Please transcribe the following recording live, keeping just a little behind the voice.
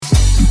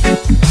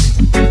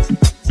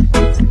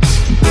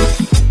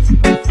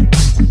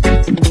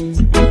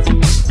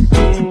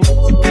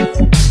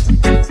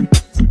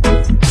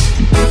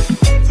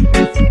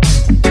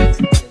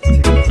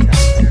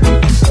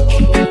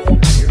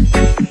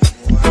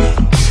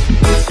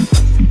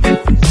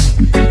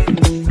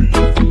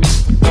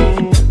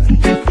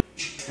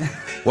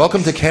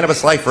Welcome to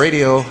Cannabis Life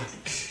Radio.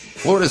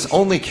 Florida's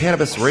only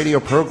cannabis radio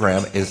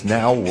program is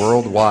now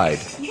worldwide.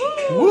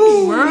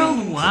 Woo!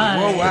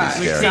 Worldwide.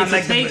 Pretty It's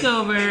scary. a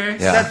takeover.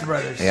 Step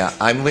Brothers. Yeah,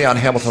 I'm Leon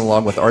Hamilton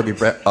along with Arby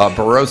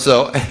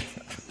Barroso,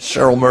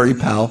 Cheryl Murray,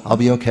 pal. I'll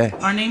be okay.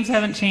 Our names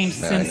haven't changed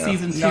since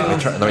season 2.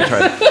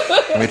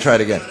 Let me try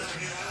it again.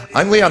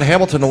 I'm Leon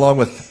Hamilton along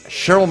with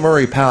Cheryl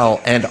Murray,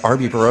 pal, and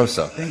Arby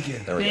Barroso. Thank you.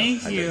 There we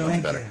Thank go. I you. did much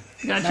Thank better. you.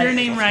 Got your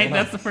name right.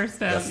 That's the first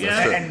step. That's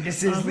Yeah. true. And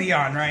this is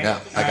Leon, right? Yeah,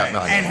 I got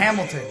mine. And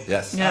Hamilton.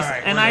 Yes. Yes, All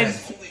right, and we're I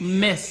good.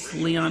 miss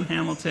Leon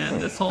Hamilton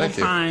this whole Thank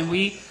you. time.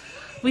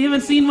 We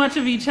haven't seen much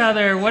of each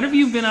other. What have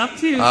you been up to?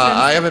 Since...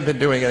 I haven't been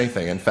doing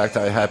anything. In fact,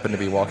 I happened to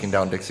be walking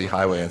down Dixie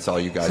Highway and saw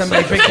you guys.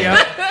 Somebody picked you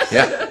up?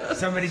 Yeah.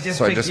 Somebody just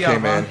So I picked just you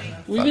came up, in. huh?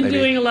 We've Thought been maybe-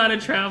 doing a lot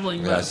of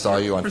traveling. Yeah, I but saw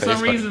you on for Facebook.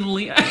 some reason,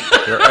 Leon.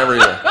 You're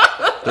everywhere.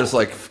 There's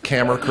like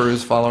camera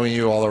crews following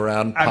you all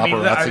around. I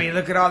mean,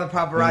 look at all the this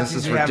paparazzis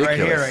is we have right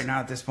here ridiculous. right now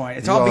at this point.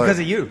 It's You all all because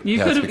are- of you. You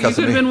Yeah, could it's because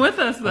of have me. been with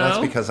us though. Well,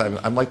 that's because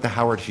I'm like the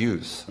Howard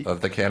Hughes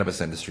of the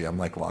cannabis industry. I'm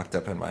like locked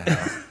up in my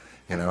house,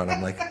 and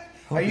I'm like,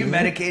 Are you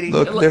medicating?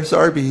 look, there's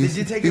Arby. Did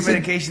you take your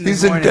medication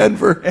this He's morning? in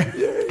Denver.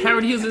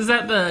 Howard Hughes, is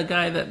that the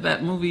guy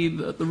that movie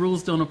the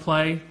Rules Don't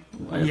Apply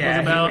was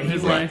Yeah, about he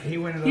his went- life? he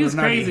went a He little was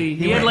nutty. crazy.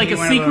 He He had went- like he a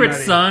went a little secret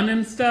nutty. son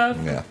and stuff.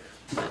 Yeah.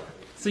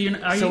 So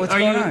are So you what's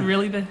going on?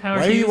 really the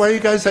Howard Why are Hughes? you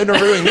guys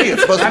interviewing me?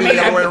 It's supposed to be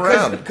the other way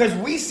around. because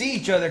we see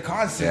each other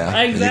constantly.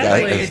 Yeah.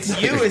 Exactly.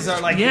 It's you as our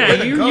like.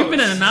 Yeah, you're the you've been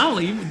ghost. an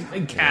anomaly,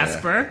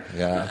 Casper.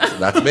 Yeah,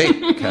 that's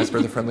me,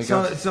 Casper the Friendly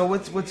Ghost. So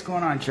what's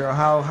going on, Cheryl?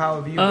 How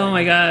have you? Oh been?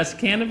 my gosh,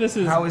 cannabis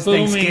is How was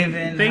booming.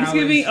 Thanksgiving?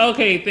 Thanksgiving, How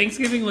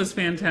Thanksgiving was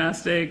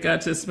fantastic.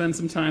 Got to spend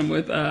some time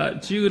with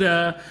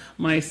Judah,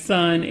 my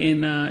son,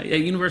 at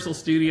Universal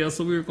Studios.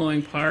 So we were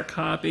going park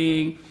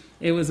hopping.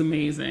 It was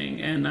amazing,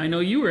 and I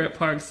know you were at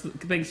Parks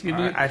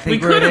Thanksgiving. I We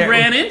think could have there.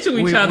 ran into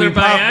each other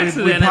by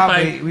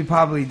accident. We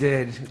probably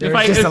did. There was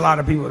I- just if- a lot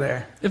of people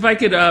there. If I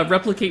could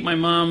replicate my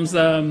mom's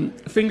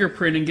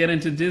fingerprint and get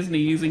into Disney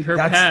using her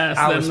pass,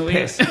 I then was we-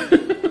 pissed.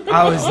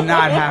 I was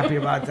not happy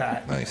about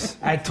that. Nice.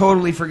 I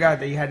totally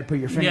forgot that you had to put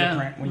your Yeah,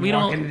 fingerprint when we you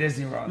walk don't- into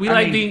Disney World. we I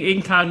like mean, being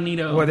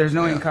incognito. well, there's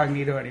no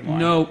incognito anymore.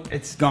 Nope.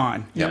 It's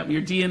gone. Yep,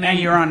 your DNA. And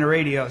you're on the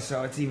radio,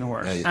 so it's even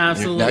worse.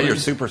 Absolutely. Now you're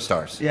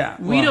superstars. Yeah.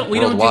 We well, don't do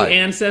worldwide.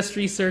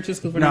 ancestry searches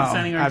because we're no, not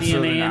sending our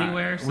absolutely DNA not.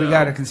 anywhere. So. We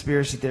got a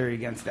conspiracy theory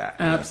against that.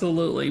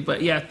 Absolutely,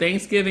 but yeah,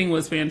 Thanksgiving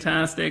was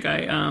fantastic.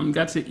 I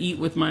got to eat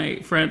with my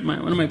friend,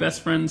 one of my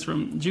best friends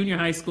from junior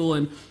high school,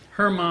 and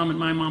her mom and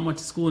my mom went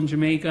to school in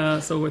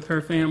Jamaica. So with her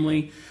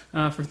family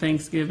for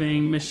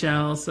Thanksgiving,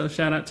 Michelle. So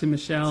shout out to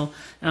Michelle.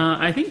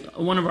 I think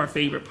one of our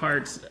favorite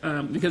parts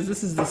because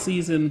this is the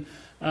season.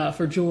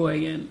 For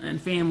joy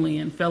and family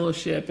and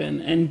fellowship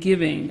and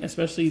giving,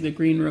 especially the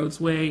Green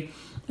Roads Way,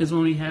 is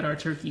when we had our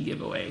turkey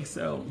giveaway.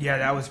 So Yeah,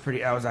 that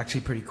was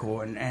actually pretty cool.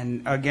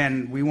 And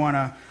again, we want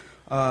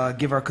to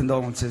give our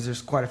condolences.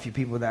 There's quite a few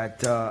people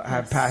that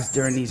have passed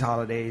during these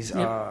holidays,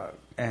 Yep.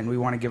 and we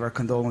want to give our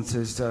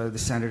condolences to the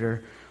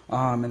senator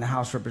and the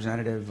House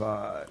Representative,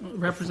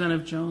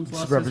 Representative Jones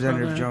lost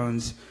Representative his brother.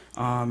 Jones,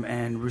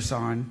 and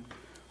Rusan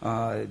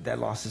that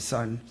lost his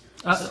son.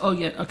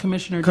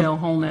 Commissioner Dale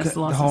Holness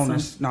lost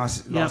his son.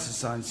 Lost Yep. his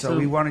son. So So-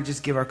 we want to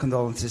just give our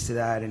condolences to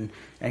that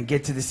and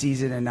get to the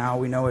season. And now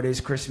we know it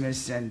is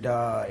Christmas and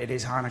it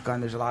is Hanukkah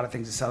and there's a lot of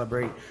things to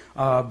celebrate.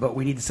 But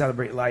we need to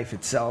celebrate life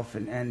itself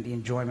and the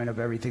enjoyment of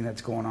everything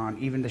that's going on.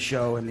 Even the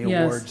show and the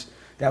Yes. awards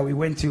that we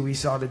went to, we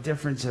saw the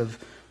difference of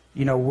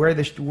where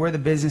the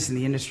business and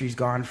the industry's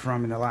gone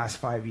from in the last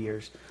 5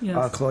 years.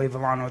 Yes. Chloe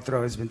Villano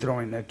has been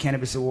throwing the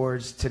Cannabis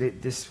Awards. Today,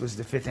 this was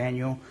the 5th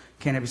annual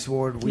Cannabis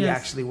Award. We Yes.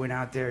 actually went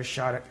out there,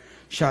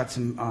 shot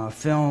some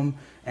film,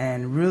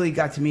 and really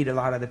got to meet a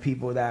lot of the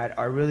people that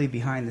are really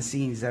behind the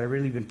scenes, that have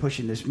really been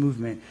pushing this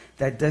movement.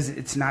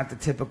 It's not the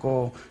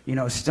typical,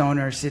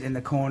 stoner sit in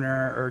the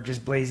corner or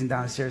just blazing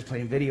downstairs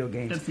playing video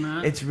games. It's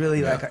not. It's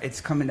really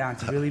it's coming down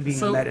to really being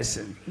So-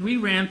 medicine. We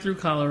ran through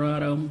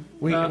Colorado.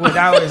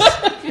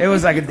 It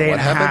was like a day What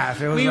and a happened?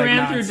 half. It was We like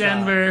ran through nonstop.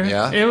 Denver.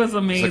 Yeah? It was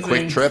amazing. It's a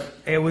quick trip.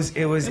 It was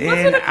It wasn't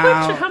in, a quick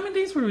out, trip. How many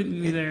days were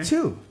we there?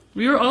 2.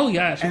 We were. Oh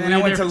gosh. And we then I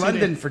were went there to for 2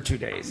 London days. for 2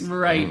 days.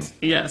 Right.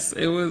 Yes.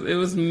 It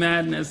was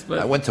madness. But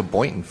I went to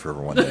Boynton for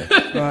one day.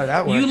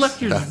 That you works.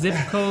 left your zip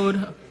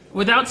code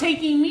without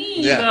taking me.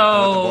 Yeah, I went to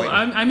though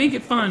Boynton. I make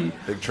it fun.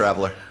 Big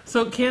traveler.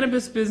 So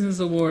Cannabis Business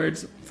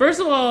Awards.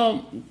 First of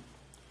all,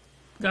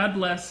 God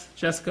bless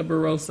Jessica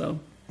Barroso.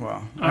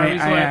 Well,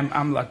 Ari's wife.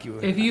 I'm lucky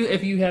with If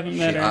you haven't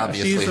met She her,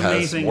 obviously she's has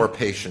amazing. more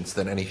patience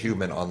than any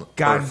human on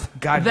God, earth.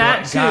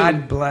 That too.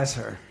 God bless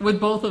her. With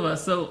both of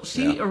us. So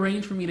she Yeah.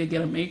 arranged for me to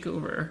get a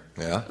makeover.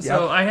 Yeah.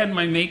 So Yep. I had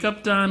my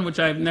makeup done, which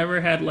I've never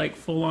had like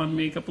full on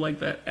makeup like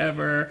that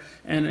ever.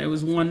 And it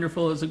was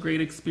wonderful. It was a great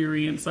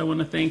experience. I want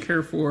to thank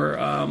her for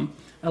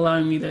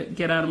allowing me to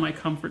get out of my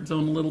comfort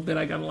zone a little bit.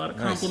 I got a lot of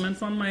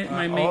compliments on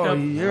my makeup. Oh,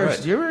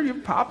 you're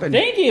popping.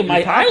 Thank you. My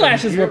You're popping.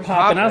 eyelashes You're were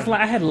popping. popping.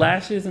 I had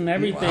lashes and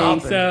everything.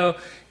 popping. So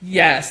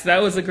Yes,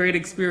 that was a great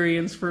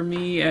experience for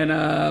me, and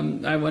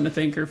I want to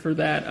thank her for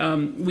that.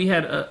 We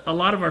had a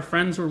lot of our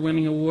friends were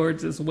winning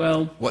awards as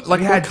well. What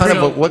We had kind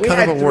of we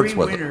had awards three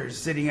was it? winners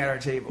sitting at our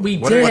table. We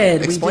What-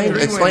 did. Explain. we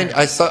did. Explain.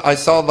 I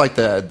saw like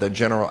the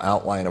general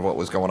outline of what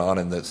was going on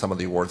and some of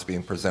the awards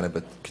being presented.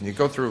 But can you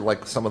go through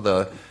like some of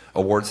the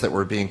awards that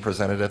were being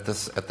presented at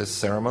this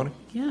ceremony?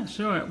 Yeah,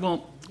 sure.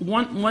 Well,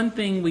 one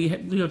thing we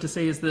have to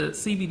say is the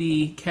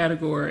CBD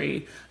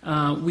category.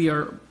 We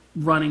are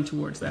running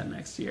towards that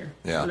next year.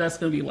 Yeah. So that's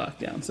going to be locked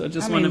down. So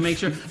just I want to mean, make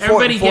sure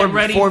everybody get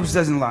ready. Forbes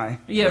doesn't lie.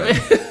 Yeah,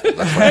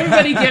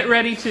 everybody get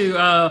ready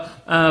to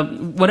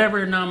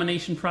whatever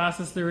nomination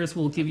process there is.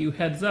 We'll give you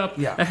heads up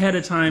ahead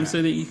of time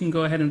so that you can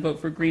go ahead and vote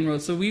for Green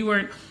Road. So we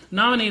weren't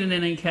nominated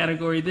in any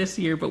category this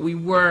year, but we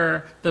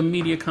were the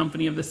media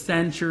company of the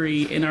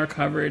century in our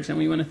coverage, and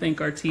we want to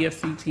thank our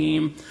TFC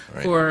team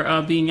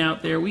for being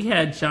out there. We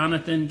had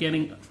Jonathan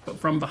getting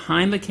from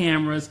behind the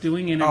cameras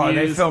doing interviews. Oh,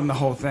 they filmed the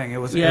whole thing. It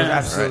was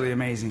absolutely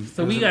amazing.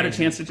 So we got a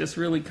chance to just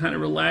really kind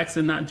of relax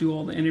and not do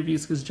all the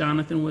interviews because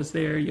Jonathan was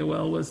there,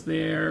 Yoel was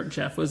there,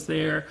 Jeff was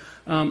there.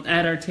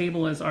 At our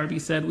table, as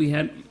RB said, we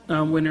had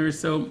winners.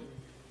 So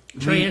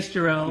Trey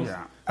Jarrell.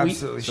 Yeah,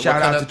 absolutely. So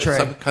Shout out to Trey.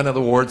 Some kind of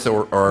awards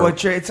are Well,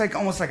 Trey, it's like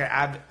almost like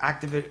an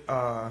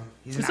activist.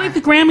 It's like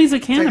the Grammys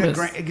of cannabis.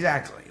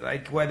 Exactly.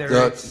 Like whether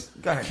it's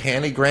go ahead.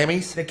 Candy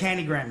Grammys. The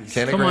Candy Grammys.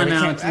 Candy Come on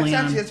Grammys? now,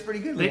 Leon. That's pretty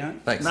good,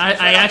 Leon. Thanks.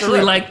 I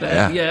actually like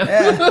that.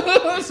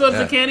 Yeah. So it's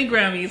Yeah. the Candy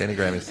Grammys. Candy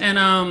Grammys.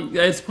 And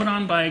it's put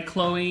on by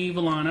Chloe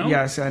Villano.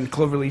 Yes, and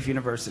Cloverleaf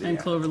University. And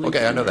Cloverleaf.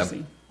 Okay, I know them.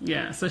 University.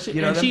 Yeah, so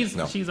You know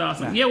them? she's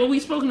awesome. Yeah. Yeah, well,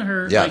 we've spoken to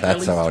her Yeah, like that's at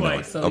least how I know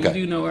twice, her. so Okay. you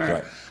do know her.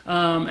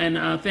 Right.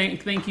 And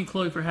thank you,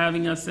 Chloe, for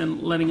having us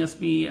and letting us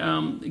be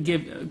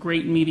give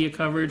great media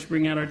coverage,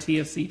 bring out our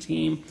TFC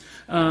team.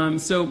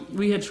 So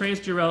we had Trace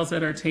Jarrells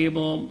at our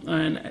table,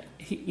 and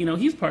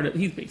he's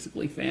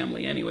basically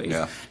family, anyways.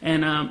 Yeah.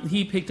 And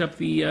he picked up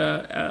the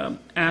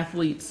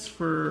athletes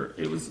for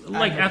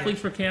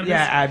athletes for cannabis.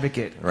 Yeah,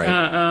 advocate. Right.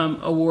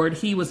 Award.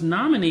 He was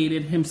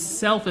nominated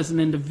himself as an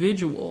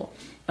individual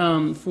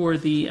for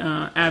the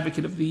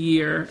Advocate of the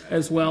Year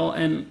as well,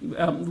 and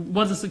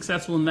wasn't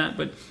successful in that.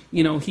 But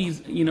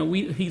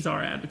he's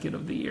our Advocate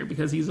of the Year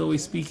because he's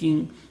always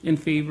speaking in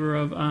favor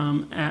of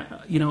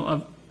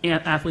of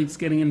athletes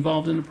getting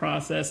involved in the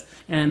process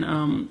and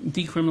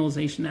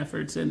decriminalization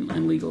efforts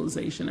and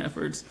legalization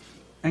efforts.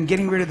 And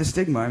getting rid of the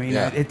stigma. I mean,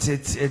 Yeah.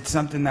 it's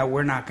something that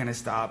we're not going to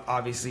stop.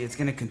 Obviously, it's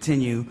going to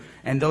continue.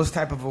 And those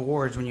type of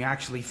awards, when you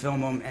actually film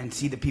them and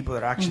see the people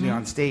that are actually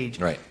on stage,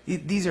 Right.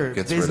 These are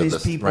Gets rid of business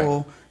this,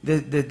 people.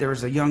 There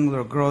was a young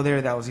little girl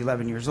there that was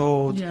 11 years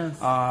old. Yes.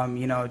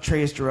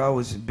 Treyas Jarrell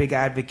was a big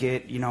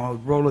advocate.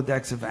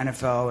 Rolodex of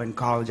NFL and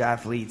college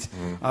athletes.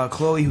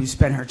 Chloe, who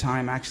spent her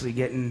time actually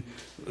getting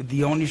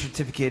the only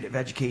certificate of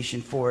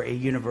education for a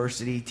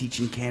university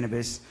teaching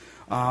cannabis.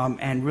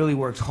 And really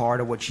works hard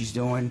at what she's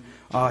doing.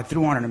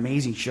 Threw on an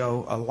amazing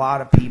show. A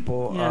lot of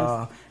people,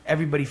 Yes.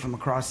 everybody from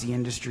across the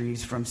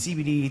industries, from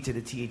CBD to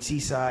the THC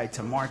side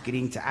to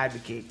marketing to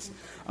advocates.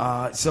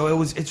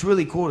 So it's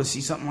really cool to see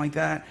something like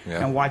that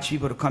and watch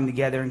people to come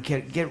together and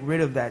get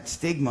rid of that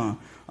stigma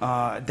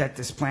that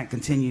this plant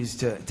continues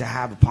to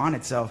have upon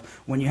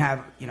itself. When you have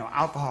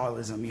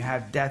alcoholism, you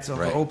have deaths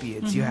over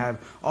opiates, you have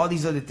all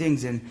these other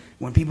things, and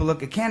when people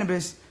look at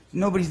cannabis,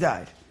 nobody's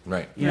died.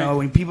 Right.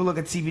 When people look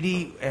at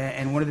CBD,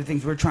 and one of the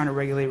things we're trying to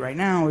regulate right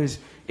now is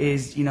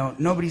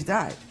nobody's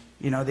died.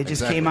 They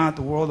just came out.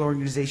 The World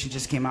Organization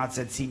just came out and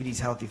said CBD is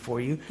healthy for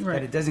you. Right.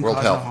 That it doesn't World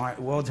cause Health.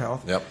 harm. World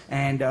Health. Yep.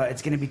 And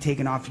it's going to be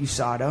taken off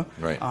USADA.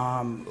 Right.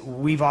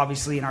 We've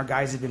obviously, and our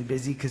guys have been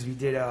busy because we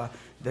did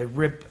the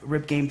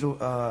RIP games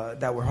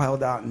that were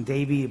held out in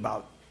Davie.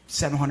 About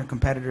 700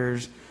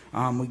 competitors.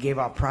 We gave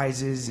out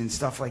prizes and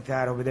stuff like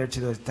that over there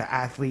to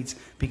athletes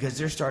because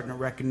they're starting to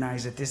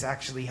recognize that this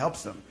actually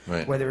helps them.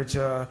 Right. Whether it's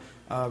a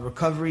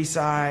recovery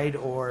side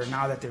or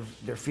now that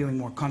they're feeling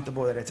more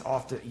comfortable that it's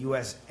off the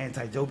U.S.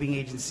 anti-doping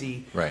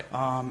agency. Right.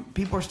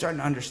 People are starting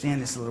to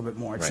understand this a little bit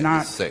more. It's Right.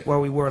 not It's safe. where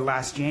we were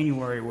last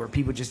January where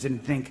people just didn't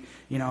think,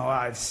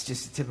 it's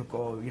just a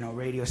typical,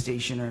 radio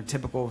station or a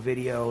typical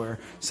video or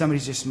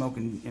somebody's just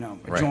smoking,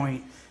 a Right.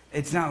 joint.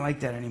 It's not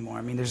like that anymore.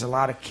 I mean, there's a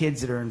lot of kids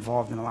that are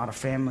involved and a lot of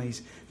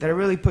families that are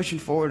really pushing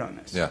forward on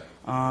this. Yeah.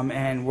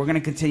 And we're going to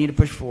continue to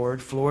push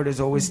forward. Florida is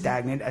always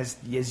stagnant as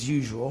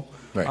usual.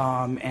 Right.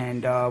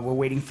 And we're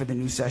waiting for the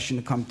new session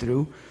to come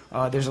through.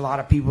 There's a lot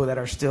of people that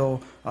are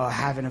still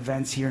having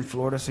events here in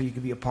Florida, so you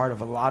can be a part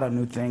of a lot of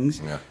new things.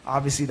 Yeah.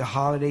 Obviously, the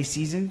holiday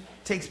season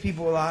takes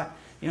people a lot.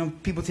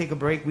 People take a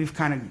break. We've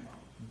kind of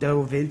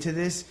dove into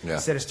this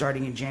instead of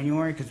starting in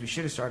January because we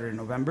should have started in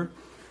November.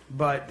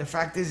 But the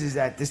fact is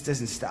that this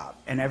doesn't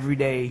stop. And every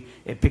day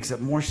it picks up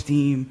more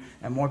steam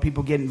and more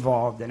people get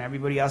involved. And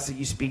everybody else that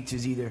you speak to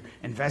is either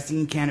investing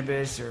in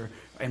cannabis or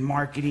in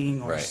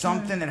marketing or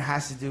something that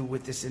has to do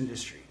with this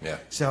industry. Yeah.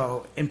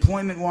 So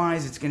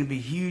employment-wise, it's going to be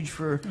huge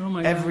for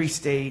every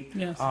state.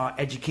 Yes.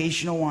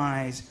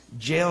 Educational-wise,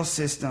 jail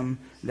system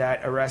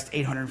that arrests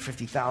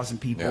 850,000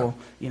 people,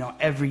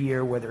 every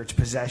year, whether it's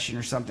possession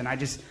or something. I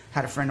just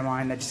had a friend of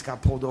mine that just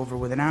got pulled over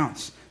with an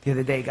ounce. the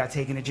other day got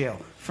taken to jail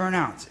for an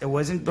ounce. It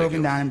wasn't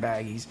broken down in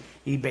baggies.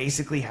 He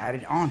basically had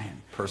it on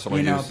him. Personal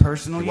use.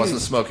 Personal use. He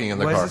wasn't smoking in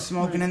the car. Wasn't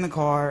smoking in the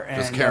car,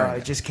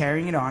 and just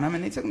carrying it on him,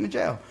 and they took him to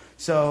jail.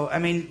 So, I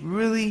mean,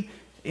 really,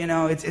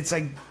 it's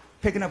like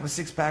picking up a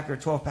 6-pack or a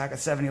 12-pack at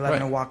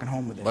 7-Eleven and walking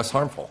home with it. Less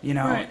harmful.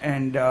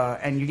 And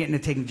you're getting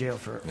taken to jail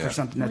for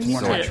something that's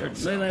more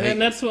natural.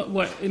 And that's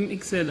what it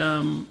makes it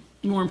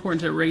more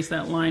important to erase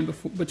that line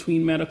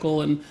between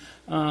medical and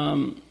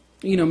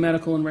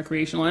medical and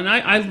recreational. And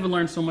I've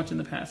learned so much in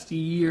the past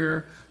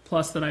year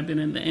plus that I've been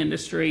in the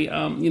industry.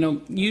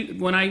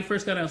 When I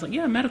first got out, I was like,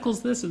 yeah,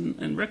 medical's this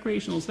and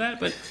recreational's that.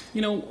 But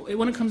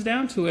when it comes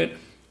down to it,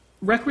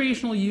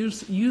 recreational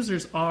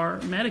users are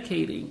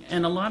medicating,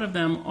 and a lot of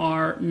them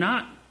are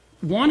not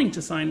wanting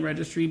to sign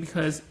registry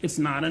because it's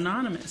not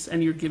anonymous,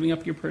 and you're giving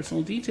up your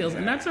personal details,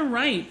 and that's a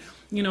right.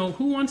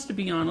 Who wants to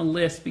be on a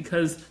list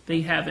because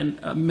they have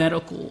a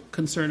medical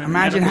concern?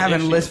 Imagine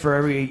having a list for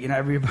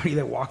everybody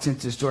that walks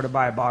into the store to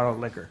buy a bottle of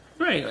liquor.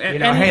 Right.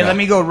 Hey, let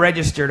me go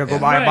register to go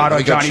buy a bottle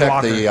of Johnny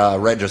Walker. Let me go check the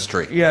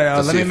registry.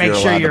 Yeah, let me make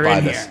sure you're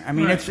in here. I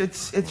mean, right.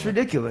 it's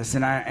ridiculous,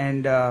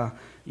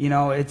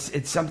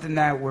 it's something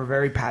that we're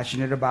very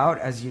passionate about,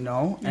 as you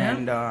know,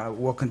 and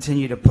we'll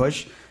continue to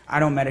push. I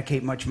don't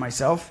medicate much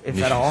myself,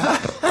 if at all.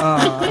 But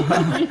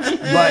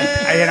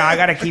I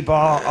got to keep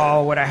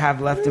all what I have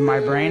left in my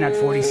brain at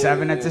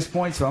 47 at this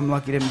point, so I'm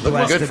lucky to be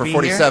blessed good to for be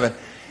 47. Here.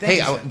 Hey,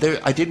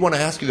 I did want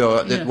to ask you,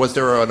 though, was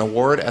there an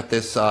award at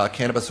this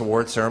Cannabis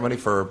Award ceremony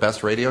for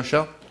Best Radio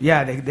Show?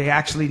 Yeah, they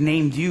actually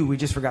named you. We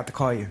just forgot to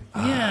call you.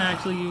 Yeah,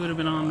 actually, you would have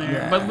been on there.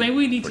 Yeah. But maybe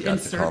we need to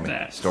insert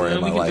that. Story so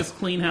of we my can life. just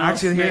clean house.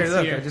 Actually, here,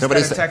 look, I just got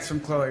a text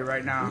from Chloe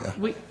right now.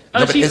 Yeah.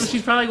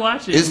 She's probably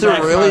watching. Is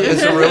there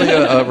really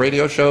a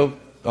radio show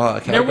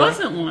category? There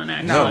wasn't one,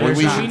 actually. No,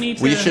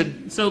 we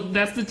should. So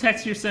that's the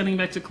text you're sending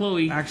back to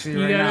Chloe.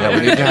 Actually, Yeah, we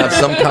need to have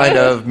some kind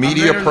of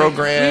media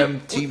program,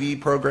 TV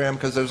program,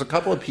 because there's a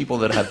couple of people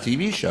that have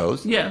TV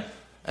shows. Yeah.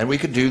 And we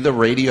could do the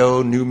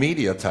radio new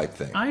media type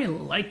thing. I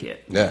like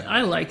it. Yeah.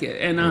 I like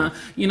it. And,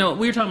 we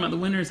were talking about the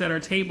winners at our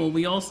table.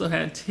 We also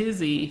had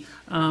Tizzy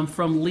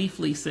from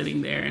Leafly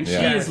sitting there. And she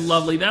is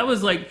lovely. That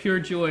was like pure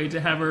joy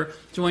to have her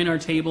join our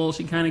table.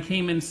 She kind of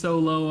came in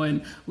solo,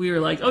 and we were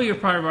like, oh, you're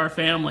part of our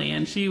family.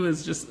 And she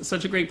was just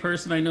such a great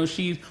person. I know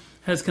she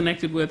has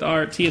connected with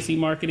our TSE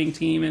marketing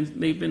team, and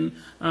they've been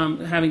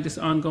having this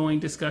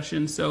ongoing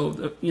discussion.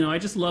 So, I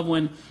just love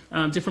when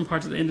different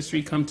parts of the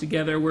industry come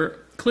together. We're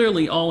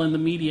clearly all in the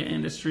media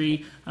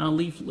industry.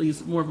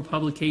 Leafly's more of a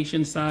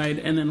publication side,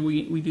 and then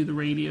we do the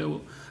radio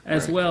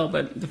as well.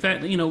 But the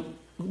fact that,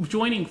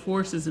 joining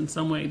forces in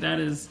some way, that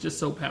is just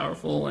so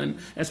powerful, and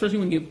especially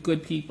when you have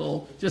good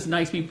people, just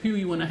nice people who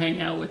you want to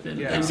hang out with and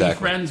be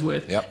friends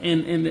with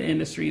in the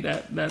industry,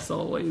 that's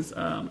always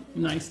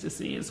nice to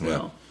see as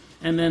well.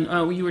 And then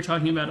you were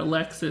talking about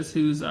Alexis,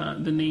 who's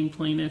the named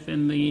plaintiff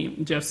in the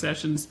Jeff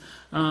Sessions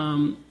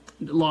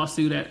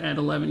lawsuit at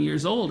 11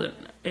 years old.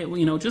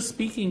 Just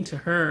speaking to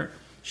her,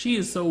 she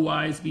is so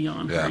wise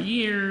beyond her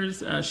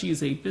years. She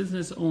is a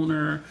business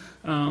owner.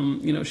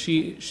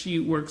 She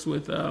works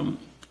with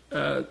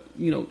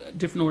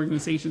different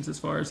organizations as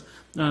far as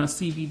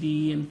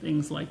CBD and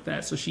things like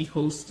that. So she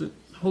hosts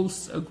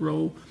a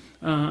grow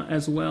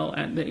as well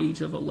at the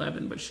age of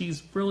 11. But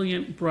she's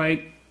brilliant,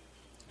 bright.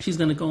 She's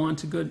going to go on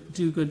to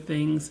do good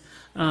things.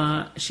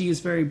 She is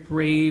very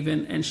brave,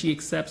 and she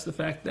accepts the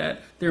fact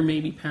that there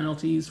may be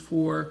penalties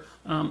for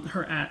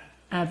her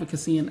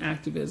advocacy and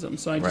activism.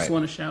 So I just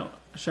want to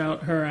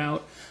shout her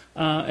out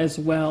as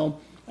well.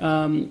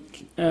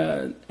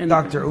 And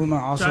Dr. Uma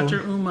also.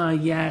 Dr. Uma,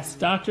 yes,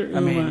 Dr. Uma.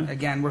 I mean,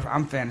 again,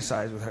 I'm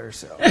fantasized with her,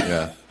 so.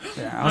 Yeah.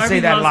 I'll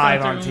say that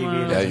live on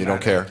TV. Yeah, you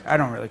don't care. I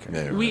don't really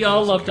care. Yeah, we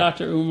all love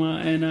Dr. Uma,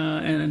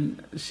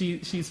 and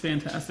she's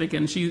fantastic,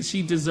 and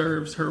she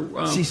deserves her.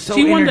 She's so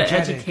she won the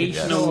energetic.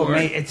 education award.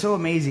 It's so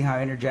amazing how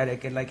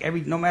energetic, and like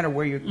no matter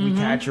where we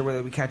catch her,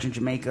 whether we catch her in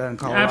Jamaica and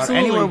Colorado,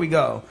 Absolutely. anywhere we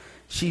go.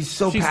 She's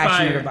passionate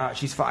fire. about.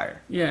 She's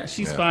fire. Yeah,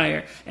 she's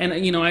fire. And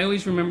I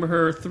always remember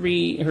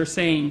her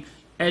saying,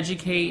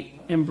 educate,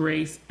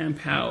 embrace,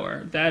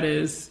 empower. That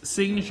is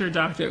signature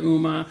Dr.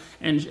 Uma,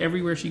 and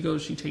everywhere she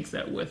goes, she takes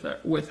that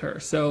with her.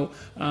 So,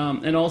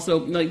 and also,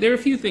 like, there are a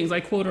few things,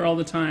 I quote her all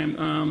the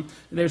time.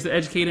 There's the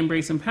educate,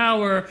 embrace,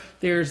 empower.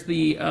 There's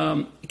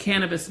the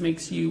cannabis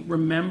makes you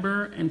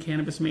remember, and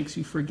cannabis makes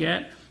you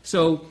forget.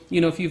 So,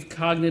 if you have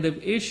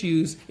cognitive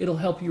issues, it'll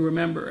help you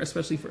remember,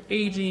 especially for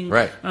aging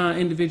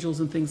individuals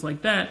and things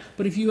like that.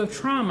 But if you have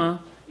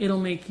trauma, it'll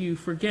make you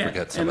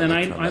forget. And then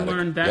I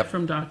learned that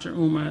from Dr.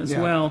 Uma as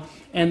well.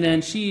 And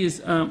then she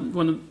is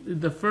one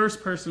of the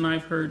first person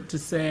I've heard to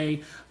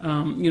say,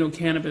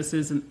 cannabis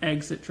is an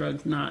exit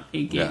drug, not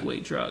a gateway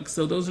drug.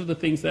 So those are the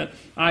things that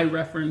I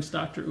reference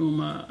Dr.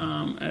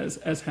 Uma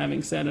as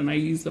having said, and I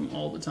use them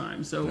all the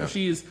time. So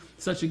she is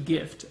such a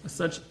gift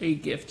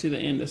to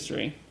the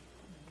industry.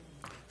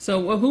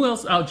 So who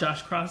else? Oh,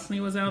 Josh Crosney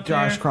was out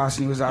there. Josh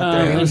Crosney was out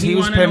there. He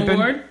was won pimping. an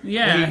award.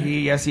 Yeah,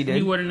 yes, he did.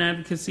 He won an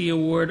advocacy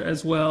award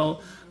as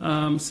well.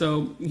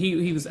 So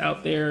he was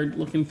out there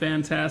looking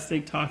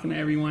fantastic, talking to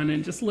everyone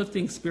and just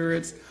lifting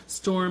spirits.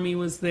 Stormy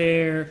was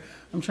there.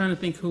 I'm trying to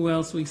think who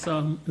else we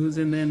saw who was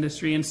in the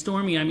industry. And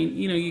Stormy, I mean,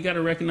 you got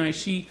to recognize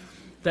she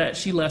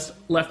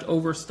left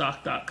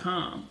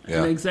Overstock.com,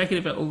 an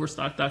executive at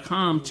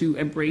Overstock.com, to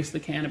embrace the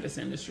cannabis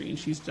industry, and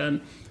she's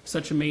done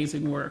such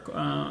amazing work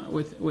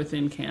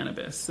within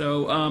cannabis.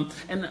 So, oh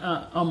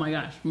my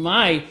gosh,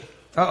 my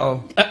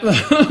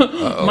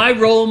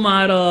role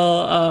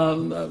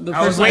model, the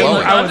I was person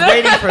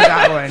waiting for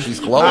that one. She's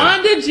glowing.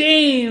 Wanda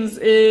James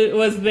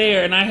was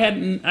there, and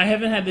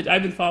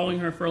I've been following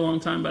her for a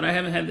long time, but I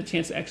haven't had the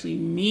chance to actually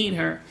meet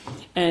her.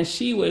 And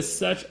she was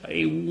such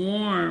a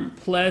warm,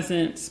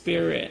 pleasant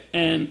spirit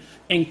and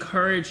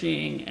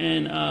encouraging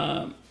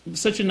and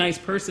such a nice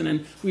person.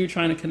 And we were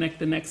trying to connect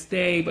the next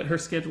day, but her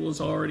schedule was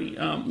already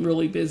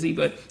really busy.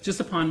 But just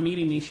upon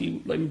meeting me,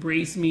 she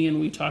embraced me, and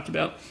we talked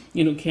about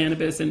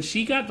cannabis, and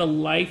she got the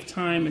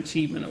Lifetime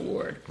Achievement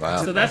Award.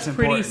 Wow. So that's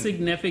pretty important.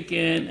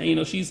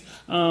 significant. She's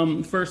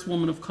first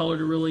woman of color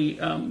to really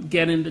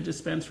get into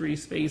dispensary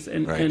space,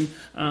 and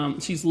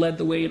she's led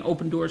the way and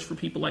opened doors for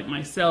people like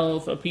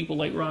myself, people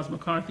like Roz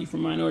McCarthy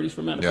from Minorities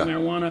for Medical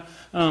Marijuana,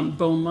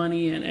 Bo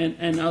Money,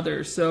 and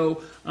others.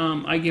 So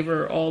I give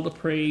her all the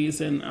praise,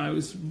 and I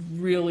was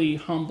really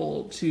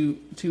humbled to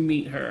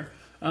meet her.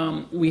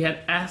 We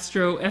had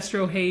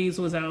Estro Hayes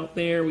was out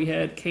there. We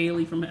had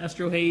Kaylee from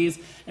Estro Hayes,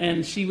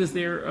 and she was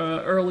there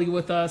early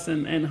with us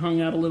and hung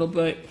out a little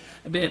bit,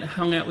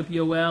 hung out with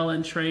Yoel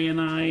and Trey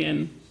and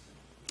I,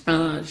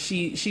 and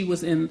she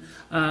was in,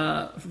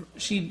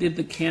 she did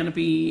the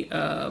Canopy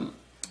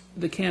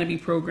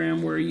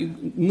program, where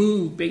you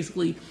move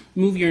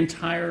your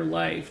entire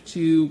life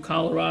to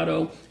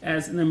Colorado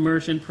as an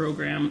immersion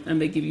program,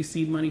 and they give you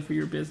seed money for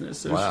your business.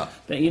 So wow.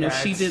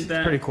 She did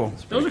that. Pretty cool.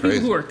 Those are people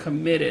who are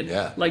committed.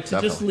 Yeah, to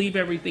definitely. just leave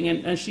everything.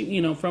 And she,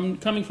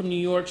 coming from New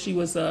York, she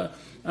was a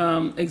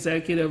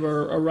executive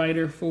or a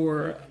writer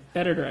for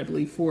editor, I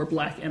believe, for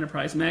Black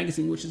Enterprise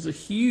Magazine, which is a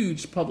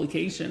huge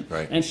publication.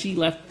 Right. And she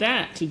left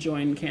that to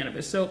join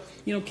cannabis. So,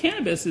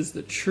 cannabis is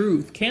the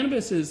truth.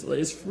 Cannabis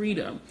is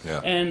freedom. Yeah.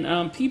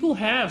 And people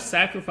have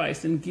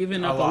sacrificed and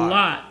given up a lot.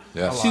 lot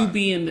Yes. to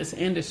be in this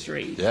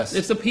industry. Yes.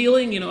 It's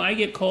appealing. I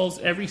get calls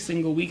every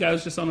single week. I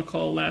was just on a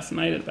call last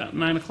night at about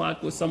 9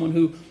 o'clock with someone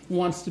who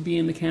wants to be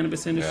in the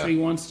cannabis industry,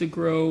 wants to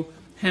grow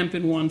hemp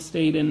in one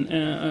state and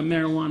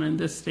marijuana in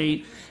this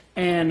state.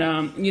 And,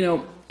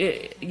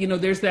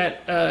 there's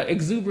that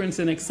exuberance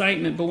and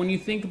excitement. But when you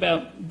think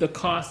about the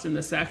cost and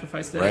the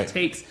sacrifice that it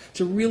takes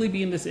to really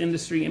be in this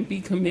industry and be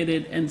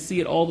committed and see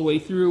it all the way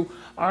through,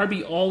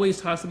 Arby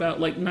always talks about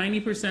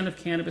 90% of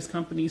cannabis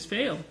companies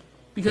fail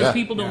because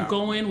people don't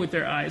go in with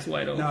their eyes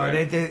wide open.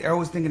 No, they're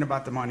always thinking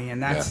about the money,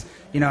 and that's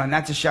and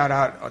that's a shout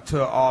out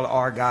to all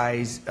our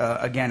guys.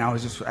 Again, I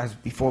was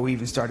just before we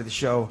even started the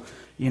show.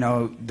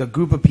 The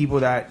group of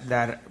people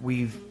that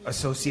we've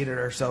associated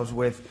ourselves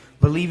with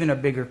believe in a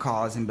bigger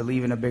cause and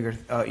believe in a bigger,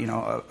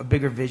 a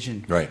bigger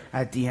vision. Right.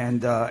 At the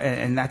end,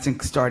 and that's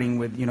starting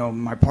with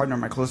my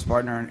close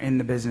partner in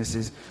the business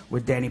is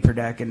with Danny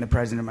Perdek, and the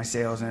president of my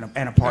sales, and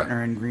a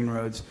partner in Green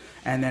Roads,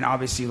 and then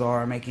obviously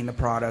Laura making the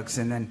products,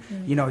 and then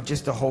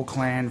just the whole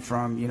clan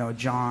from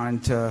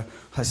John to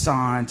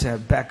Hassan to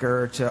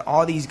Becker to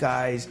all these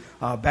guys.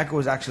 Becker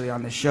was actually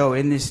on the show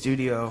in this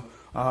studio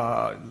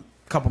a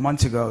couple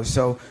months ago.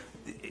 So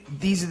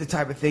these are the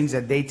type of things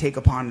that they take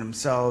upon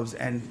themselves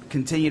and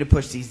continue to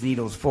push these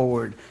needles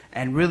forward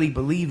and really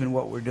believe in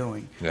what we're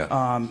doing.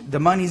 Yeah. The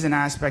money's an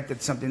aspect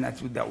that's something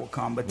that will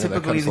come, but typically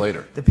that comes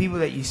later. The people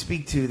that you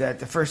speak to, that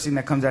the first thing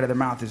that comes out of their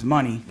mouth is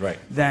money, right?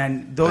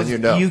 Then those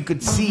you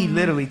could see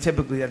literally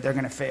typically that they're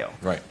going to fail,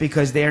 right?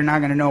 Because they're not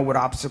going to know what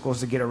obstacles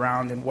to get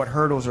around and what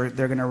hurdles they're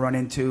going to run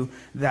into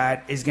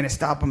that is going to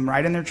stop them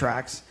right in their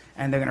tracks.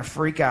 And they're going to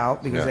freak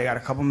out because they got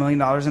a couple $1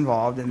 million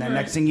involved. And then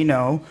next thing you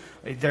know,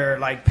 they're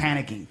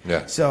panicking.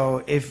 Yeah.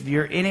 So if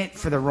you're in it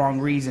for the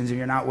wrong reasons and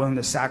you're not willing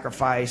to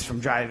sacrifice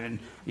from driving,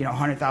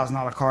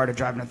 $100,000 car to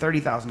driving a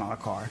 $30,000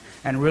 car,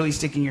 and really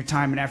sticking your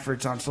time and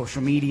efforts on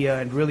social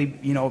media and really,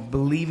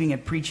 believing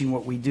and preaching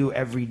what we do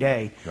every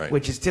day,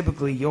 which is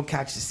typically you'll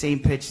catch the same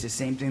pitch, the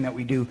same thing that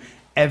we do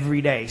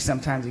every day.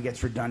 Sometimes it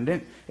gets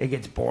redundant, it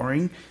gets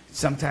boring,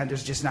 sometimes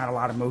there's just not a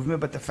lot of movement,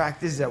 but the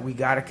fact is that we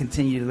got to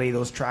continue to lay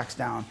those tracks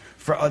down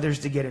for others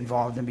to get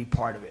involved and be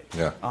part of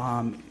it.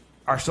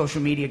 Our social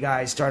media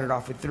guys started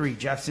off with 3.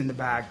 Jeff's in the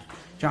back,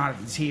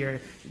 Jonathan's here.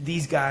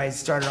 These guys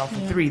started off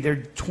with 3. They're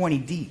 20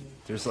 deep.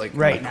 There's like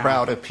right a now.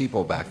 crowd of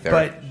people back there.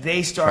 But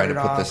they started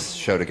trying to put this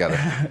show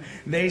together.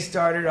 They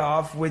started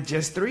off with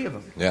just 3 of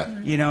them.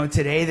 Yeah.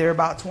 Today they're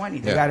about 20.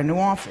 They got a new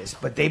office,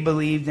 but they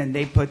believed and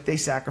they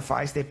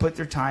sacrificed, they put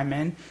their time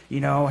in,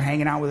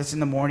 hanging out with us in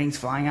the mornings,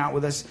 flying out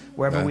with us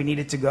wherever we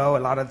needed to go, a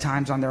lot of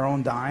times on their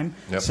own dime.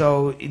 Yep.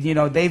 So,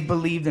 they've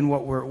believed in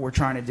what we're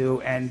trying to do,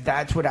 and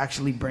that's what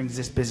actually brings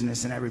this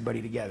business and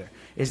everybody together,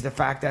 is the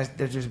fact that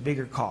there's just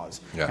bigger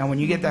cause. Yeah. And when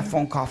you get that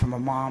phone call from a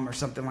mom or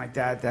something like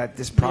that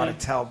this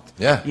product helped,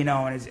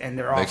 and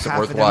they're off Makes it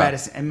half of their worthwhile.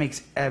 medicine, it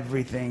makes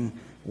everything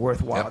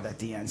worthwhile at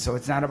the end. So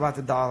it's not about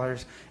the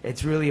dollars.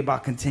 It's really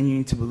about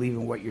continuing to believe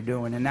in what you're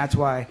doing. And that's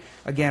why,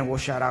 again, we'll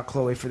shout out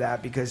Chloe for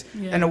that, because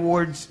an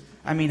awards,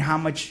 how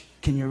much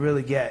can you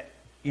really get,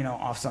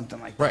 off something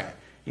like that?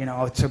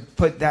 To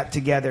put that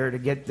together, to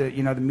get the,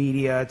 the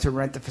media, to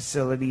rent the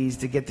facilities,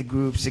 to get the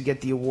groups, to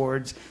get the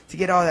awards, to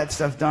get all that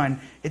stuff done,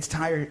 it's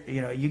tired,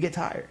 you get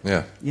tired.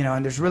 Yeah.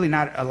 And there's really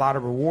not a lot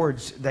of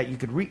rewards that you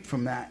could reap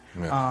from that.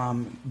 Yeah.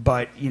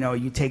 But,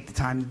 you take the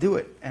time to do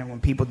it. And when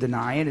people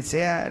deny it and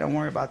say, don't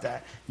worry about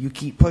that, you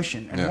keep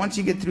pushing. And once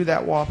you get through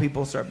that wall,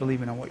 people start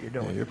believing in what you're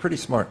doing. Yeah, you're pretty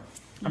smart.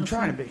 I'm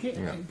trying to be.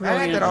 Brilliant. I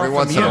like that all Every from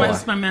once in you. a while.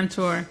 Thomas, my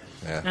mentor.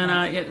 Yeah.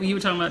 And you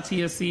were talking about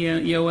TSC,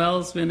 and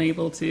Yoel's been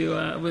able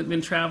to,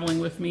 been traveling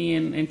with me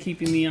and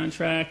keeping me on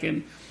track.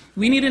 And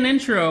we need an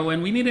intro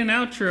and we need an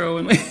outro.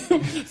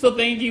 And so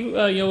thank you,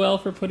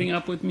 Yoel, for putting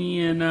up with me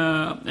and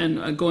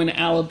going to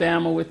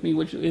Alabama with me,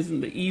 which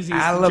isn't the easiest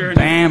journey.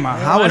 Alabama.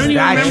 How I was don't even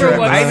that remember trip?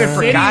 what I even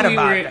city forgot we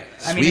about were- that.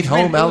 Sweet it's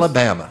home been-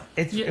 Alabama.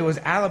 It was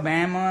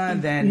Alabama,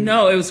 then.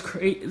 No, it was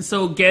crazy.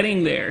 So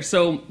getting there.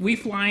 So we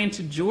fly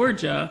into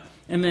Georgia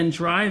and then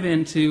drive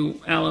into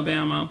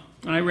Alabama.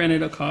 I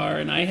rented a car,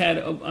 and I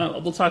had,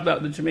 we'll talk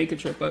about the Jamaica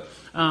trip, but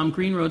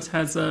Green Roads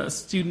has a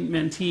student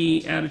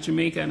mentee out of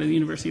Jamaica at the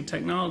University of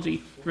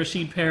Technology,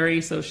 Rashid Perry.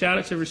 So shout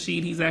out to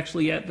Rashid. He's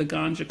actually at the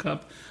Ganja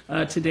Cup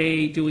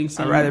today doing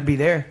some. I'd rather be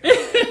there.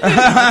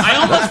 I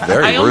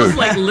almost rude.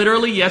 like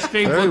literally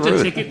yesterday Very booked a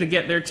rude. ticket to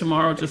get there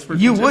tomorrow just for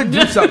You would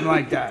do something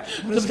like that.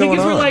 The going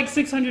tickets were on? like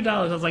 $600.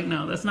 I was like,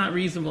 no, that's not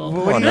reasonable.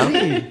 Well, what do you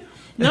need?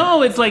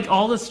 No, it's like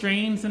all the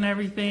strains and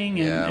everything,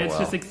 and Yeah, it's well.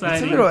 just It's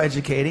exciting. a little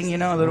educating,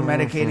 a little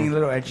medicating, a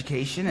little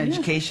education.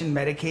 Education,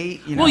 medicate.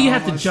 Well, you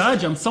have to almost.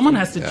 judge them. Someone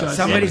has to judge.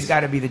 Somebody's them. got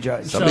to be the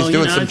judge. Somebody's So,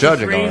 doing some just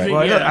judging, all raise right. it,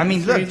 Well, yeah, look, I mean,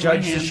 just look, raise my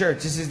judge the hand.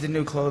 shirts. This is the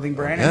new clothing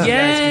brand. Yeah. As you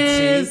guys can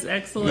Yes, see.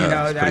 excellent.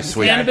 Yeah, it's pretty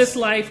sweet. Cannabis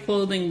Life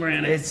clothing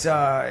brand. It's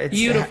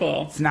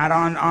Beautiful. It's not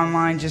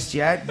online just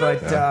yet,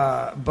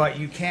 but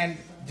you can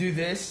do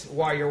this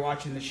while you're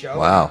watching the show.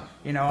 Wow.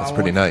 I That's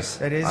pretty want- nice.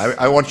 That is.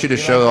 I want you to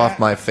You show like off that?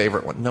 my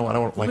favorite one. No, I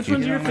don't like Which you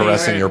one's your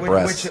caressing favorite? your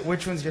breasts.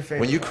 Which one's your favorite?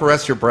 When you one?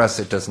 caress your breasts,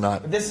 it does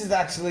not. This is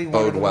actually one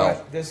Bode of the well. ones-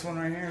 This one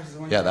right here. Is the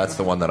one Yeah, you're that's the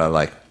talking one that I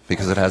like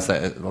because it has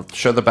that.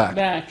 Show the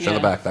back. Show the Yeah.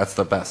 back. That's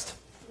the best.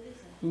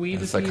 We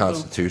the It's the people.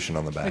 Constitution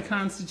on the The back.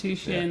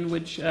 Constitution,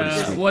 which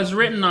sweet. was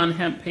written on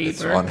hemp paper.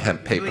 It's on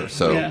hemp paper. about?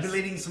 So Yeah.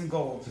 Bleeding some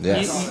gold.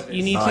 Yes.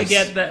 You need to Nice.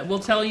 get that. We'll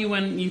tell you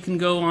when you can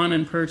go on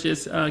and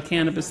purchase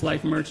Cannabis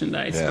Life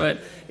merchandise, Yeah. but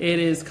it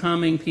is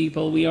coming,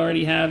 people. We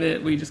already have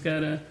it. We just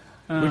gotta.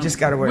 We just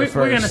gotta wear it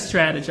We're gonna first.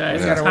 strategize.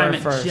 We gotta Time wear it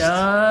it first.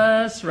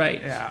 just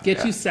right. Yeah. Get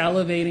Yeah. you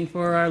salivating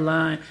for our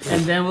line,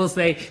 and then we'll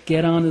say,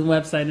 get on the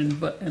website and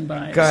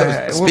buy it. Go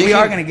ahead. So Well, we speaking-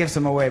 are going to give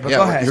some away, but Yeah,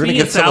 go ahead. you're gonna Speaking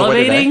get of some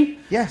away today.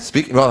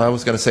 salivating, Yeah. Well, I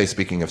was going to say,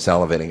 speaking of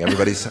salivating,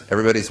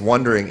 everybody's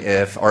wondering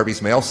if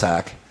Arby's mail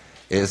sack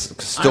is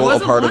still a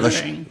wasn't part of the.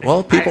 wondering.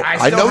 Well, people,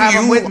 I still know have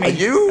 'em you. with me.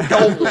 You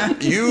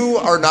don't. You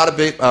are not a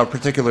big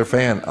particular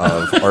fan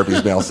of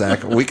Arby's mail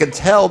sack. We can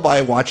tell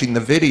by watching the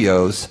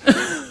videos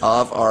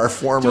of our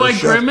former. do I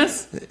show.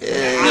 grimace?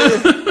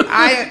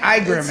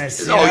 I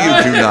grimace. Oh,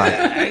 you do not.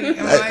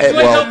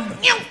 Well,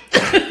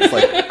 it's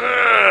like,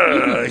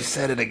 I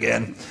said it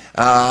again.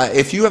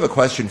 If you have a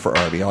question for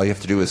Arby, all you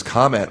have to do is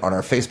comment on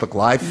our Facebook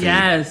Live feed.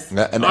 Yes. And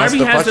ask Arby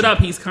the has question. it up.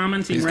 He's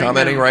commenting. He's right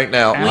commenting now. right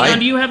now. Leon,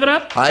 do you have it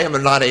up? I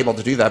am not able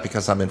to do that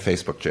because I'm in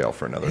Facebook jail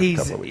for another He's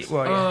couple of weeks.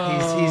 well,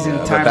 yeah, he's in I'm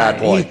a timeout. bad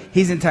boy.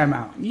 He's in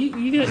timeout.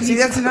 You See,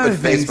 that's another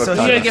With thing. Facebook So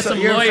timeout. You gotta get some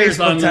you're in lawyers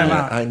Facebook on that.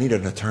 timeout. I need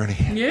an attorney.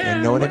 Yeah,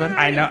 You know anybody?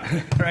 I know,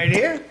 right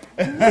here.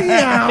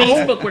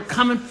 Facebook, we're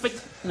coming.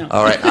 No.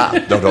 All right.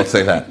 No, don't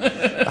say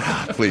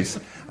that. Please.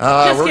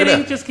 Just we're kidding,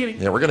 gonna- just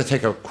kidding. Yeah, we're going to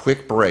take a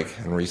quick break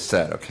and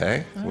reset,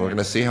 okay? We're going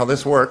to see how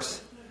this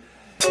works.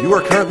 You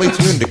are currently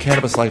tuned to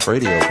Cannabis Life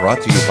Radio,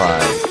 brought to you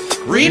by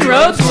Green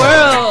Roads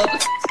World.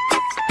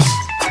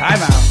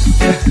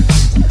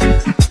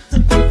 Timeout.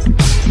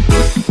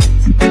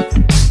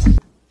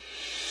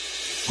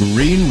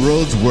 Green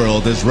Roads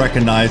World is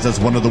recognized as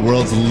one of the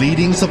world's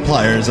leading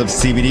suppliers of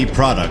CBD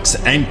products,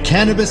 and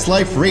Cannabis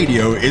Life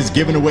Radio is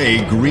giving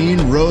away Green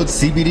Roads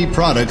CBD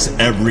products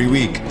every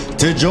week.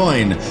 To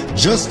join,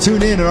 just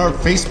tune in on our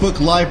Facebook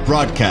Live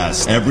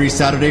broadcast every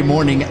Saturday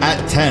morning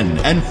at 10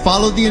 and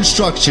follow the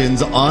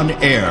instructions on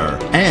air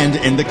and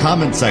in the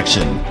comment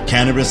section.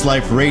 Cannabis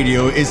Life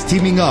Radio is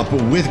teaming up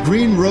with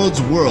Green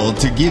Roads World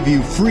to give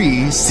you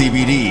free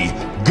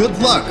CBD. Good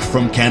luck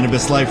from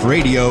Cannabis Life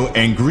Radio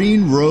and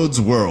Green Roads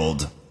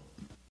World.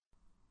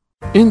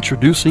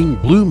 Introducing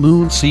Blue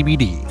Moon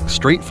CBD,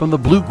 straight from the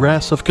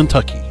bluegrass of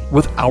Kentucky.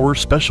 With our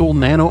special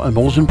nano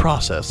emulsion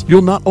process,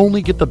 you'll not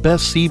only get the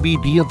best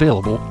CBD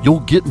available,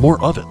 you'll get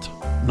more of it.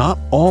 Not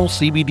all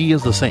CBD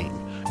is the same.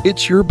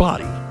 It's your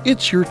body.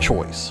 It's your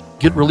choice.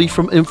 Get relief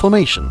from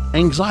inflammation,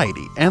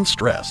 anxiety, and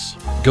stress.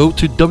 Go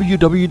to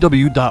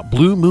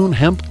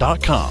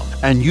www.bluemoonhemp.com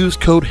and use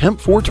code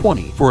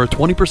HEMP420 for a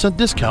 20%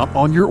 discount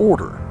on your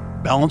order.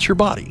 Balance your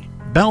body.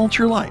 Balance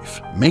your life.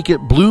 Make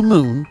it Blue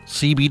Moon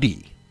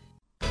CBD.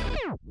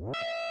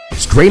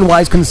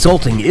 Strainwise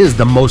Consulting is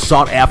the most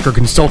sought-after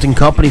consulting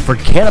company for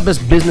cannabis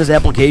business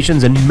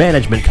applications and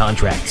management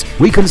contracts.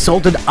 We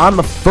consulted on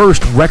the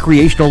first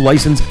recreational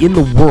license in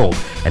the world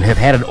and have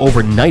had an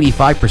over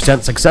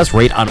 95% success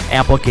rate on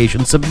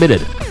applications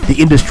submitted. The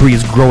industry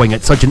is growing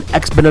at such an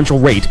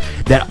exponential rate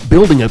that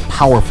building a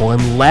powerful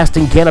and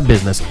lasting cannabis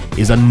business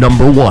is a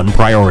 #1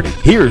 priority.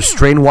 Here's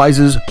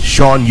Strainwise's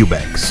Sean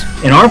Eubanks.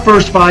 In our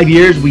first 5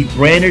 years, we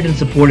branded and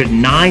supported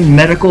 9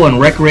 medical and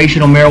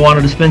recreational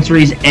marijuana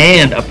dispensaries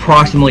and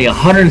approximately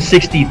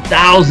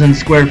 160,000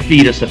 square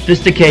feet of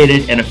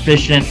sophisticated and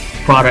efficient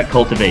product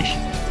cultivation.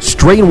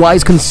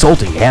 Strainwise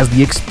Consulting has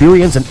the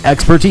experience and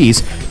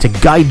expertise to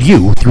guide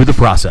you through the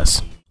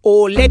process.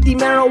 Oh, let the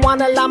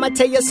marijuana llama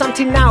tell you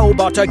something now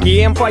about a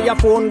game for your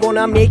phone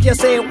gonna make you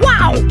say,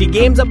 wow! The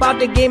game's about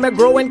the game of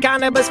growing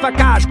cannabis for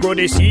cash. Grow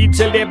the seed,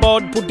 sell the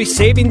bud, put the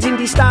savings in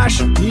the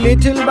stash.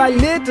 Little by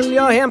little,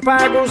 your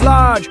empire grows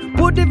large.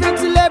 Put the big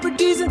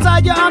celebrities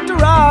inside your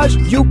entourage.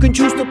 You can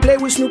choose to play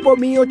with Snoop or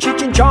me or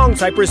Cheech and Chong,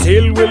 Cypress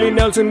Hill, Willie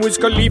Nelson, Wiz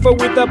Khalifa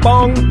with a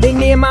bong. The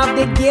name of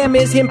the game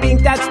is Hemp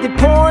Inc., that's the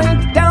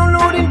point.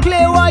 Download and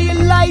play while you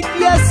light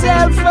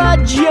yourself a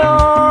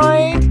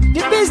joint.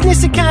 The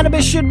business of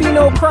cannabis should be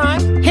no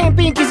crime. Hemp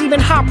Inc. is even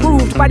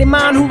hot-proofed by the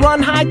man who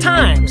run High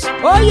Times.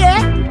 Oh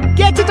yeah?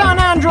 Get it on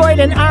Android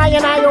and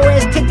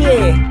iOS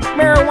today.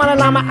 Marijuana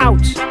llama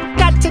out.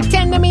 Got to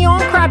tend to me own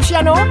crops,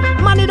 you know.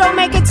 Money don't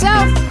make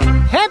itself.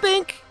 Hemp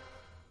Inc.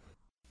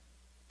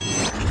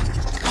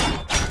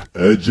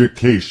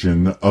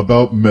 Education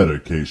about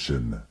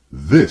medication.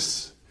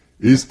 This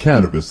is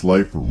Cannabis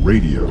Life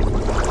Radio.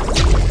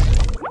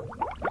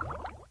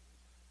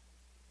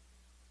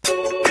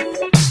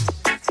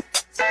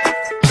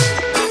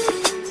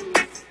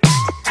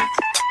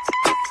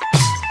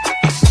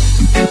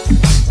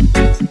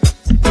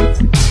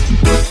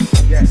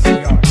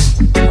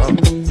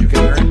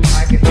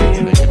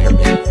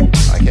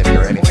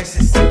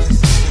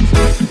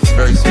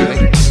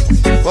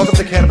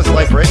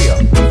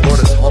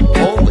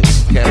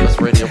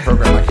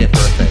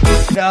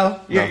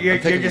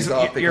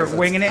 You're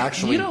winging it.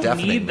 Actually, You don't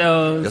deafening. need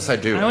those. Yes, I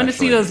do. I want to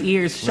see those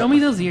ears. Show me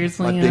those ears,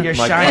 Liam. You're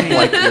My shining.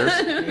 like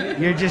ears.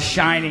 You're just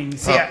shining.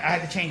 See, I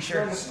had to change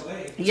shirts.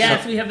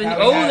 Yes, we have the. How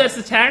we Oh, have- that's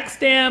the tax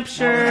stamp How did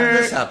shirt.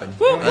 this happen?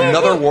 Woo, woo,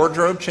 Another woo.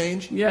 wardrobe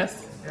change? Yes.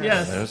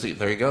 Yes.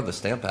 There you go, the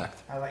Stamp Act.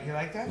 You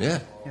like that? Yeah.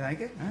 You like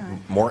it? All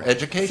right. More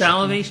education.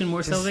 Salivation, more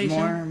Just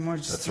salvation. more.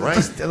 Just, That's right.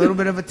 Just a little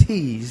bit of a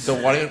tease. So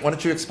why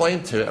don't you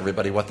explain to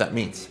everybody what that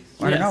means?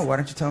 I don't Yes. know. Why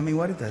don't you tell me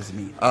what it does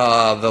mean?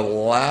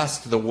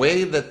 The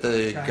way that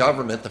the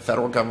government, the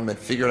federal government,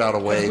 figured out a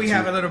way We to...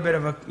 have a little bit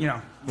of a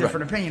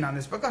different opinion on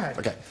this, but go ahead.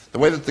 Okay. The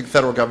way that the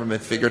federal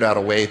government figured out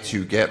a way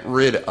to get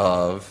rid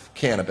of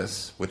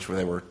cannabis, which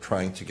they were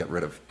trying to get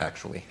rid of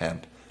actually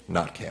hemp,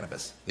 not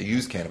cannabis. They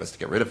used cannabis to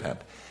get rid of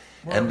hemp.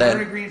 We're in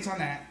agreement on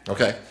that.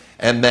 Okay.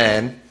 And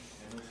then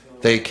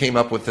they came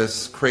up with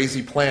this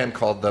crazy plan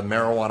called the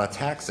Marijuana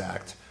Tax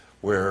Act,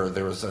 where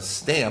there was a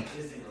stamp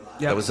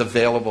that was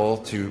available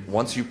to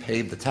once you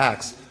paid the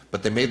tax,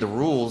 but they made the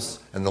rules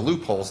and the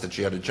loopholes that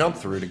you had to jump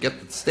through to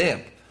get the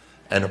stamp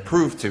and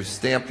to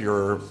stamp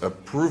your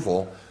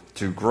approval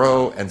to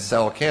grow and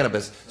sell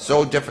cannabis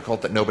so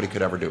difficult that nobody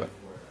could ever do it.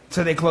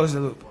 So they closed the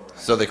loop.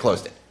 So they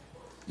closed it.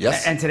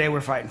 Yes. And today we're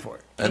fighting for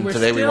it. And we're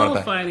today we still want it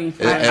back. fighting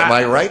for it. Am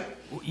I right?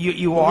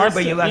 You are,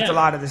 but you left a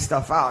lot of the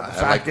stuff out. The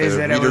I like fact is the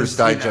that it Reader's was, it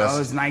Digest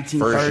was 1930s.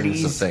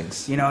 versions of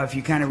things. You know, if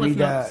you kind of Cliff read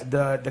Notes.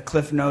 the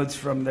Cliff Notes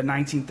from the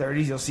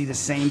 1930s, you'll see the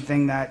same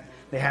thing that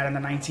they had in the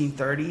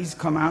 1930s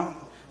come out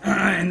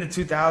in the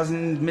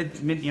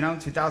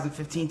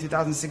 2015,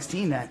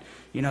 2016. That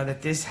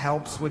this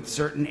helps with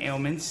certain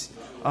ailments,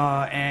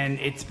 and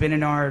it's been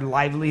in our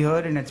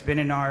livelihood, and it's been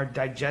in our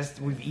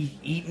We've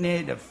eaten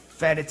it,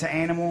 fed it to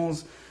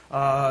animals.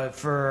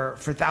 For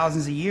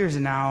thousands of years,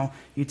 and now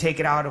you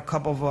take it out a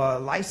couple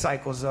of life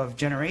cycles of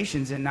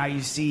generations, and now you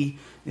see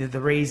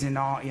the rise in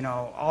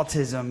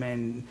autism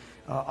and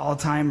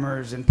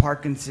Alzheimer's and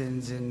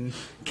Parkinson's and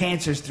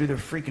cancers through the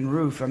freaking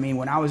roof. I mean,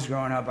 when I was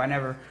growing up,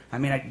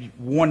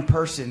 one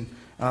person,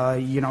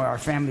 our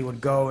family would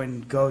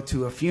go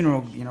to a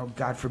funeral,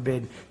 God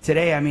forbid.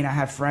 Today, I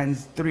have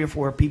friends, 3 or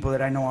 4 people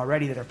that I know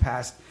already that are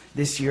passed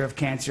this year of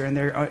cancer, and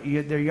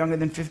they're younger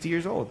than 50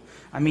 years old.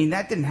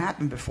 That didn't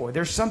happen before.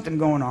 There's something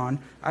going on.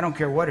 I don't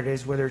care what it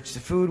is, whether it's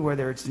the food,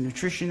 whether it's the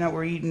nutrition that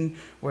we're eating,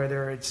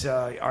 whether it's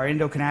our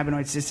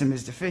endocannabinoid system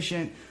is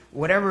deficient,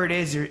 whatever it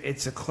is,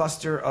 it's a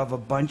cluster of a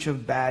bunch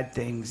of bad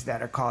things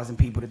that are causing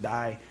people to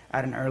die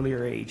at an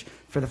earlier age.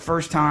 For the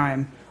first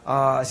time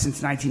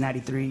since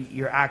 1993,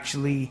 you're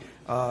actually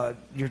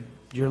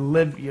your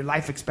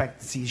life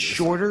expectancy is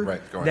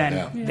shorter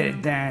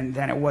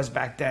than it was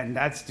back then.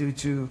 That's due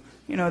to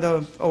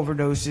the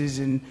overdoses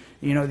and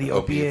the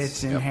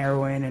opiates and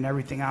heroin and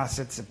everything else.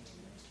 It's an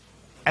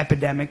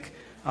epidemic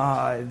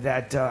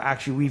that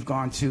actually we've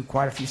gone to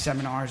quite a few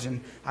seminars,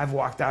 and I've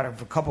walked out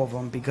of a couple of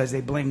them because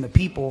they blame the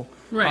people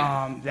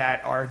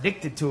that are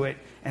addicted to it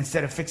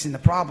instead of fixing the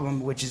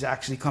problem, which is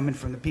actually coming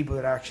from the people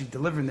that are actually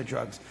delivering the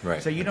drugs.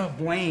 Right. So you don't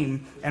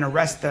blame and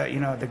arrest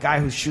the guy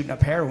who's shooting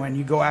up heroin.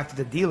 You go after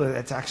the dealer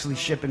that's actually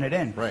shipping it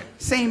in. Right.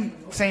 Same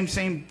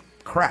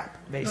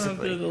crap,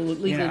 basically. The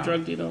legal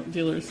drug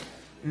dealers.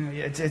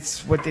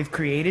 It's what they've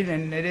created,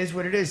 and it is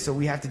what it is. So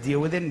we have to deal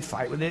with it and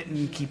fight with it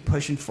and keep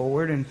pushing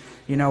forward. And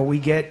we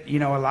get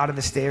a lot of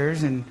the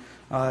stares, and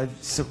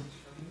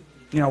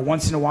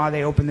once in a while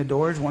they open the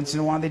doors, once in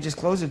a while they just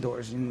close the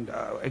doors. And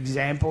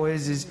example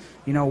is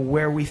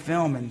where we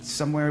film and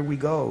somewhere we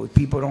go.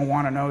 People don't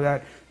want to know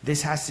that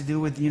this has to do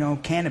with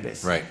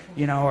cannabis, right?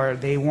 Or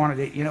they wanted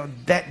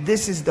it. That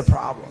this is the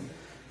problem.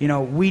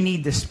 We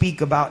need to speak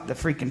about the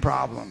freaking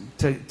problem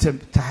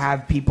to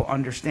have people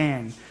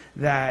understand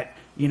that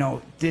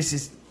this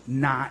is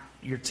not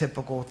your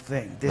typical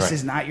thing. This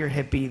is not your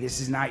hippie.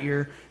 This is not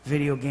your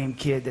video game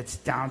kid that's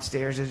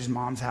downstairs at his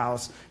mom's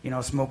house,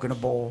 smoking a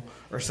bowl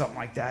or something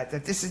like that.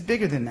 That this is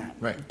bigger than that.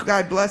 Right.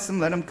 God bless them.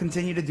 Let them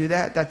continue to do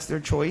that. That's their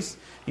choice.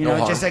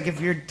 Just like if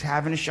you're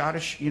having a shot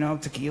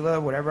of tequila,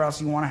 whatever else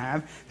you want to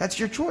have, that's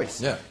your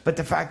choice. Yeah. But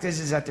the fact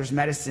is that there's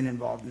medicine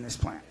involved in this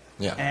plant.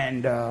 Yeah.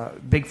 And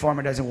Big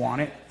Pharma doesn't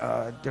want it.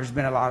 There's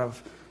been a lot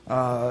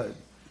of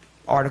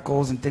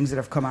articles and things that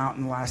have come out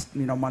in the last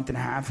month and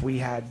a half. We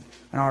had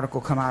an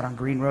article come out on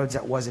Green Roads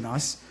that wasn't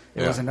us.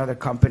 It was another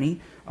company,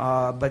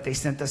 but they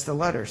sent us the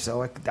letter.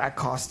 So that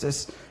cost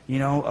us a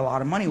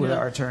lot of money with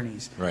our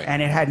attorneys. Right.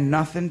 And it had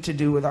nothing to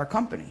do with our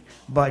company.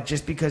 But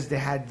just because they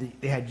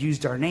had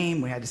used our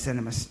name, we had to send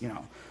them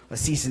a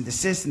cease and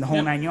desist and the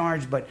whole 9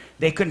 yards. But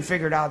they couldn't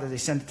figure it out that they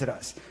sent it to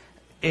us.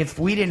 If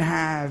we didn't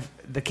have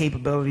the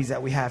capabilities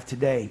that we have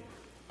today,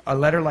 a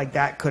letter like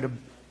that could have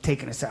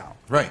taken us out.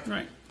 Right.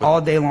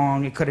 All day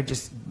long, it could have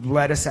just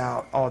let us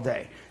out all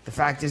day. The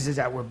fact is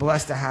that we're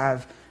blessed to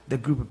have the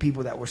group of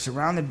people that we're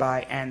surrounded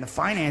by and the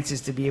finances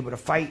to be able to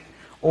fight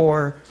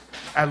or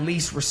at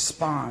least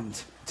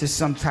respond to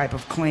some type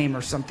of claim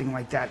or something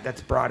like that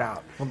that's brought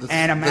out.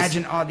 And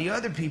imagine all the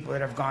other people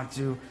that have gone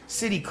through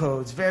city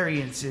codes,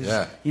 variances,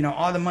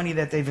 all the money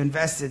that they've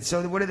invested.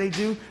 So what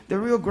do? The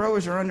real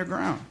growers are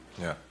underground.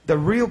 Yeah. The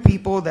real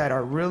people that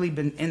are really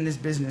been in this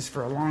business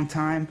for a long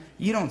time,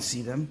 you don't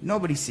see them.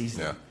 Nobody sees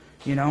them.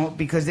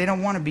 Because they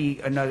don't want to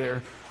be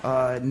another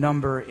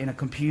number in a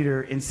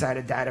computer inside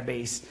a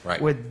database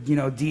with,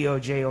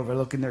 DOJ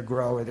overlooking their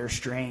grow or their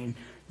strain.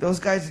 Those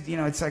guys,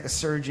 it's like a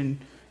surgeon,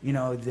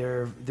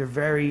 they're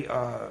very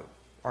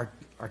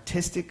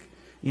artistic.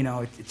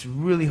 It's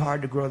really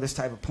hard to grow this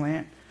type of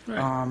plant.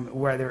 Right.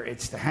 Whether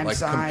it's the hemp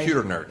side,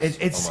 computer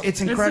nerds.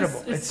 It's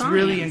incredible. It's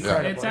really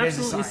incredible. It's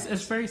absolutely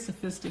it's very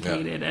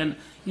sophisticated, and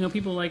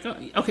people are like,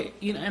 and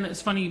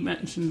it's funny you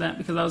mentioned that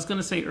because I was going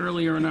to say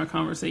earlier in our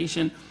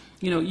conversation.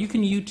 You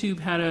can YouTube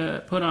how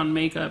to put on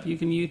makeup. You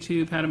can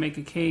YouTube how to make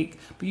a cake,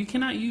 but you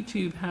cannot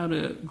YouTube how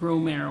to grow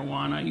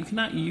marijuana. You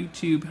cannot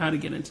YouTube how to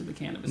get into the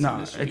cannabis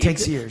industry. No, it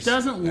takes years. It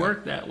doesn't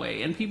work that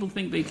way, and people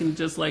think they can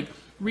just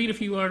read a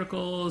few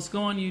articles,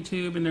 go on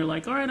YouTube, and they're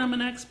like, all right, I'm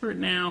an expert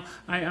now.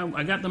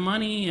 I got the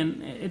money,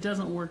 and it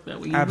doesn't work that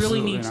way. You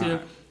really need to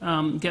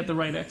get the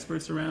right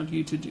experts around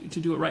you to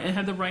do it right and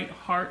have the right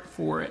heart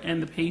for it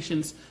and the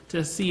patience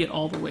to see it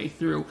all the way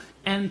through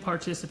and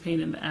participate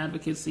in the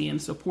advocacy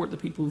and support the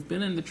people who've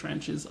been in the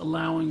trenches,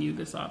 allowing you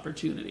this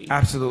opportunity.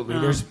 Absolutely.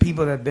 There's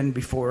people that have been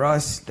before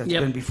us,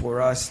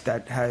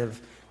 that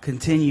have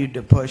continued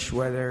to push,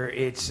 whether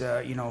it's,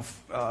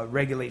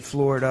 Regulate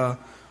Florida.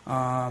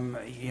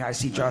 I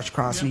see Josh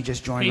Crosney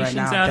just joined right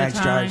now. Thanks,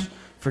 Josh,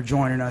 for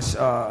joining us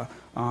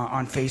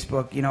on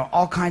Facebook.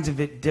 All kinds of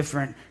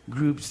different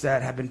groups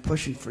that have been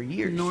pushing for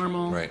years.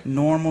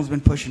 Normal's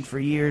been pushing for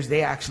years.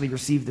 They actually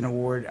received an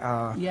award.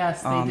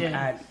 Yes, they did.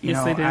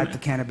 At the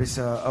Cannabis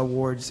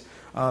Awards,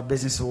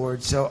 Business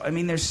Awards. So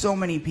there's so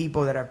many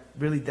people that have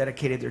really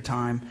dedicated their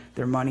time,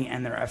 their money,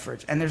 and their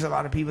efforts. And there's a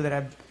lot of people that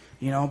have,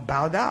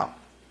 bowed out.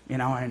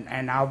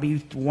 And I'll be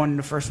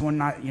the first one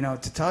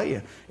to tell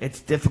you,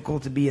 it's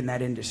difficult to be in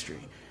that industry.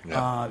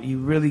 Yeah. You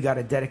really got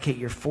to dedicate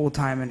your full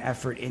time and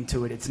effort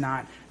into it. It's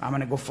not, I'm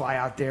going to go fly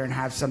out there and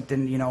have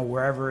something,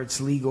 wherever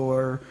it's legal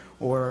or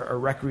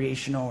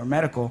recreational or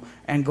medical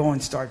and go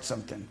and start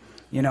something.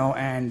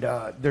 And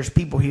there's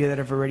people here that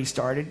have already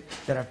started,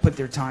 that have put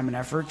their time and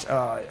effort.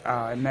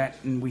 I met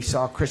and we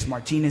saw Chris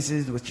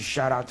Martinez's, which is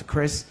shout out to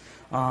Chris.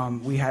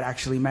 We had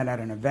actually met at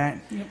an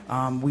event.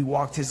 Yep. We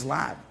walked his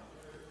lab.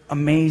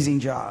 amazing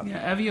job.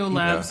 Yeah, Evio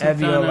Labs have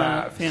done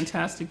a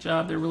fantastic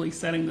job. They're really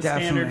setting the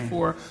standard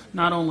for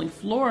not only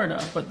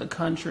Florida, but the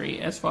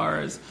country as far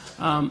as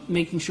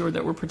making sure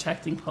that we're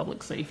protecting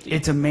public safety.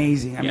 It's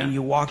amazing. I mean,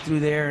 you walk through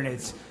there and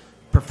it's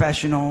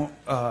professional,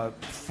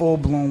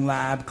 full-blown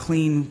lab,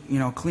 clean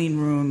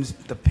rooms,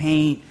 the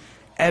paint,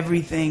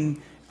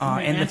 everything.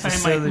 In the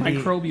facility,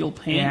 antimicrobial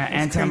paint.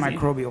 Yeah,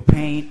 antimicrobial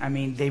paint. I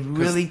mean, they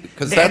really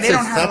because they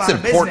don't have a lot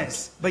of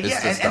business. But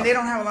and they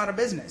don't have a lot of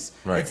business.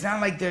 Right. It's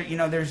not like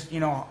there's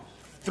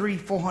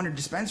 300-400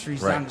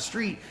 dispensaries down the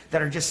street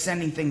that are just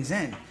sending things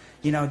in.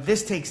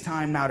 This takes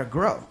time now to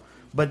grow.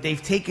 But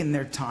they've taken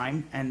their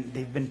time and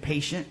they've been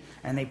patient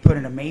and they put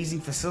an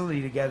amazing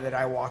facility together that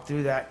I walked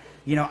through that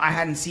I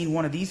hadn't seen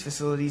one of these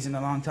facilities in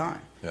a long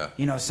time.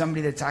 Yeah.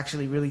 Somebody that's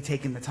actually really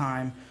taken the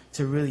time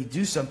to really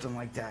do something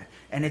like that.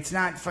 And it's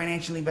not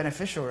financially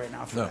beneficial right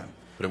now for them.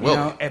 But it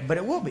will be. But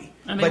it will be.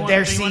 And they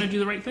want to do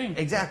the right thing.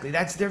 Exactly.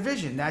 That's their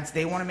vision.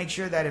 They want to make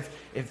sure that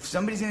if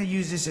somebody's going to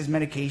use this as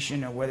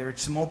medication, or whether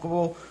it's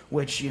smokable,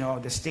 which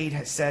the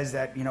state says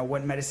that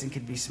what medicine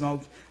could be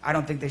smoked. I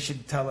don't think they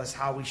should tell us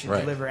how we should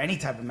deliver any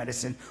type of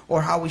medicine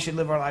or how we should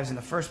live our lives in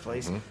the first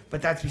place. Mm-hmm.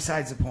 But that's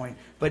besides the point.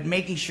 But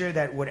making sure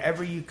that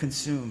whatever you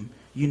consume,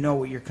 you know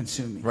what you're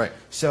consuming. Right.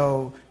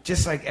 So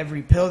just like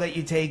every pill that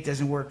you take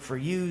doesn't work for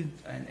you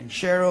and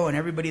Cheryl and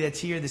everybody that's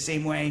here the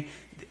same way,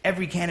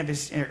 every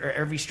cannabis or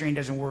every strain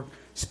doesn't work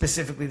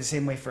specifically the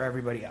same way for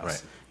everybody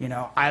else.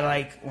 Right. I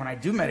like when I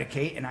do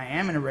medicate and I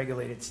am in a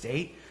regulated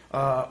state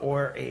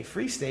or a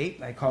free state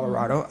like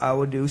Colorado, I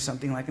would do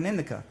something like an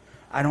indica.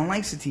 I don't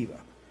like sativa.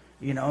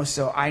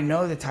 So I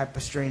know the type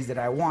of strains that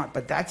I want,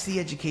 but that's the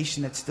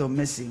education that's still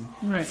missing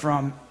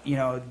from,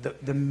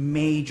 the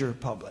major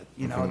public.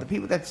 The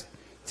people that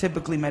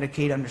typically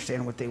medicate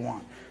understand what they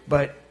want,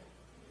 but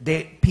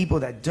people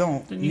that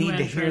don't need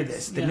to hear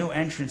this. The new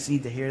entrants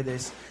need to hear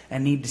this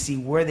and need to see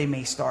where they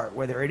may start,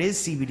 whether it is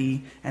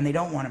CBD and they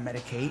don't want to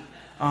medicate,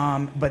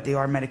 but they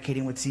are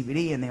medicating with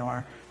CBD and they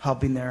are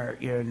helping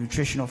your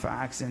nutritional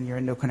facts and your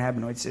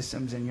endocannabinoid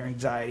systems and your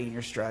anxiety and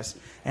your stress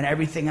and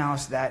everything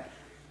else that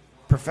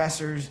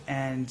professors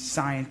and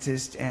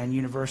scientists and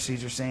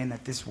universities are saying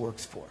that this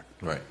works for.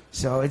 Right.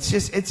 So it's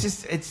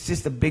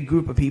just a big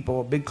group of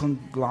people, a big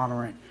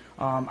conglomerate.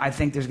 I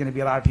think there's going to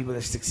be a lot of people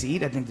that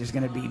succeed. I think there's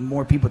going to be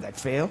more people that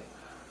fail.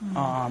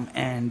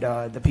 And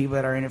the people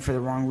that are in it for the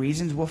wrong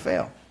reasons will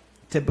fail.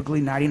 Typically,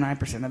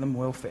 99% of them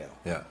will fail.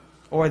 Yeah.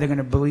 Or they're going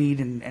to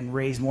bleed and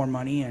raise more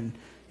money and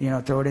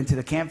throw it into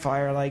the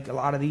campfire like a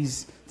lot of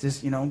these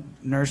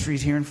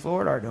nurseries here in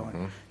Florida are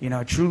doing.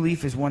 Mm-hmm. True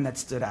Leaf is one that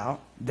stood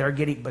out.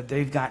 But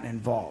they've gotten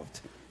involved.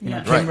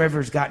 Kim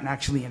Rivers gotten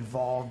actually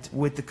involved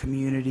with the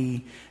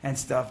community and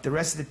stuff. The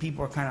rest of the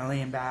people are kind of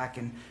laying back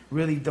and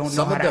really don't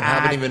know how to act. Some of them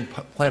haven't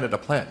even planted a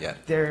plant yet.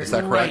 Is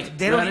that correct?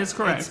 That is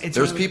correct.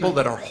 There's people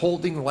that are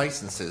holding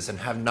licenses and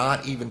have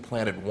not even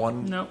planted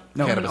one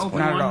cannabis plant.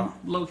 Not at all.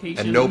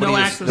 Location. And nobody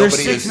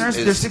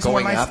is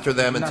going after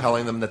them and Nothing.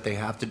 telling them that they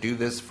have to do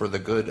this for the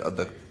good of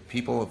the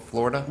people of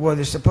Florida? Well,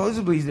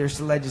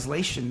 there's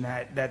legislation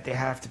that they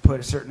have to put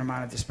a certain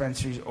amount of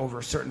dispensaries over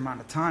a certain amount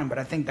of time, but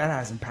I think that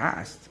hasn't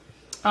passed.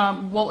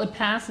 Well, it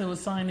passed. It was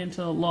signed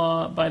into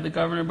law by the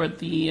governor, but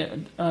the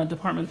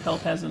Department of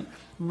Health hasn't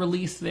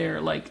released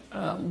their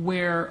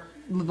where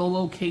the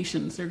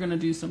locations. They're going to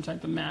do some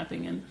type of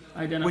mapping and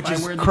identify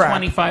where the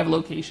 25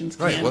 locations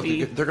can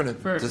be. They're going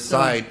to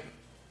decide,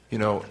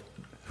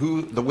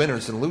 who the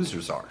winners and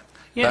losers are.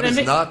 Yeah, that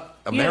is not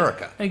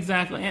America. Yeah,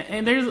 exactly.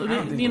 And there's,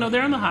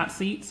 they're on the hot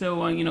seat.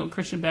 So,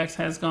 Christian Bex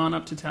has gone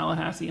up to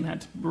Tallahassee and had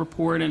to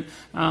report. And,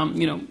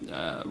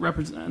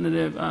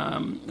 Representative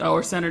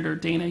or Senator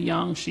Dana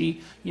Young,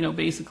 she,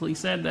 basically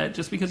said that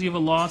just because you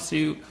have a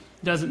lawsuit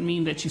doesn't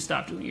mean that you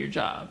stop doing your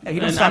job. Yeah,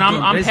 and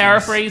I'm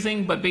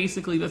paraphrasing, but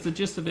basically that's the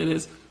gist of it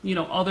is,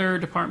 other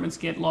departments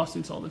get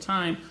lawsuits all the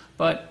time,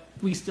 but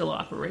we still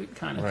operate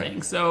kind of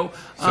thing. So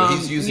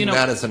he's using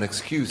that as an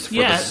excuse for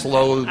the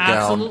slow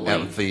down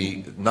of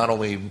the not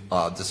only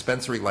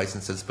dispensary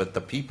licenses, but the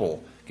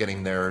people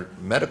getting their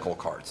medical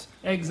cards.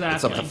 Exactly.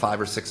 It's up to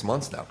 5 or 6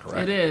 months now,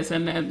 correct? It is,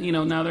 and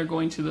now they're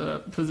going to the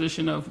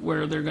position of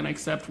where they're going to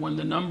accept when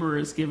the number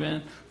is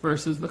given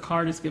versus the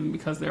card is given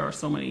because there are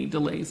so many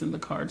delays in the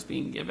cards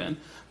being given.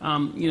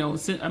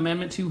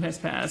 Amendment 2 has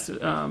passed,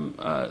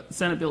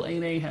 Senate Bill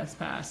 8A has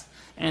passed,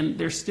 and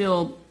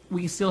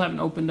we still haven't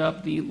opened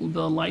up the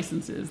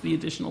licenses, the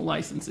additional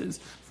licenses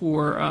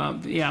for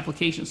the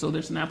application. So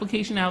there's an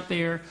application out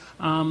there.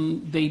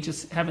 They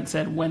just haven't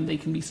said when they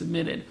can be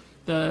submitted.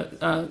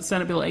 The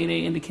Senate Bill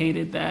 8A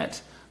indicated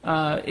that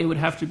it would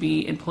have to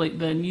be in place.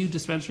 The new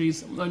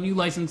dispensaries, or new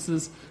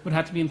licenses, would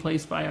have to be in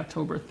place by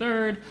October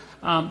 3rd.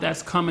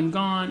 That's come and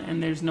gone,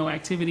 and there's no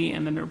activity.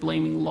 And then they're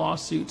blaming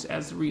lawsuits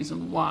as the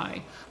reason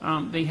why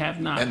they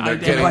have not. And they're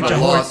getting the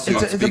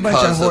lawsuits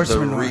because of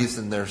the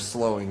reason they're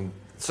slowing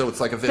So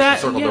it's like a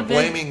vicious circle. Yeah, they're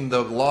blaming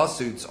the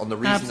lawsuits on the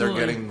reason they're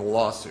getting the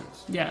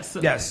lawsuits. Yes.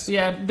 Yes.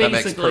 Yeah, basically. That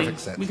makes perfect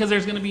sense. Because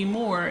there's going to be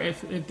more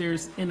if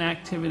there's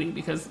inactivity,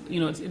 because,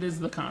 it is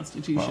the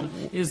Constitution.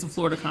 It is the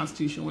Florida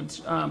Constitution,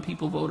 which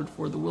people voted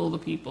for. The will of the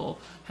people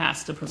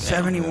has to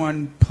prevail.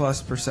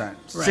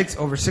 71+%. Right.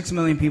 Over 6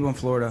 million people in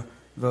Florida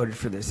voted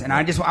for this. And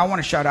I want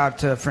to shout out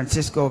to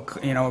Francisco,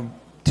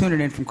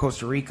 tuning in from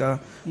Costa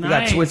Rica. We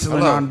got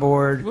Switzerland on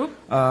board.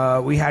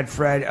 We had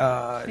Fred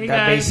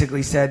that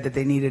basically said that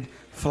they needed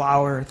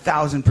flour.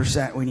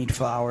 1,000% we need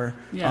flour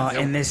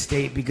in this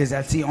state, because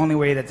that's the only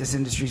way that this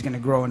industry is going to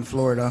grow in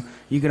Florida.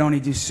 You can only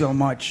do so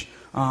much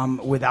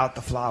without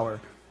the flour.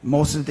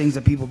 Most of the things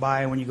that people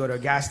buy when you go to a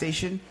gas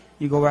station,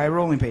 you go buy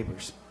rolling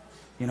papers.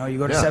 You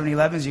go to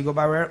 7-Elevens, you go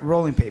buy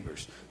rolling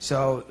papers.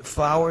 So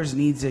flours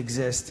needs to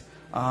exist.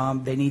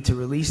 They need to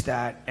release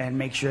that and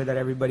make sure that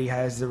everybody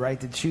has the right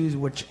to choose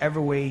whichever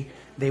way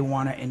they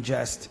want to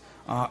ingest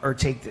or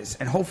take this.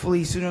 And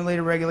hopefully, sooner or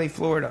later, regulate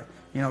Florida.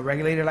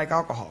 Regulate it like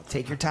alcohol.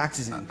 Take your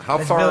taxes in.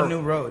 Let's build new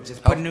roads. Let's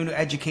put new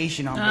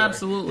education on board.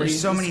 Absolutely. There's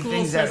so many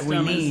things that we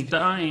need. Is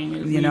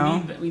dying.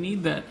 We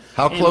need that.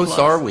 How close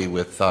are we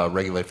with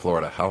Regulate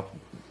Florida? How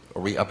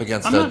are we up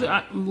against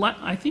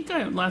I think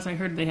last I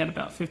heard they had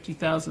about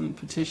 50,000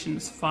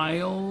 petitions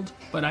filed,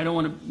 but I don't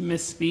want to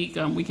misspeak.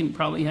 We can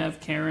probably have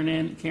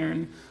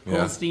Karen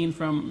Goldstein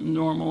from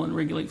Normal and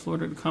Regulate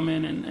Florida to come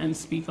in and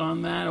speak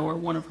on that, or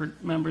one of her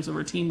members of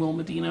her team, Will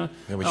Medina.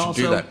 Yeah, we should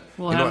do that.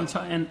 We'll have them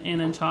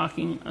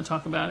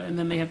talk about it, and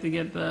then they have to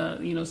get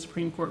the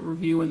Supreme Court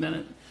review, and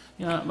then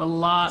a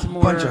lot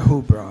more bunch of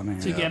hoopla, man.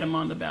 to get him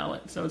on the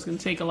ballot. So it's going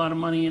to take a lot of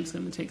money. It's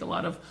going to take a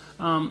lot of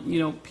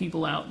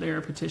people out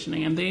there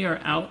petitioning, and they are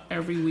out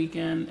every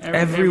weekend,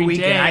 every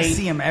weekend. Day. I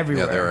see them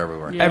everywhere. Yeah, they're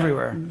everywhere.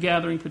 Everywhere,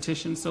 gathering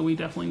petitions. So we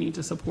definitely need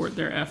to support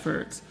their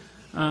efforts.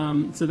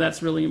 So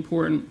that's really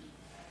important.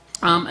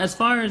 As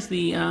far as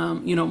the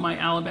my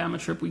Alabama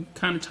trip, we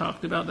kind of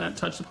talked about that,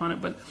 touched upon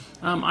it, but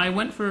I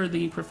went for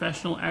the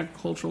Professional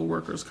Agricultural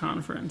Workers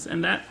Conference,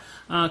 and that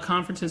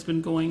conference has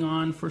been going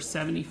on for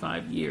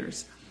 75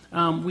 years.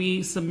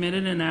 We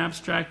submitted an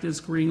abstract as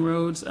Green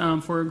Roads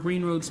for a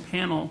Green Roads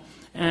panel,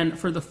 and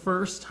for the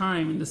first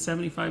time in the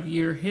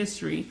 75-year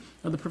history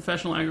of the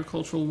Professional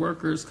Agricultural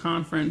Workers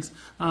Conference,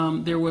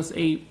 there was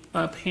a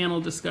panel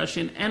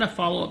discussion and a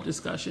follow-up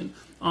discussion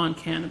on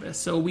cannabis.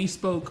 So we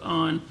spoke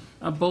on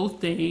both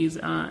days,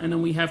 and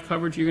then we have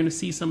coverage. You're going to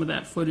see some of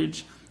that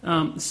footage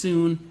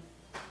soon.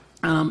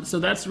 So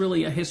that's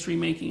really a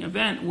history-making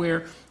event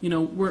where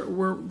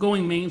we're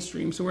going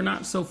mainstream. So we're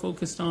not so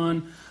focused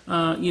on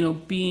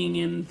being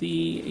in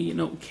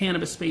the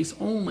cannabis space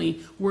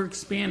only. We're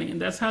expanding,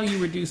 and that's how you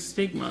reduce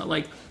stigma.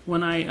 Like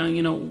when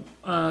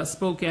I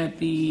spoke at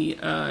the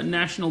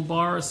National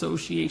Bar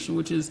Association,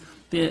 which is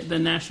the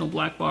national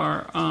black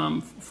bar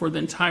for the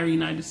entire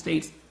United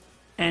States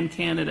and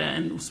Canada,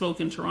 and spoke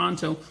in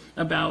Toronto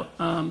about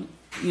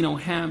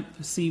hemp,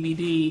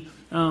 CBD,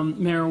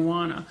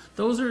 marijuana.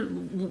 Those are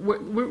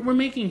we're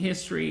making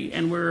history,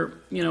 and we're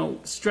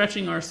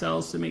stretching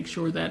ourselves to make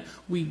sure that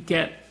we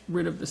get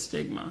rid of the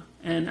stigma.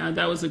 And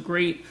that was a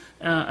great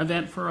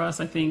event for us.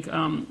 I think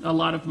a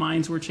lot of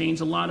minds were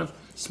changed. A lot of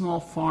small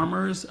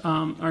farmers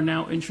are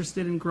now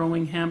interested in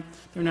growing hemp.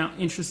 They're now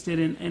interested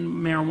in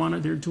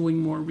marijuana. They're doing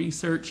more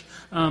research.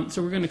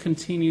 So we're going to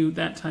continue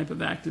that type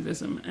of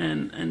activism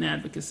and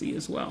advocacy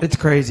as well. It's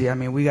crazy. I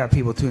mean, we got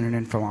people tuning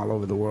in from all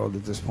over the world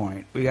at this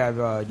point. We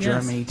have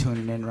Germany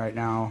tuning in right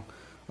now,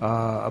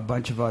 a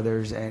bunch of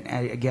others. And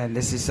again,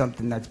 this is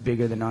something that's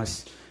bigger than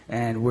us.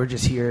 And we're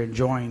just here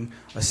enjoying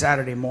a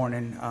Saturday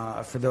morning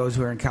for those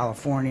who are in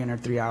California and are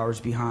 3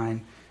 hours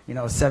behind.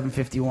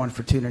 7:51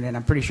 for tuning in.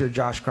 I'm pretty sure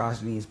Josh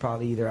Crosney is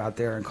probably either out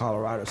there in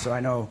Colorado. So I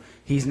know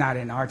he's not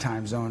in our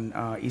time zone,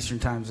 Eastern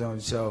time zone.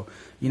 So,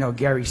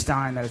 Gary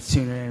Stein that's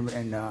tuning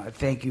in, and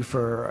thank you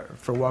for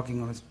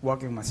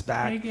welcoming us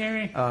back. Hey,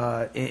 Gary.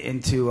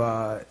 Into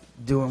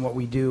doing what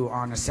we do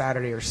on a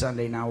Saturday or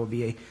Sunday. Now will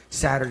be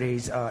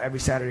Saturdays, every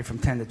Saturday from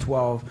 10 to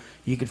 12.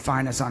 You could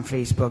find us on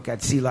Facebook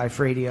at Sea Life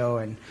Radio,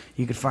 and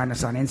you could find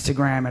us on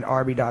Instagram at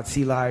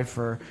rb.sealife.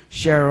 For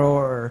Cheryl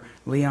or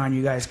Leon,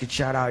 you guys could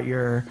shout out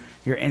your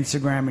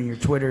Instagram and your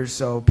Twitters.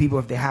 So people,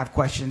 if they have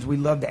questions, we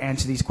love to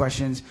answer these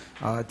questions.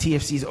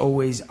 TFC is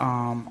always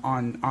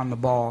on the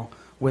ball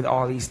with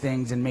all these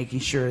things and making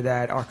sure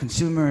that our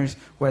consumers,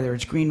 whether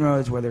it's Green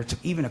Roads, whether it's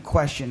even a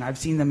question, I've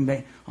seen them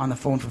on the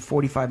phone for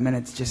 45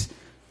 minutes just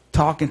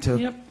talking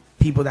to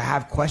people that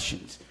have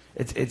questions.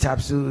 It's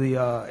absolutely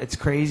it's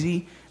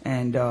crazy,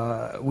 and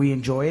we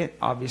enjoy it,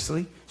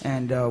 obviously,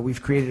 and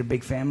we've created a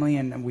big family,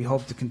 and we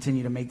hope to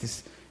continue to make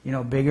this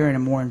bigger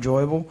and more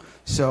enjoyable.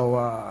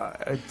 So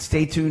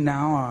stay tuned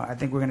now. I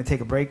think we're going to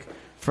take a break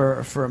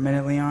for a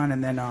minute, Leon,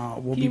 and then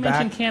we'll be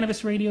back. You mentioned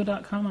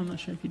cannabisradio.com. I'm not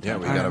sure if you did. Yeah,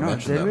 we got to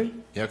mention that.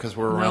 Yeah, because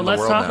we're around the world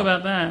now. Let's talk now.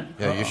 about that.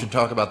 Yeah, you should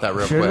talk about that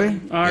real should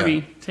quick. We?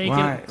 Arby, take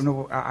it.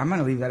 No, I'm going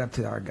to leave that up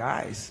to our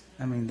guys.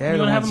 I mean, they're you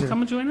the want to ones have them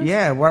come and join us?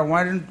 Yeah,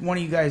 why don't one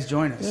of you guys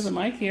join us? There's a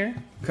mic here.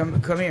 Come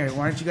here.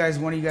 Why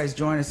don't one of you guys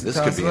join us and This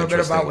tell could us a be little bit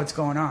about interesting. what's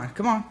going on?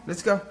 Come on,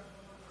 let's go.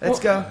 Let's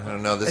go. I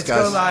don't know. Let's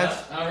go live.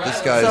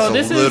 This guy's So a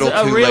this little is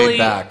a too really, laid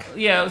back.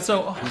 Yeah,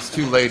 so He's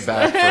too laid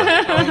back.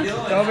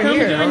 Over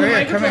here.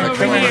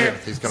 Come here.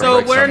 He's gonna so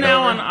break we're something.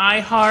 now on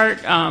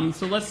iHeart.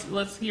 So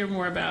let's hear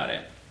more about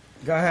it.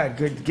 Go ahead.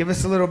 Good. Give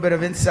us a little bit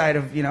of insight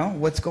of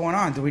what's going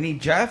on. Do we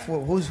need Jeff?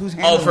 Who's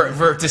handling Oh,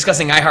 for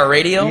discussing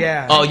iHeartRadio?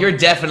 Yeah. Oh, you're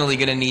definitely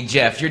gonna need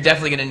Jeff. You're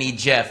definitely gonna need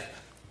Jeff.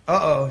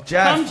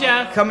 Jeff. Come,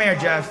 Jeff. Come here,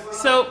 Jeff.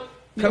 So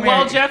Come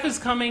while here. Jeff is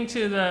coming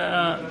to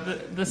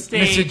the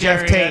stage, Mr. Jeff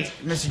area, Tate.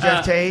 Mr.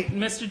 Jeff Tate.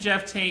 Mr.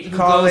 Jeff Tate, who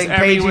Calling, goes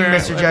paging everywhere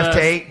Mr. with Jeff us.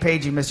 Tate.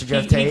 Paging Mr.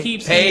 Jeff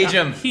Tate. Page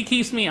him. He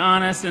keeps me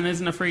honest and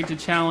isn't afraid to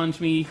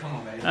challenge me.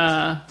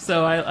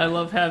 So I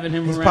love having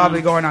him He's around.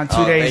 probably going on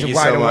 2 days thank of you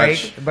wide so awake.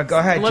 much. But go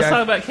ahead, Let's Jeff.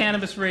 talk about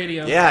Cannabis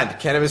Radio. Yeah,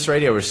 Cannabis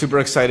Radio. We're super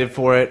excited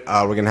for it.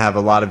 We're going to have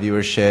a lot of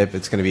viewership.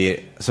 It's going to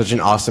be such an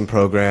awesome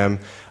program.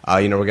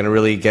 We're going to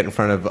really get in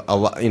front of a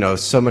lot,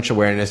 so much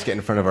awareness, get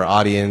in front of our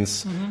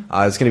audience.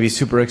 It's going to be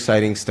super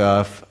exciting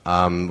stuff.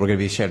 We're going to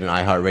be sharing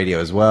on iHeartRadio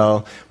as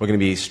well. We're going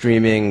to be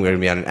streaming. We're going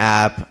to be on an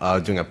app,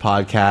 doing a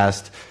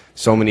podcast.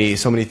 So many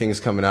things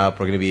coming up.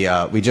 We're going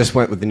to be. We just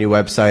went with the new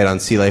website on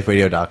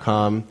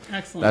cliferadio.com.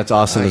 Excellent. That's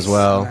awesome as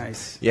well.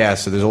 Nice. Yeah.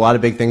 So there's a lot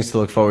of big things to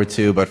look forward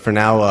to. But for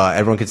now,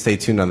 everyone can stay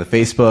tuned on the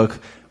Facebook.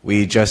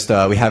 We just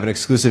we have an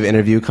exclusive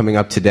interview coming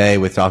up today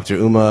with Dr.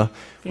 Uma.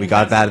 We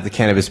got that at the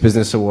Cannabis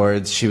Business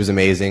Awards. She was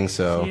amazing,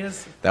 so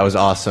that was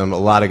awesome. A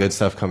lot of good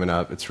stuff coming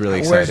up. It's really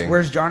exciting.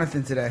 Where's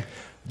Jonathan today?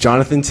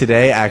 Jonathan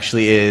today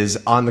actually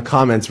is on the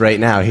comments right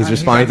now. He's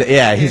responding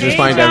to he's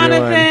responding to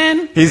everyone.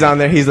 Jonathan. He's on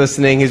there. He's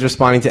listening. He's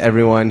responding to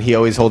everyone. He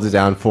always holds it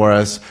down for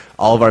us.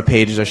 All of our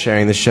pages are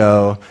sharing the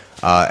show.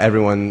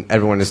 Everyone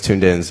is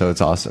tuned in, so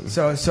it's awesome.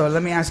 So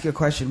let me ask you a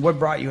question. What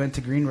brought you into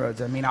Green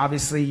Roads? I mean,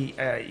 obviously,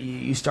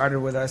 you started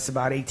with us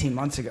about 18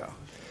 months ago.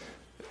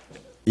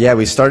 Yeah,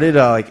 we started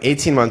like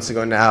 18 months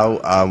ago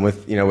now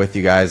with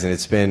you guys, and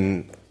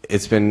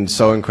it's been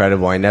so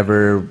incredible. I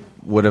never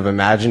would have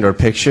imagined or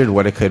pictured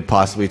what it could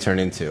possibly turn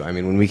into. I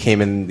mean, when we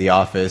came in the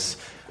office,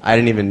 I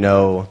didn't even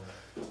know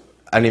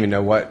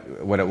what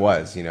it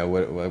was.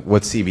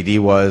 What CBD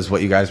was,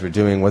 what you guys were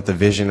doing, what the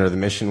vision or the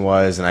mission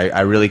was, and I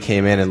really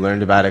came in and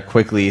learned about it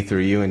quickly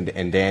through you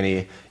and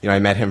Danny. I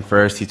met him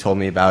first. He told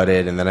me about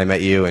it, and then I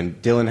met you.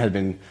 And Dylan had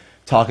been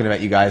talking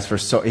about you guys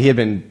he had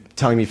been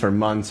telling me for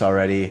months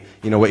already,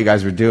 what you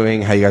guys were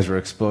doing, how you guys were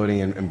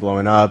exploding and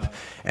blowing up.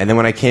 And then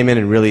when I came in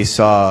and really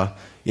saw,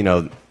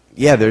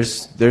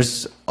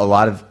 there's a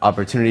lot of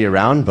opportunity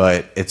around,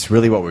 but it's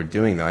really what we're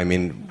doing though. I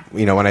mean,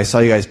 when I saw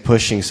you guys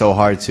pushing so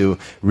hard to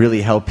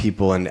really help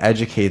people and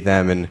educate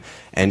them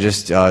and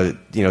just,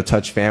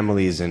 touch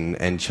families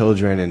and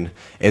children, and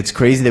it's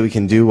crazy that we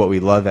can do what we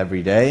love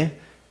every day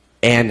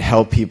and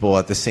help people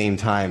at the same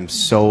time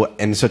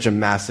in such a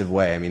massive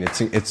way. I mean,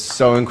 it's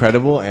so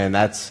incredible, and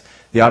that's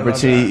the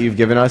opportunity you've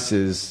given us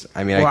is,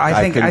 I mean,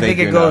 I think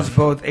it goes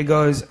both. It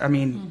goes, I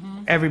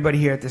mean, everybody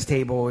here at this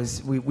table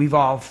we've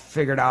all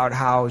figured out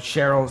how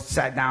Cheryl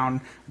sat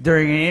down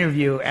during an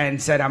interview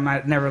and said, I'm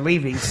never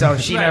leaving. So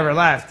she never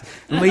left.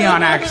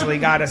 Leon actually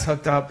got us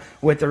hooked up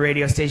with the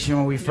radio station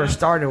when we first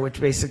started, which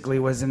basically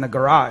was in the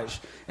garage.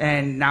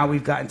 And now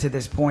we've gotten to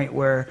this point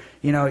where,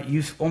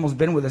 you've almost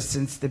been with us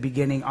since the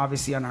beginning.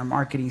 Obviously, on our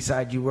marketing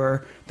side, you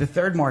were the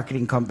third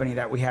marketing company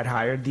that we had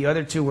hired. The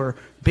other two were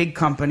big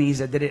companies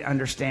that didn't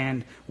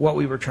understand what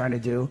we were trying to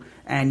do.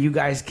 And you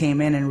guys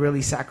came in and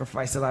really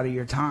sacrificed a lot of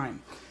your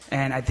time.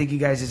 And I think you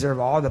guys deserve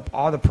all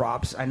the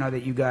props. I know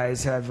that you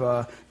guys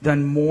have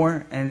done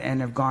more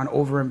and have gone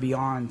over and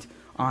beyond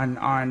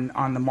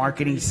on the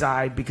marketing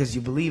side because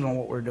you believe in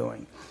what we're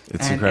doing.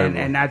 It's incredible.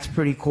 And that's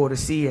pretty cool to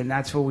see, and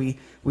that's what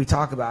we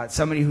talk about.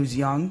 Somebody who's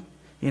young,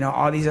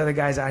 all these other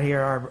guys out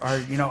here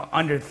are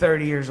under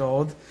 30 years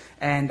old,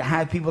 and to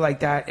have people like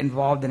that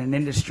involved in an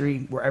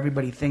industry where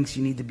everybody thinks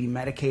you need to be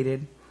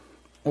medicated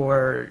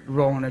or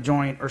rolling a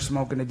joint or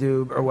smoking a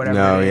doob or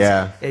whatever it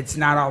is. It's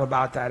not all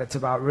about that. It's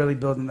about really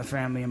building the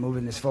family and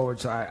moving this forward.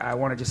 So I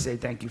want to just say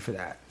thank you for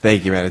that.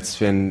 Thank you, man. It's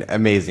been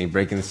amazing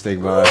breaking the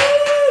stigma.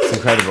 It's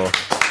incredible.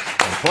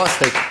 And plus,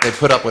 they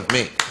put up with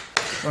me.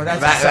 Well,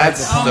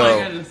 that's Oh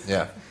my goodness.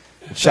 Yeah.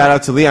 Shout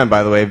out to Leon,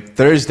 by the way.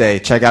 Thursday,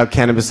 check out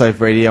Cannabis Life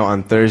Radio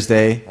on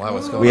Thursday. Wow,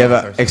 what's going we have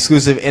on an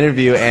exclusive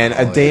interview and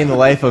a day in the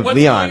life of What's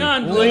Leon.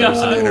 going on,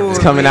 Leon? It's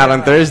coming out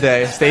on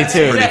Thursday. Stay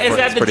tuned. Is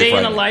that the pretty day in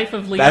the frightening. life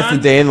of Leon? That's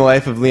the day in the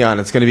life of Leon.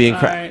 It's going to be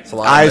incredible.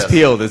 All Eyes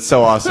peeled. It's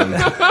so awesome.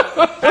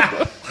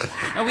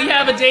 We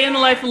have a day in the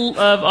life of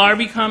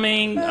Arby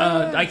coming.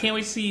 I can't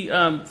wait to see.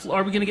 Are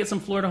we going to get some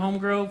Florida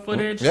Homegrown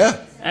footage? Yeah.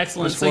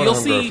 Excellent. There's So Florida you'll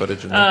Homegrown see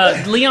footage in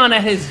there. Leon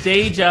at his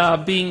day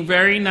job being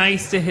very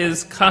nice to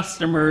his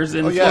customers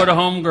in yeah. Florida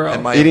Homegrown.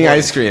 And my Eating employee-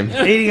 ice cream.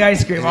 Eating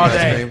ice cream all Ice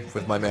day. cream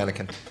with my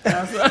mannequin.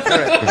 I'm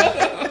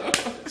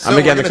going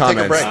to get in the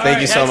comments.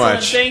 Thank you so Excellent.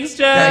 much. Thanks,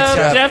 Jeff. Thanks,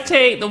 Jeff. Jeff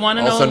Tate, the one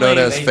and Also only. known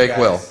as Fake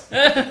Will.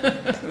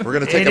 We're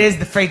going to take It is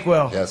the fake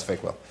will. Yeah, it's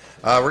Fake Will.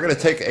 We're going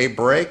to take a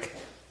break.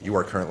 You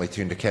are currently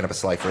tuned to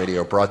Cannabis Life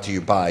Radio, brought to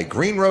you by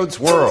Green Roads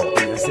World.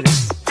 Yes, it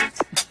is.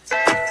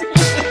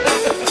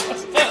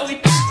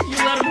 You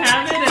let him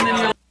have it, and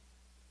then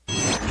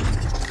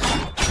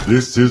you're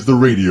This is the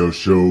radio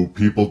show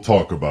people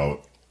talk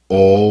about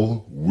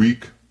all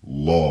week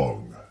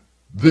long.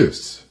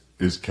 This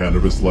is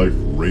Cannabis Life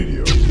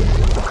Radio.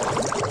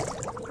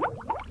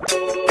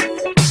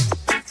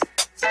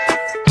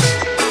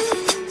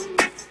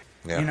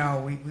 You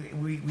know,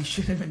 we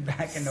should have been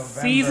back in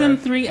November. Season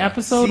 3,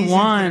 episode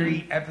 1.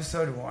 Season 3,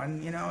 episode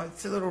 1. You know,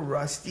 it's a little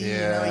rusty. You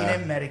know, you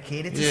didn't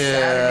medicate. It's a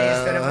Saturday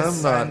instead of a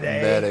Sunday.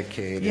 I'm not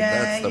medicated.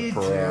 That's the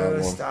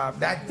problem. Stop.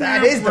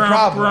 That is the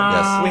problem.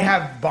 Yes. We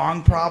have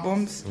bong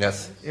problems.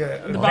 Yes.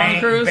 The bong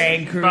cruise.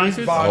 Bang cruise.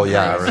 Oh,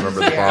 yeah, I remember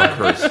the bong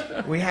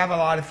cruise. We have a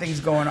lot of things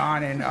going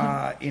on,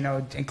 and, you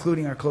know,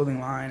 including our clothing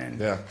line and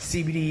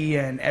CBD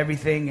and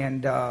everything.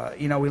 And,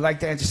 you know, we like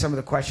to answer some of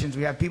the questions.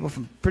 We have people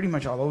from pretty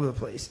much all over the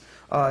place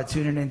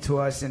tuning in to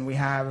us, and we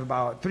have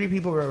about 3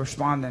 people who are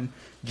responding.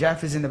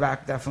 Jeff is in the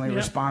back, definitely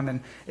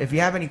responding. If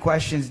you have any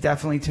questions,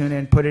 definitely tune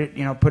in. Put it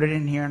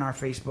in here on our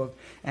Facebook,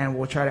 and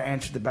we'll try to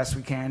answer the best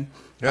we can.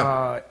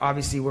 Yeah.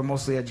 Obviously, we're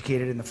mostly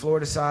educated in the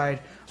Florida side.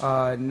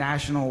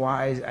 National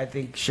wise, I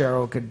think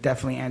Cheryl could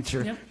definitely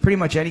answer pretty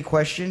much any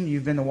question.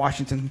 You've been to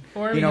Washington,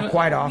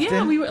 quite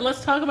often. Yeah,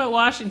 let's talk about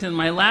Washington.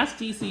 My last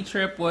DC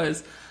trip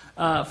was.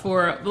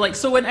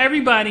 So when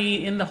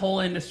everybody in the whole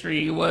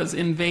industry was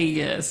in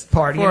Vegas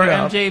partying for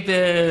MJ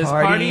Biz,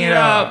 partying it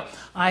up,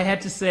 I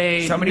had to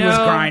say somebody was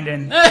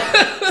grinding.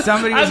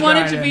 I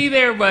wanted to be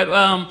there, but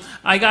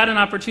I got an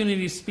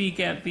opportunity to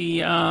speak at the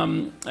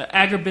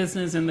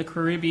Agribusiness in the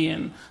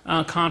Caribbean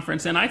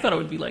conference, and I thought it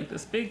would be like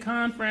this big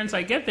conference.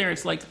 I get there,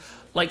 it's like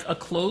a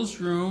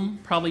closed room,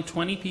 probably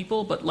 20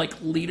 people, but like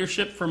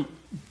leadership from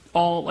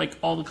all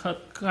the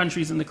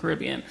countries in the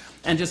Caribbean,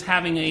 and just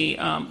having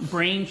a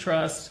brain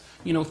trust,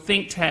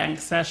 think tank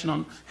session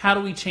on how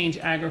do we change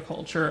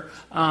agriculture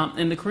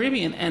in the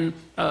Caribbean. And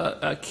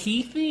a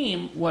key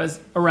theme was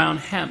around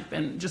hemp,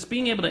 and just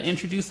being able to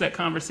introduce that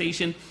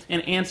conversation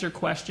and answer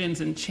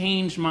questions and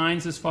change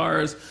minds as far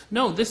as,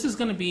 no, this is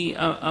going to be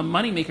a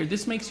moneymaker.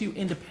 This makes you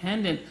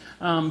independent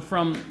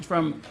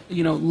from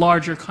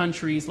larger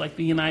countries like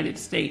the United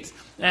States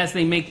as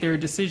they make their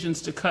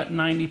decisions to cut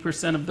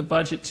 90% of the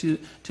budget to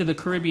the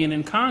Caribbean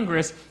in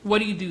Congress. What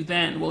do you do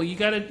then? Well, you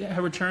got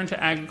to return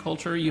to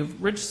agriculture. You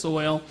have rich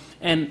soil,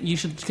 and you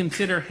should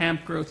consider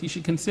hemp growth. You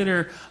should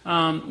consider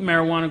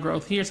marijuana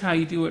growth. Here's how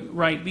you do it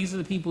right. These are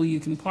the people you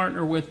can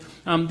partner with.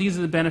 These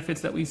are the benefits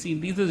that we see.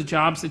 These are the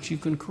jobs that you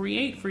can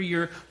create for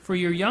your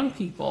young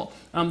people.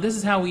 This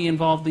is how we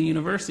involve the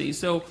university.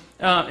 So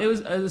it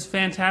was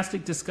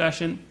fantastic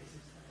discussion.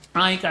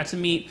 I got to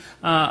meet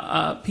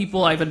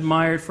people I've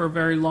admired for a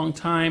very long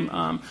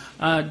time.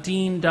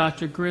 Dean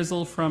Dr.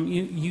 Grizzle from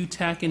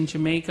UTech in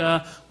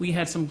Jamaica. We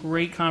had some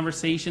great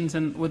conversations,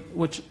 and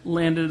which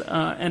ended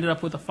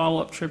up with a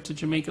follow-up trip to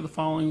Jamaica the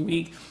following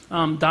week.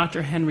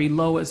 Dr. Henry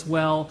Lowe as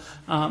well.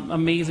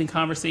 Amazing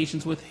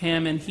conversations with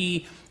him, and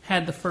he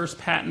had the first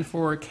patent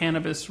for a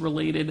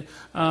cannabis-related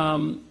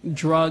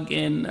drug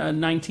in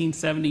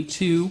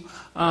 1972,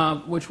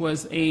 which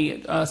was a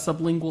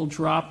sublingual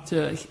drop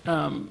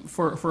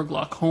for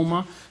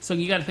glaucoma. So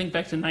you got to think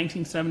back to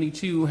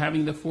 1972,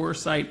 having the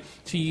foresight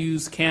to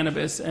use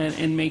cannabis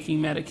in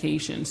making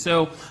medication.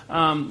 So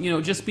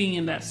just being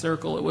in that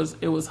circle,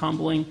 it was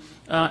humbling.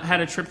 Had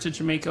a trip to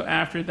Jamaica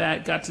after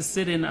that. Got to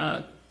sit in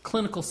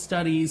clinical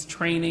studies,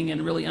 training,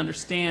 and really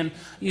understand,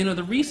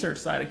 the research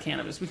side of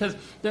cannabis. Because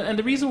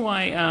the reason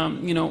why,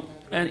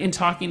 in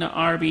talking to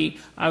Arby,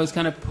 I was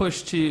kind of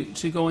pushed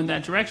to go in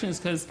that direction is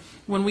because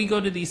when we go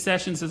to these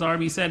sessions, as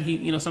Arby said,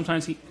 he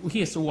sometimes he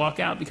has to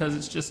walk out because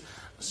it's just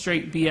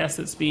straight BS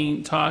that's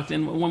being talked.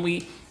 And when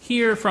we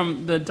hear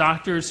from the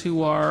doctors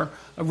who are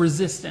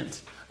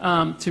resistant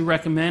to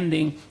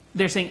recommending,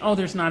 they're saying, oh,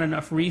 there's not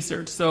enough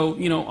research. So,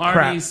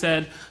 Arby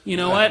said,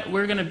 what,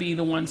 we're going to be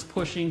the ones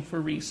pushing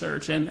for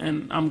research.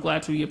 And I'm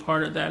glad to be a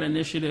part of that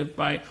initiative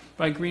by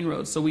Green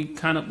Road. So we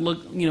kind of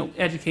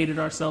educated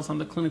ourselves on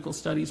the clinical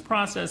studies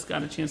process,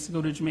 got a chance to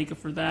go to Jamaica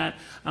for that,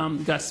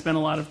 got to spend a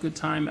lot of good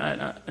time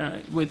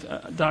with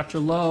Dr.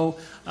 Lowe,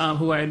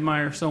 who I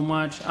admire so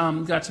much,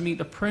 got to meet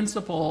the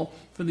principal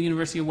for the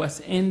University of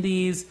West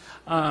Indies,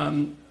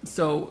 Dr.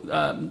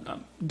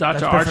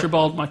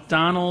 Archibald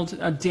McDonald,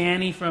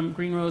 Danny from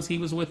Green Rose, he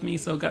was with me,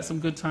 so got some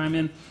good time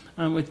in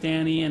with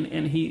Danny,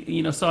 and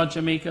he saw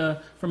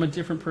Jamaica from a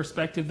different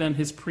perspective than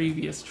his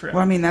previous trip.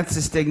 Well, I mean, that's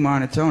the stigma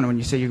on its own. When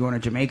you say you're going to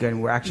Jamaica,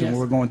 and when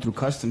we're going through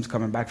customs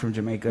coming back from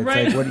Jamaica, it's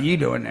like, what are you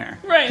doing there?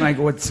 Right. Like,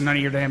 what's none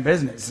of your damn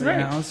business?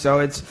 Right. So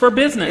it's for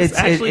business.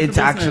 It's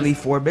actually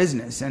for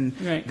business, and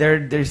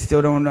they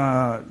still don't,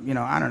 I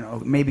don't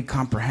know, maybe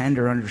comprehend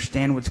or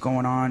understand what's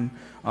going on.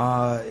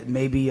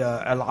 Maybe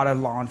a lot of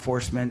law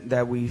enforcement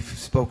that we've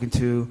spoken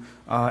to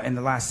in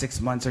the last 6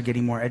 months are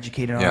getting more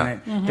educated on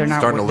it. Mm-hmm. They're not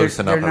starting to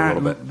loosen up a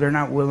little bit. They're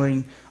not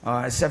willing,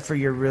 except for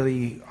your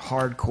really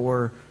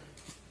hardcore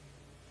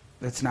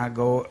let's not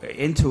go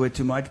into it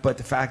too much, but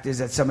the fact is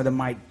that some of them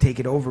might take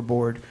it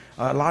overboard.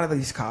 A lot of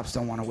these cops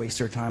don't want to waste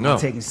their time on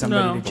taking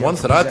somebody to jail. The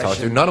ones that I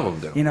talked to, none of them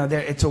do. You know,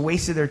 it's a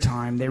waste of their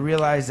time. They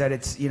realize that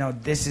it's, you know,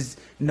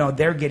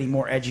 they're getting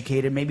more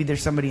educated. Maybe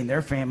there's somebody in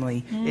their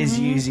family is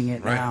using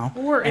it now.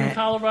 Or in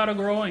Colorado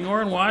growing,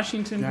 or in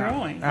Washington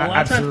growing. A lot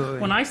absolutely. of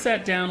times when I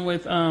sat down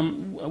with,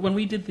 when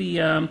we did the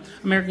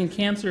American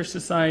Cancer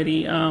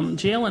Society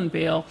jail and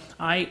bail,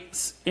 I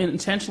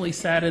intentionally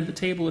sat at the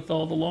table with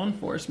all the law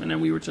enforcement, and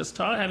we were just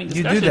having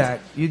discussions.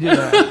 You do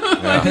that.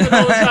 I do it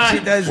all the time.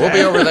 She does we'll that.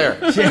 be over there.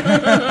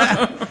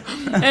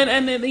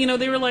 and then, you know,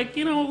 they were like,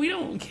 you know, we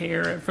don't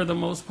care for the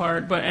most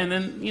part, but and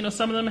then, you know,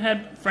 some of them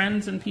had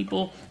friends and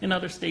people in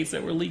other states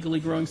that were legally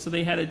growing, so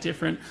they had a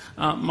different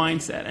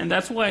mindset, and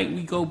that's why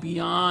we go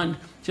beyond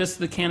just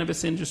the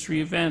cannabis industry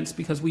events,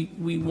 because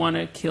we want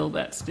to kill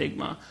that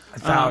stigma.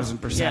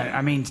 1,000%. Yeah.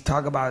 I mean,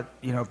 talk about,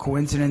 you know,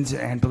 coincidence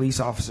and police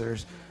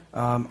officers.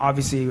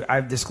 Obviously,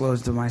 I've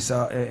disclosed to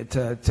myself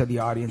to the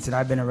audience that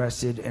I've been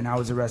arrested, and I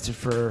was arrested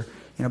for,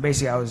 you know,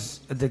 basically I was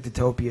addicted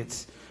to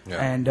opiates. Yeah.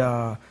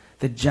 And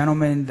the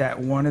gentleman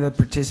one of the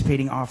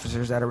participating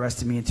officers that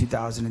arrested me in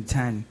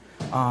 2010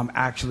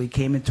 actually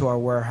came into our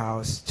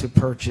warehouse to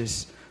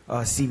purchase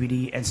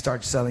CBD and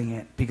start selling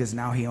it, because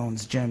now he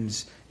owns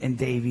gyms in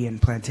Davie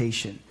and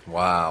Plantation.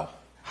 Wow.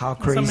 How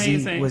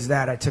crazy was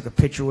that? I took a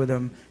picture with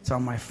him. It's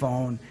on my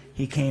phone.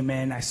 He came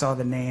in. I saw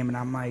the name, and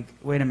I'm like,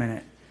 wait a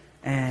minute.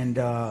 And,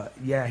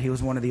 he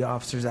was one of the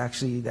officers,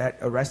 actually, that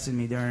arrested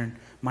me during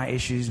my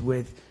issues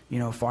with, you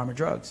know, pharma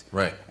drugs.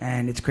 Right.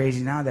 And it's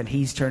crazy now that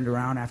he's turned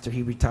around after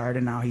he retired,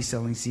 and now he's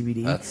selling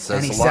CBD. And he's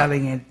a lot.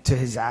 selling it to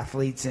his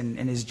athletes and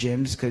his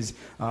gyms, because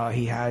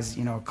he has,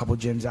 you know, a couple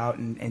gyms out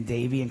in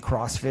Davie and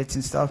CrossFits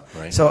and stuff.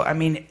 Right. So, I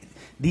mean,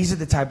 these are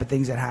the type of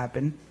things that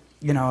happen.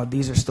 You know,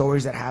 these are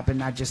stories that happen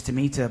not just to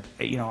me, to,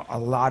 you know, a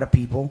lot of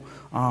people.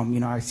 You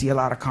know, I see a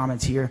lot of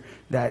comments here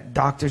that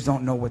doctors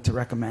don't know what to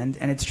recommend,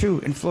 and it's true.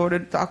 In Florida,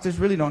 doctors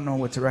really don't know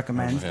what to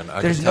recommend.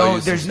 There's no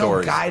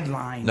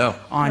guideline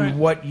on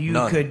what you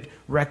could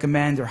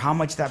recommend, or how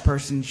much that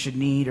person should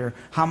need, or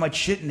how much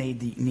shouldn't they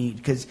need,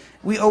 because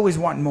we always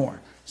want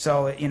more.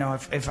 So, you know,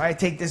 if I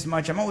take this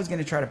much, I'm always going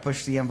to try to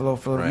push the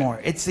envelope a little more.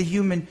 It's the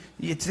human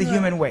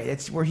way.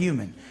 We're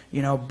human,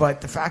 you know.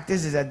 But the fact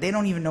is that they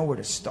don't even know where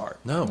to start.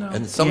 No.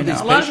 And some of these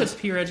a lot of it's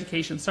peer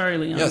education. Sorry,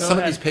 Leon. Yeah, some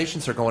of these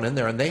patients are going in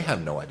there and they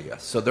have no idea.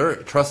 So they're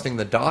trusting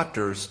the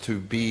doctors to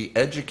be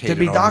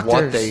educated on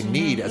what they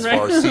need as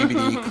far as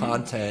CBD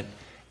content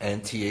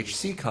and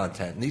THC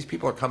content. And these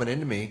people are coming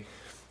into me,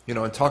 you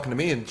know, and talking to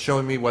me and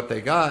showing me what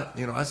they got.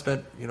 You know, I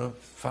spent, you know,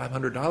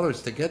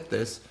 $500 to get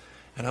this.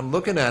 And I'm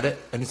looking at it,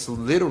 and it's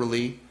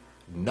literally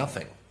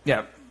nothing.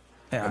 Yeah.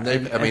 And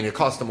I mean, it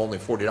cost them only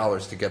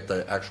 $40 to get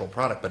the actual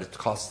product, but it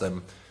costs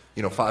them,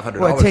 you know,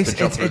 $500 to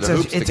jump through the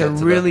hoops. It's a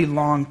really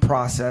long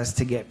process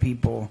to get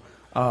people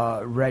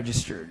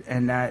registered,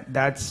 and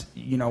that's,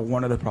 you know,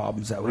 one of the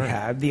problems that we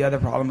have. The other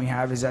problem we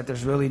have is that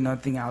there's really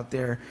nothing out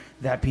there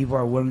that people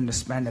are willing to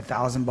spend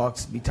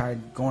 $1,000 to be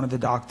tired going to the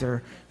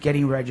doctor,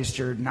 getting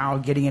registered, now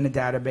getting in a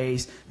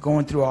database,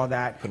 going through all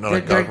that.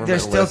 They're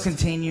still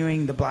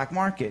continuing the black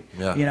market.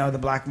 Yeah. You know, the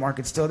black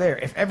market's still there.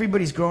 If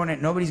everybody's growing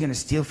it, nobody's going to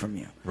steal from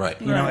you.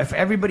 Right. You know, if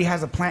everybody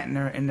has a plant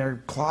in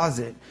their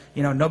closet,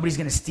 you know, nobody's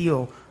going to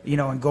steal, you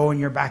know, and go in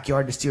your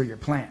backyard to steal your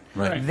plant.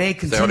 Right. They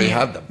continue. They already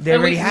have them. They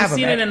already have them.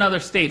 We've seen it in other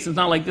states. It's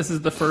not like this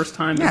is the first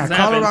time this has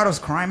happened. Colorado's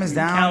crime is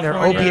down. Their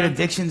opiate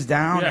addiction's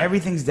down. Yeah.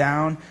 Everything's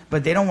down.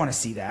 But they don't want to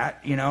see that.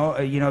 You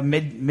know,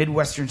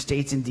 Midwestern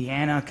states,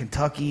 Indiana,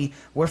 Kentucky,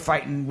 we're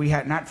fighting.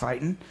 Not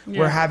fighting. Yeah.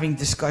 We're having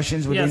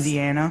discussions with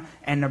Indiana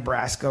and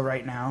Nebraska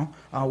right now.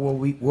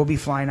 We'll be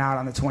flying out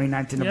on the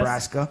 29th to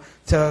Nebraska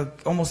to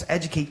almost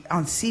educate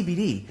on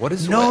CBD. What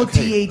is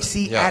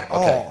THC at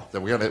all? So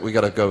we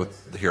gotta go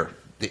here.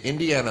 The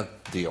Indiana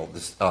deal.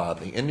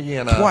 The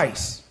Indiana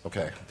twice.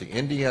 Okay. The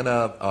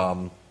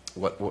Indiana.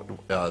 What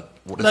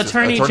is the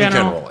Attorney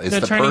General is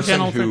the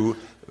person who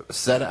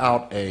sent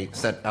out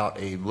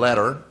a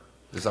letter.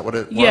 Is that what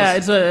it was? Yeah,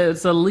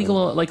 it's a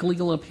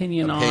legal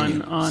opinion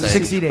on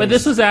 60 days. But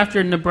this was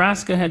after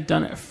Nebraska had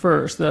done it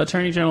first. The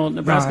Attorney General of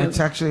Nebraska.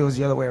 No, it was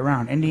the other way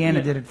around.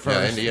 Indiana did it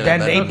first. Indiana, then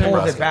they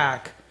pulled it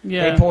back.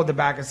 Yeah. They pulled it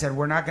back and said,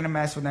 we're not going to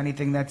mess with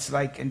anything that's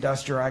like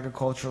industrial,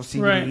 agricultural,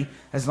 CBD,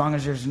 as long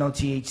as there's no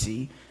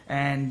THC.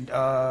 And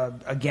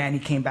again, he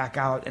came back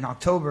out in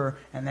October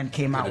and then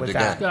came out with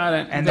that. Got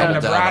it. And then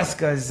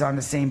Nebraska is on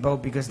the same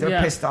boat because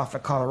they're pissed off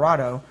at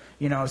Colorado.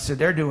 You know, so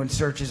they're doing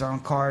searches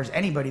on cars.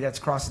 Anybody that's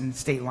crossing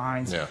state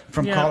lines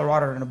from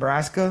Colorado to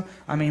Nebraska,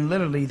 I mean,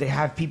 literally, they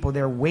have people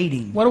there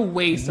waiting. What a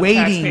waste of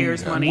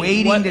taxpayers' money.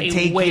 Waiting to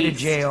take you to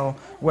jail,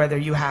 whether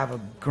you have a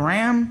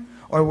gram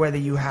or whether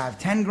you have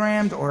 10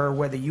 grams, or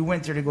whether you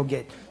went there to go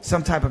get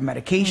some type of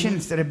medication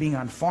instead of being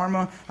on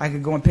pharma. I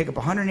could go and pick up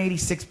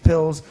 186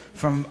 pills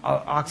from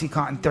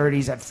OxyContin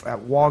 30s at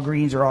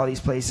Walgreens or all these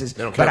places,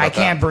 but I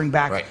can't bring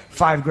back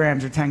 5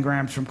 grams or 10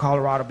 grams from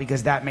Colorado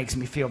because that makes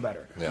me feel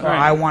better. Yeah. Or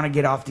I want to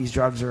get off these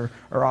drugs or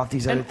off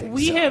these other things.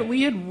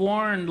 We had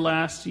warned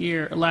last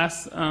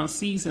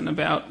season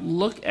about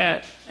look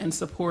at and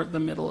support the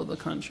middle of the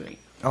country.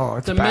 Oh,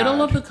 it's the bad.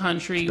 middle of the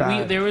country.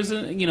 It's There was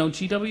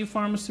GW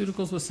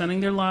Pharmaceuticals was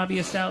sending their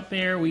lobbyists out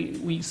there.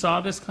 We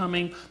saw this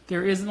coming.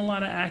 There isn't a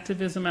lot of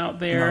activism out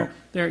there.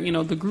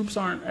 No. The groups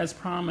aren't as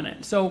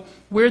prominent. So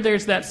where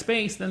there's that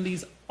space, then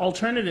these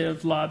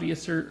alternative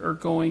lobbyists are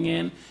going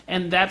in,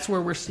 and that's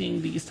where we're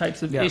seeing these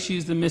types of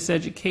issues: the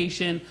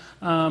miseducation,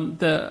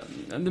 the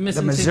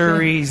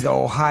Missouris, the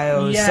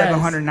Ohio's,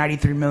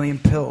 793 million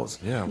pills.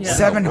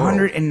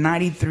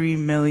 793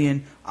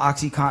 million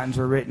OxyContins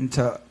were written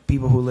to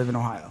people who live in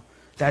Ohio.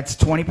 That's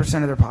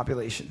 20% of their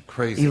population.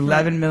 Crazy.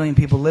 11 million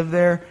people live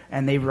there,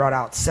 and they brought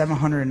out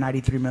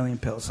 793 million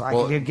pills. So I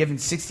could give given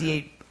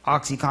 68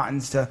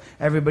 OxyContins to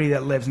everybody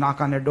that lives.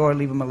 Knock on their door,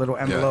 leave them a little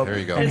envelope. Here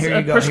you go. And It's here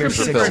you go.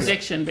 prescription for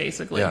addiction,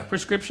 basically. Yeah.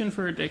 Prescription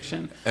for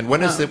addiction. And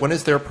when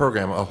is their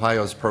program,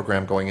 Ohio's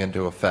program, going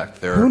into effect?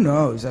 Who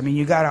knows? I mean,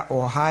 you got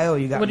Ohio,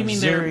 you got What do you mean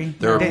Missouri.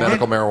 Their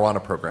medical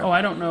marijuana program. Oh,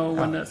 I don't know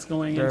when that's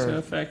going into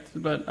effect,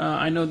 but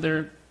I know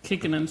they're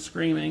kicking and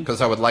screaming.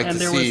 Because I would like and to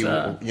there see,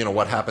 was,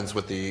 what happens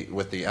with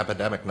the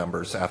epidemic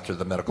numbers after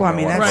the medical. Well, I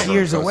mean, marijuana that's program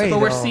years goes away. in.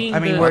 But we're though. seeing I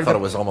mean, I thought it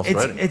was almost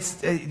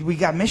ready. We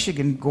got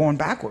Michigan going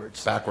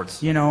backwards.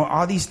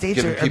 All these states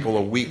giving are people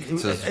a week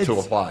to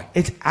apply.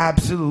 It's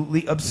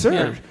absolutely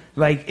absurd. Yeah.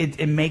 Like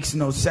it makes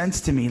no sense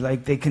to me.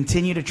 Like they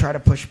continue to try to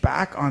push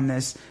back on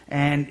this,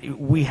 and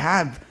we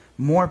have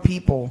more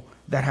people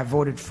that have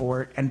voted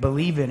for it and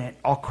believe in it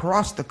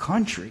across the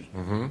country.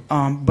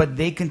 But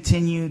they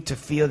continue to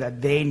feel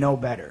that they know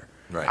better.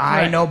 Right.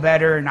 I know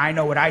better, and I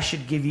know what I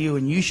should give you,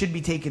 and you should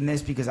be taking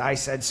this because I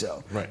said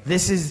so. Right.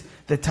 This is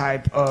the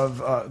type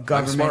of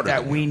government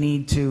that we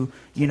need to,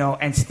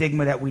 and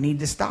stigma that we need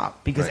to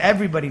stop, because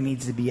everybody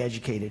needs to be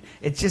educated.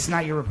 It's just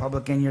not your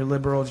Republican, your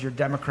liberals, your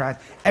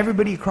Democrats,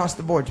 everybody across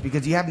the boards,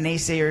 because you have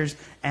naysayers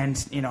and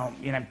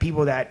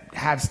people that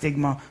have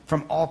stigma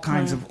from all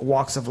kinds of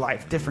walks of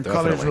life, different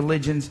colors,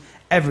 religions,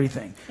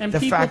 everything. And the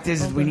people- fact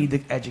is we need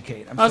to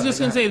educate. I was just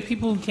going to say, the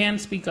people who can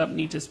speak up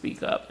need to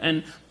speak up,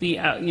 and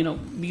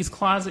these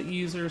closet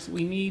users,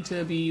 we need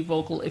to be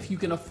vocal if you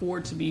can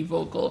afford to be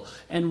vocal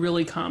and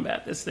really combat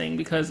this thing,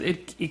 because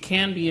it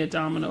can be a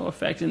domino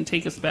effect and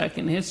take us back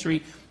in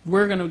history.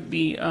 We're going to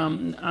be,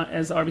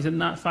 as Arby said,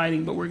 not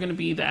fighting, but we're going to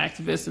be the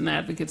activists and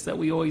advocates that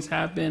we always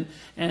have been,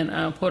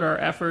 and put our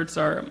efforts,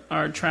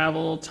 our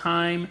travel,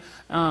 time,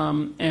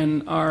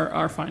 and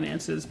our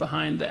finances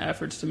behind the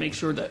efforts to make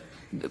sure that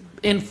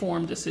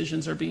informed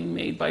decisions are being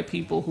made by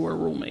people who are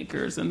rule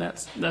makers, and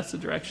that's the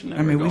direction that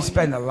we're going. we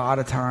spend a lot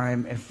of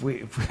time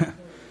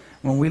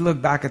when we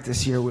look back at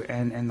this year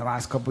and the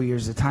last couple of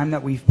years, the time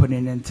that we've put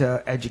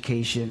into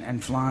education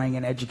and flying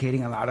and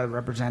educating a lot of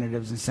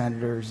representatives and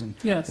senators, and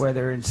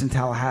whether it's in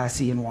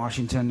Tallahassee and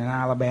Washington and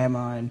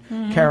Alabama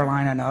and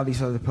Carolina and all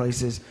these other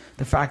places,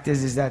 the fact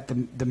is that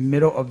the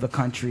middle of the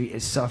country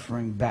is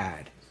suffering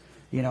bad,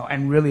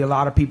 and really a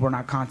lot of people are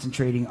not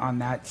concentrating on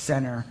that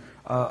center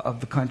of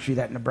the country,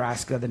 that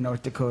Nebraska, the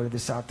North Dakota, the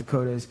South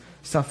Dakotas,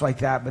 stuff like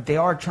that, but they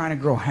are trying to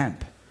grow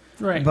hemp.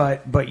 Right.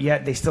 But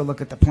yet they still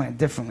look at the plant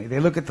differently. They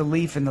look at the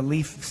leaf, and the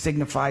leaf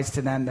signifies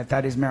to them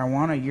that is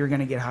marijuana. You're going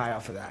to get high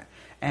off of that.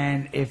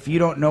 And if you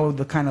don't know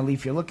the kind of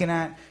leaf you're looking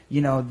at,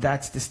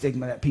 that's the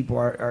stigma that people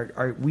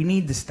are. We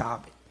need to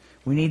stop it.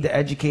 We need to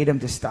educate them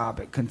to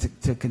stop it,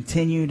 to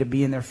continue to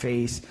be in their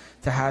face,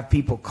 to have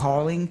people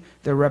calling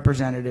their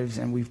representatives.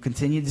 And we've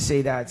continued to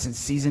say that since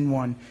season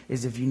 1,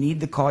 is if you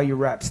need to call your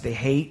reps. They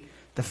hate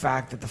the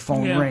fact that the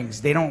phone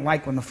rings. They don't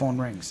like when the phone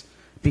rings,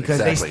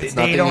 because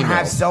they don't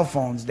have cell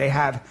phones. They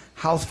have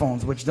house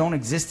phones, which don't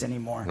exist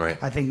anymore. Right.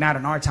 I think not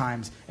in our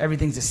times.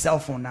 Everything's a cell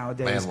phone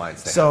nowadays. Landlines.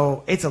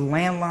 So it's a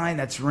landline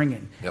that's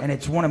ringing. Yep. And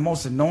it's one of the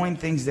most annoying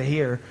things to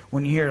hear,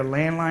 when you hear a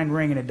landline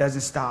ring and it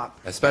doesn't stop.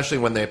 Especially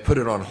when they put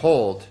it on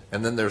hold,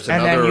 and then there's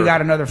another. And then you got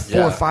another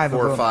 4 or 5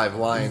 4 or 5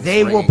 lines.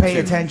 They will pay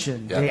too.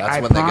 attention. Yeah,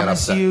 I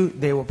promise you,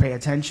 they will pay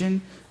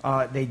attention.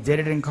 They did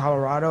it in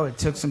Colorado. It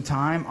took some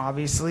time,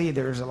 obviously.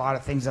 There's a lot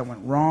of things that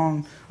went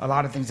wrong, a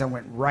lot of things that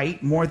went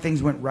right. More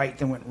things went right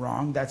than went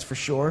wrong, that's for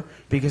sure,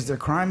 because their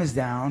crime is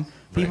down.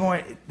 People,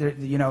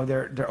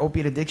 their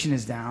opiate addiction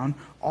is down.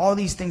 All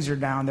these things are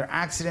down. Their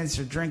accidents,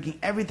 their drinking,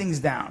 everything's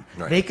down.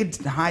 Right. They could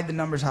hide the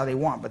numbers how they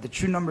want, but the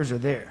true numbers are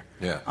there.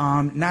 Yeah.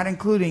 Not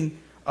including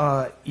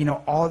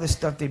all the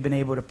stuff they've been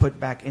able to put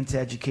back into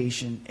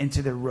education,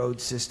 into their road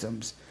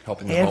systems.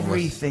 Helping the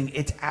everything. homeless.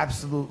 It's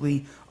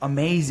absolutely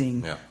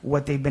amazing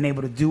what they've been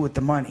able to do with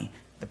the money.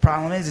 The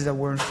problem is that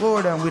we're in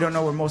Florida and we don't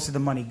know where most of the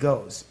money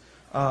goes.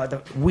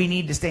 We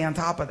need to stay on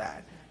top of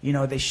that. You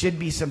know, they should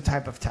be some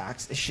type of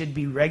tax. It should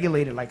be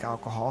regulated like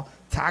alcohol,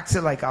 tax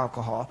it like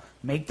alcohol,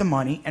 make the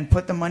money, and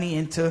put the money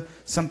into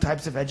some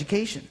types of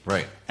education.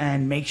 Right.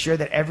 And make sure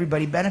that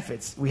everybody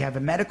benefits. We have a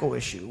medical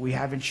issue. We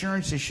have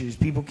insurance issues.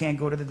 People can't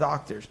go to the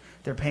doctors.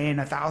 They're paying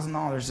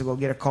 $1,000 to go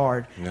get a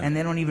card, and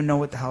they don't even know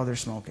what the hell they're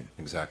smoking.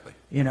 Exactly.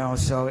 You know,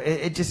 so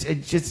it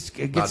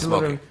gets a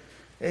little.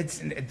 It's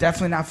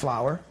definitely not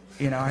flour.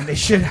 You know, and they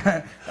should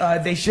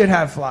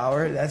have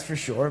flour, that's for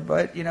sure.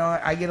 But you know,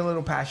 I get a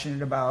little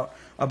passionate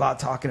about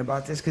talking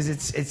about this because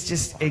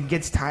it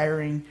gets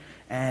tiring,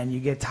 and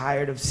you get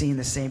tired of seeing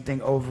the same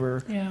thing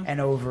over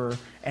and over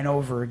and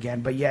over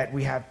again. But yet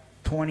we have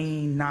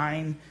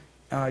 29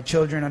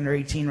 children under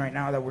 18 right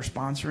now that we're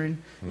sponsoring.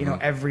 You know,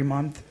 every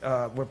month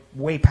we're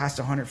way past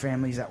 100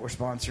 families that we're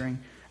sponsoring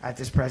at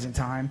this present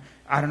time.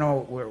 I don't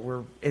know,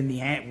 we're in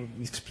the end,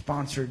 we've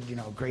sponsored, you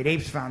know, Great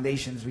Apes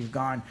Foundations, we've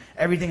gone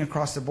everything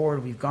across the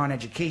board, we've gone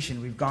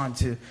education, we've gone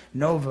to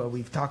Nova,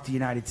 we've talked to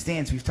United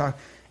Stance, we've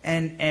talked,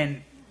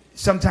 and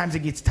sometimes it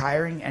gets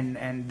tiring,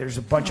 and there's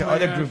a bunch of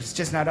other groups, it's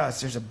just not us,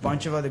 there's a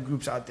bunch of other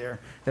groups out there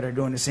that are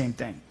doing the same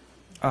thing.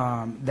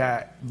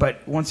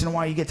 But once in a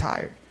while you get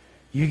tired.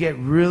 You get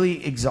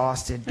really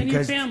exhausted because and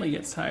your family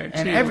gets tired too.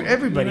 And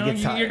everybody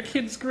gets tired. Your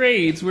kids'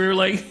 grades. We're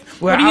like,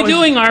 "What are you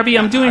doing, Arby?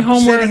 I'm doing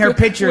homework." Sending her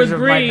pictures of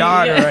my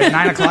daughter at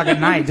 9 o'clock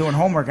at night doing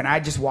homework, and I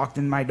just walked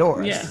in my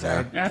door.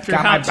 Yeah, after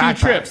about 2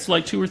 trips,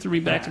 like 2 or 3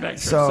 back-to-back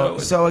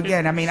trips. So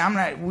again, I mean,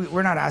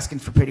 we're not asking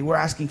for pity. We're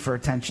asking for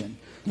attention.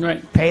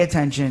 Right. Pay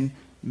attention.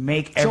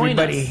 Make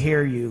everybody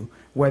hear you.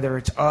 Whether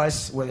it's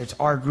us, whether it's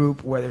our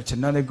group, whether it's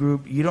another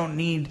group, you don't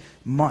need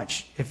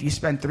much. If you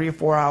spend 3 or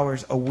 4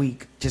 hours a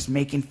week just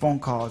making phone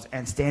calls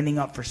and standing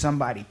up for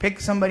somebody, pick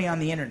somebody on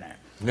the internet.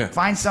 Yeah.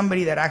 Find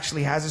somebody that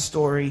actually has a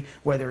story,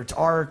 whether it's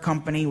our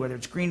company, whether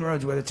it's Green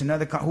Roads, whether it's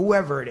another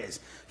whoever it is.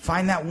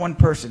 Find that one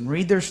person,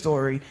 read their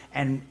story,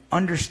 and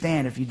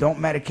understand, if you don't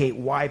medicate,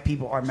 why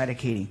people are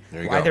medicating.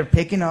 Why they're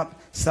picking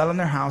up, selling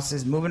their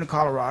houses, moving to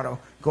Colorado,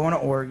 going to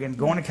Oregon,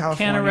 going to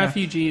California. Canada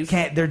refugees.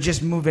 They're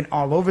just moving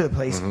all over the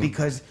place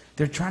because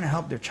they're trying to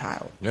help their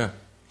child. Yeah.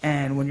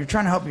 And when you're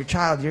trying to help your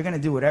child, you're going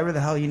to do whatever the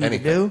hell you need to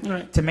do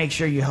to make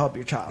sure you help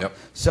your child. Yep.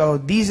 So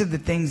these are the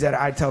things that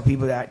I tell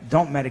people that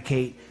don't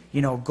medicate.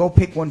 You know, go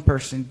pick one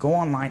person, go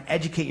online,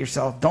 educate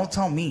yourself. Don't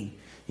tell me,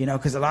 you know,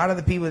 because a lot of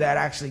the people that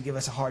actually give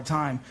us a hard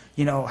time,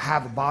 you know,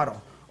 have a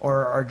bottle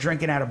or are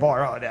drinking at a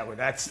bar. Oh,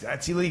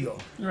 that's illegal.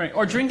 Right.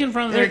 Or drinking in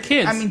front of their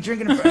kids. I mean,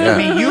 drinking in front. I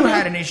mean, you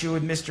had an issue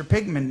with Mr.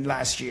 Pigman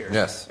last year.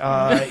 Yes.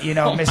 You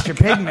know, Mr.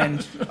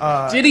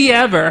 Pigman. Did he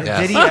ever?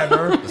 Yes. Did he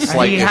ever?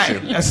 He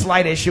had a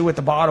slight issue with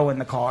the bottle in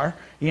the car.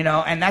 You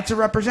know, and that's a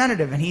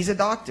representative, and he's a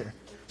doctor.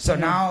 So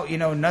now, you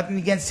know, nothing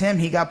against him.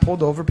 He got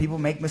pulled over. People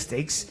make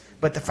mistakes.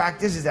 But the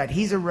fact is that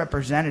he's a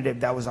representative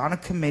that was on a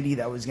committee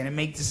that was going to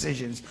make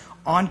decisions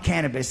on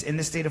cannabis in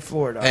the state of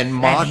Florida. And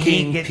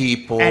mocking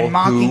people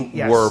who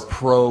were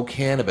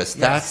pro-cannabis.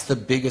 Yes. That's the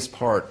biggest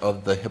part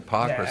of the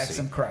hypocrisy. Yeah, that's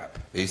some crap.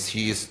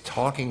 He is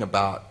talking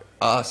about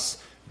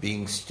us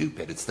being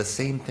stupid. It's the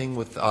same thing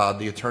with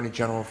the Attorney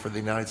General for the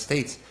United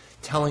States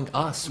telling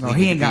us we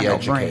need to be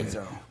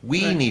educated.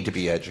 We need to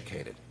be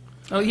educated.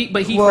 Oh,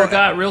 but he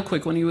forgot real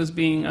quick when he was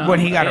being when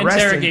he got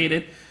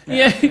interrogated.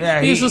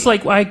 He's just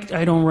like,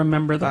 I don't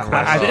remember the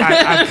question.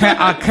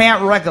 I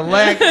can't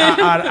recollect.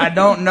 I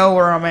don't know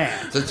where I'm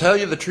at. To tell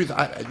you the truth,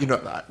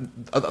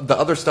 the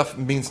other stuff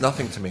means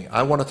nothing to me.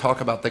 I want to talk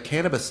about the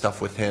cannabis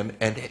stuff with him,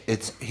 and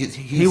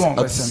he's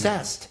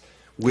obsessed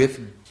with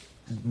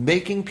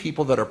making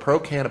people that are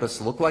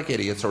pro-cannabis look like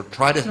idiots or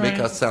try to make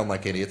us sound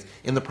like idiots.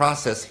 In the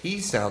process, he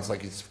sounds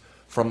like he's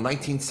from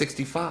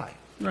 1965.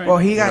 Right. Well,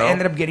 he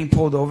ended up getting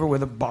pulled over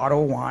with a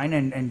bottle of wine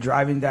and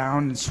driving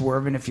down and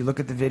swerving. If you look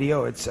at the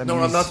video, I'm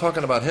not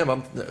talking about him.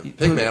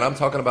 Pigman. I'm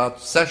talking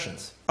about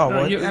Sessions. Oh,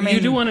 well, you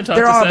do want to talk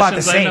they're to all Sessions, about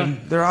the same.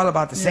 They're all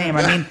about the same.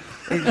 I mean,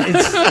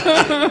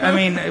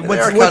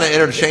 they're kind of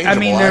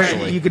interchangeable.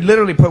 Actually, you could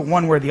literally put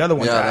one where the other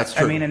one's at. That's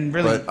true. I mean, and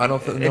really, but I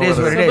don't know it is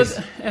what it is.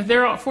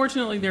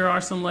 Fortunately, there are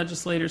some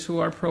legislators who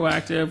are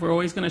proactive. We're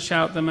always going to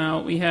shout them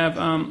out. We have,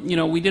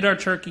 we did our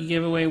turkey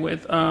giveaway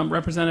with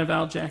Representative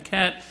Al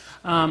Jaquette.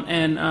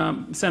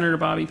 And Senator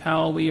Bobby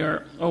Powell. We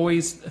are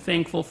always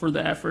thankful for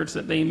the efforts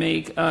that they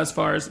make as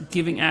far as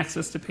giving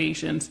access to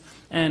patients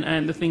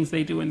and the things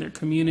they do in their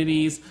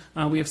communities.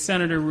 We have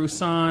Senator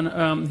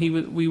Roussan.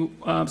 We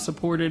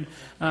supported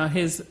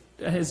his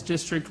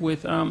district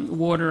with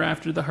water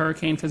after the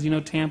hurricane because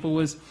Tampa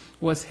was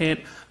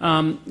hit.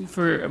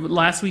 For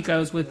last week, I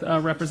was with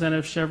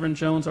Representative Chevron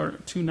Jones, or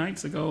 2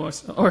 nights ago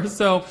or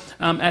so,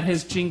 at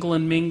his Jingle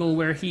and Mingle,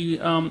 where he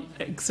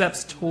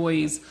accepts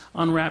toys,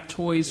 unwrapped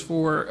toys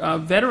for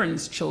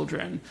veterans'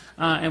 children,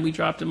 and we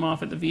dropped him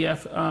off at the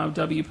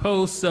VFW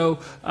post. So.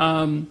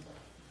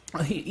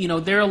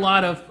 there are a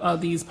lot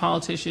of these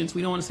politicians.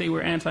 We don't want to say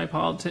we're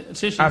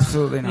anti-politicians.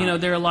 Absolutely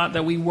not. There are a lot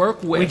that we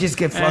work with. We just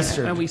get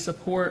flustered. And we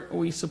support,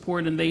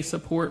 and they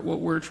support what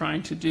we're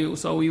trying to do.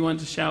 So we wanted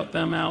to shout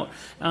them out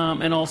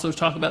and also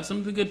talk about some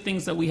of the good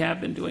things that we have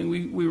been doing.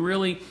 We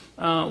really,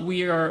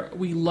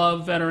 we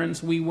love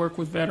veterans. We work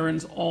with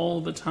veterans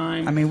all the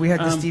time. I mean, we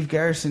had the Steve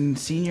Garrison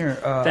Sr.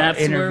 That's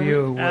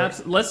interview.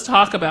 Let's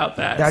talk about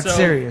that. That's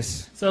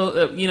serious.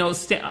 So,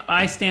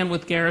 I Stand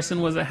With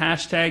Garrison was a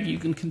hashtag. You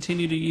can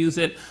continue to use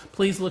it.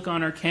 Please look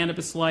on our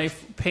Cannabis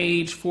Life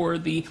page for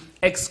the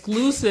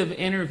exclusive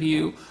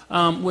interview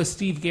with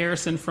Steve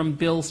Garrison from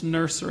Bill's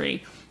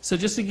Nursery. So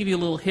just to give you a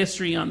little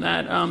history on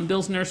that,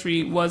 Bill's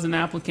Nursery was an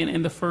applicant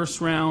in the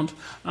first round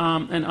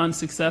and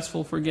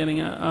unsuccessful for getting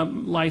a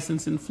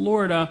license in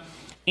Florida.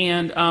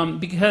 And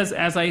because,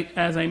 as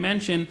I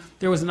mentioned,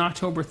 there was an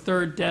October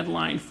 3rd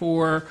deadline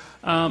for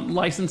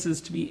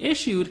licenses to be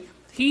issued,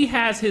 he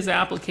has his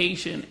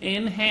application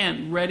in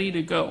hand, ready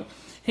to go.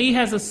 He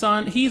has a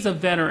son. He's a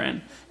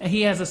veteran, and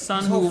he has a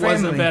son who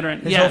was a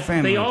veteran. His whole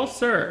family. They all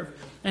serve,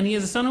 and he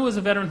has a son who was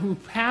a veteran who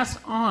passed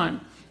on.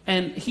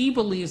 And he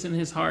believes in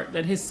his heart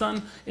that his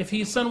son, if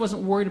his son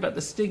wasn't worried about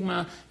the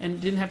stigma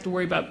and didn't have to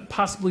worry about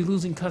possibly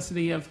losing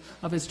custody of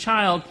his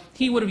child,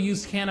 he would have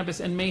used cannabis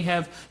and may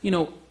have,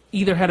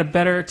 either had a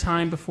better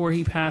time before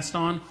he passed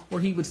on, or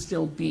he would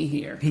still be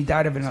here. He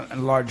died of a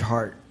large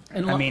heart.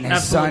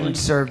 His son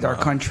served our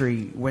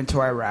country, went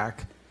to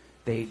Iraq.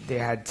 They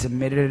had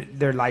submitted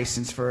their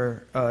license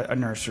for a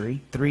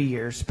nursery, 3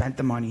 years, spent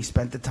the money,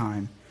 spent the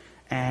time.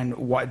 And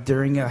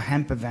during a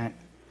hemp event,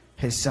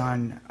 his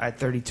son, at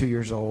 32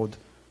 years old,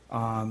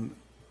 on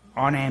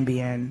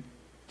Ambien,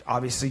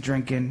 obviously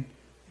drinking,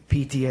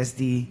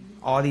 PTSD,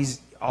 all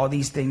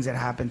these things that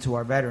happen to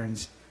our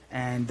veterans,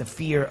 and the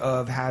fear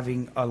of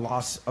having a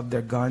loss of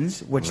their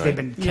guns, which they've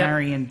been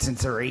carrying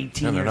since they're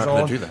 18 years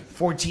old.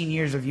 14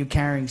 years of you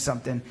carrying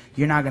something,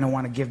 you're not going to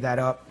want to give that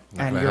up.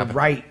 And your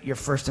right, your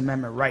First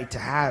Amendment right to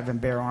have and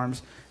bear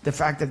arms, the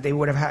fact that they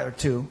would have had,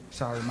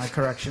 my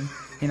correction.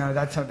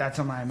 That's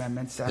on my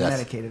amendments. I'm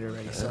medicated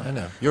already. So. I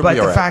know.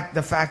 But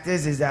the fact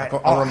is that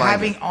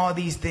having all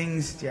these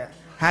things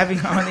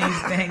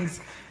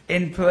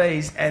in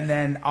place, and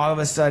then all of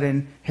a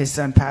sudden his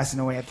son passing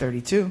away at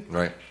 32.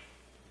 Right.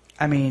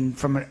 I mean,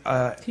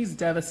 he's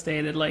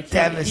devastated.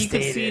 Devastated. You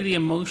could see the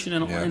emotion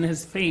in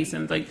his face,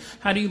 and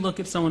how do you look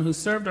at someone who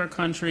served our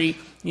country,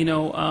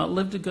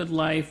 lived a good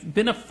life,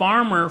 been a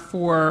farmer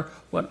for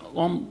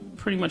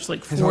pretty much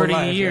 40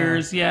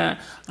 years,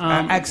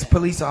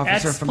 ex-police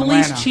officer from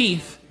Atlanta.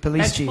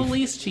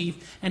 Ex-police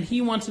chief, and he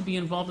wants to be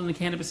involved in the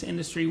cannabis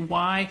industry.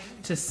 Why?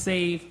 To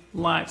save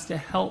lives, to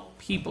help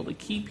people, to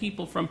keep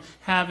people from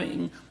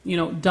having,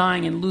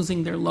 dying and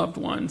losing their loved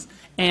ones.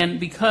 And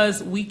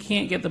because we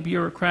can't get the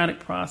bureaucratic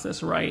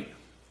process right,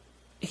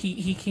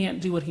 he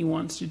can't do what he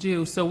wants to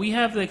do. So we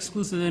have the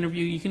exclusive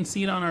interview. You can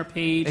see it on our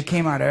page. It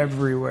came out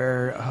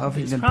everywhere.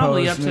 Huffington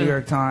Post, New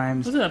York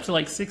Times. Was it up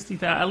to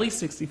 60,000? At least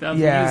 60,000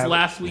 views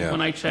last week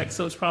when I checked.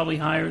 So it's probably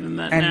higher than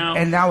that now.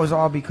 And that was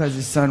all because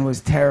his son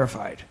was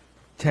terrified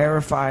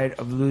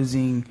of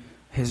losing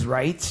his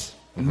rights,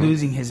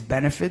 losing his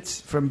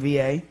benefits from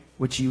VA,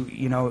 which you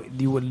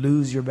would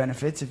lose your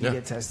benefits if you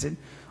get tested.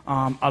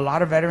 A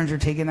lot of veterans are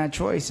taking that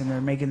choice, and they're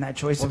making that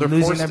choice of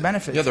losing their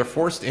benefits. Yeah, they're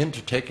forced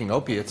into taking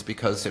opiates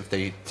because if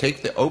they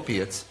take the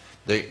opiates,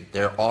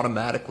 they're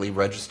automatically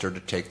registered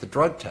to take the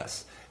drug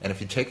test. And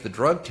if you take the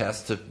drug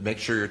test to make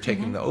sure you're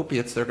taking the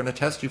opiates, they're going to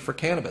test you for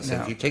cannabis.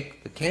 And if you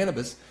take the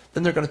cannabis,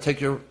 then they're going to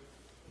take your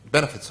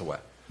benefits away.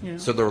 Yeah.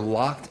 So they're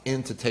locked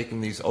into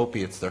taking these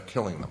opiates. They're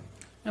killing them.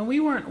 And we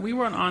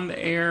weren't on the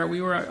air. We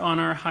were on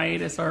our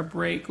hiatus, our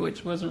break,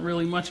 which wasn't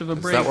really much of a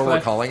break. Is that what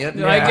we're calling it?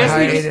 I guess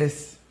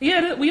hiatus.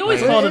 We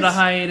always called it a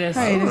hiatus.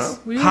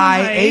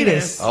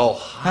 Hiatus. Oh,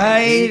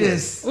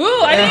 hiatus.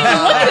 Ooh, I didn't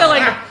even look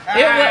at it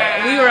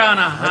we were on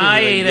a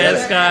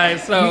hiatus,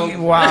 guys. So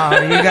wow,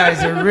 you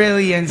guys are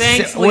really in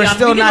sync. We're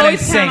still not in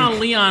sync. Count on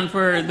Leon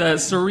for the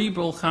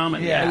cerebral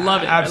comedy. Yeah, I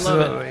love it.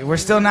 Absolutely. I love it. We're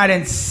still not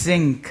in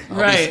sync.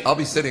 Right. I'll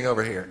be sitting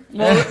over here.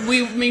 Well,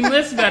 we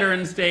miss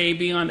Veterans Day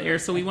being on the air,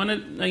 so we want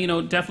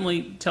to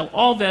definitely tell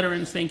all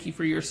veterans thank you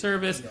for your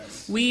service.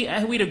 Yes. We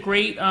had a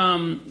great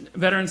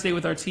Veterans Day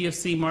with our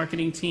TFC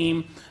marketing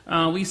team.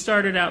 We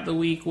started out the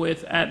week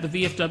at the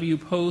VFW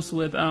Post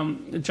with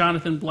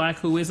Jonathan Black,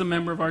 who is a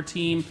member of our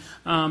team.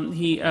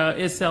 He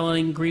is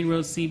selling Green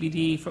Road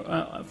CBD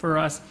for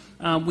us.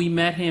 We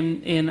met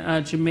him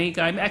in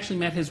Jamaica. I actually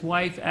met his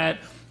wife at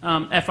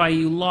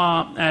FIU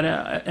Law at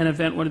an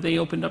event where they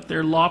opened up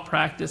their law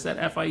practice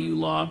at FIU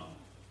Law.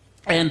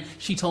 And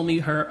she told me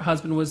her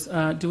husband was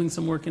doing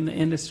some work in the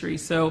industry.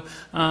 So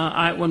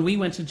when we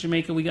went to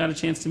Jamaica, we got a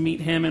chance to meet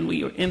him, and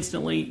we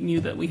instantly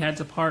knew that we had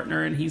to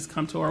partner, and he's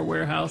come to our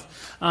warehouse.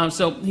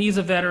 So he's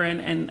a veteran,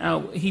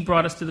 and he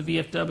brought us to the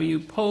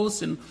VFW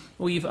Post, and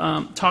we've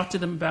talked to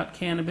them about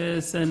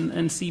cannabis and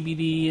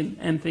CBD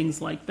and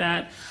things like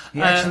that.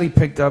 He actually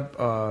picked up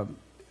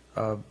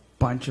a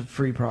bunch of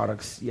free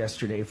products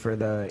yesterday for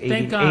the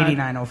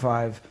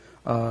 8905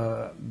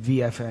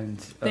 VFN.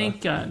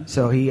 Thank God.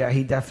 So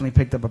he definitely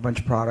picked up a bunch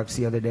of products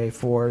the other day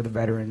for the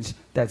veterans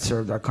that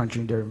served our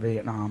country during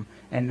Vietnam,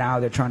 and now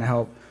they're trying to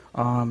help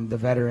the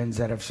veterans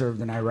that have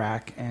served in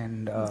Iraq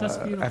and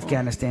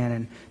Afghanistan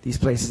and these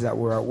places that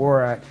we're at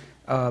war at.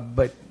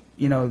 But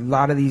a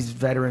lot of these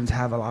veterans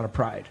have a lot of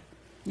pride.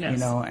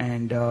 Yes.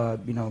 And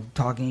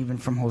talking even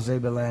from Jose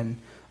Belen,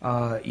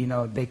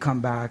 they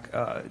come back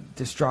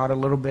distraught a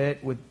little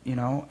bit with,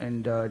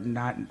 and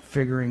not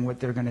figuring what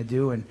they're going to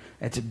do. And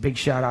it's a big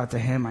shout out to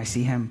him. I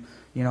see him,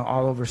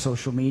 all over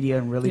social media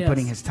and really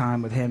putting his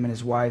time with him and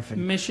his wife.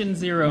 And Mission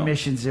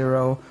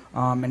Zero.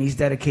 And he's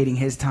dedicating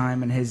his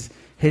time and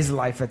his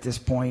life at this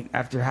point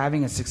after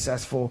having a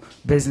successful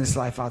business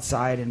life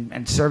outside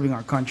and serving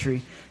our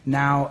country.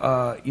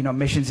 Now,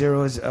 Mission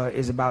Zero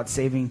is about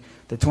saving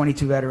the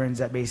 22 veterans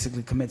that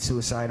basically commit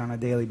suicide on a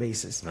daily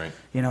basis. Right.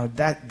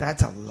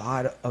 That's a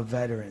lot of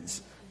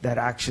veterans that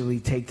actually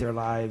take their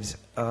lives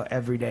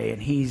every day. And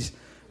he's,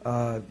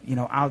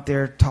 out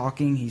there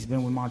talking. He's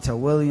been with Montel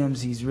Williams.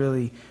 He's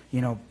really,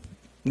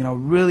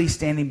 really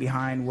standing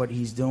behind what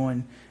he's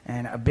doing.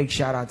 And a big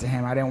shout out to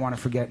him. I didn't want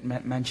to forget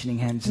mentioning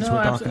him since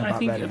we're talking about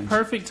veterans. I think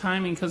perfect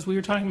timing because we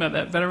were talking about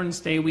that Veterans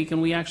Day week,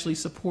 and we actually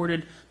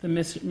supported the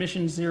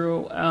Mission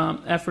Zero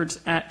efforts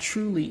at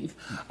True Leave.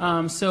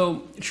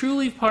 So True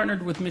Leave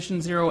partnered with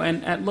Mission Zero,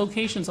 and at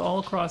locations all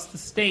across the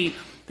state,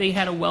 they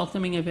had a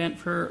welcoming event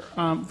for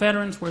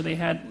veterans where they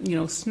had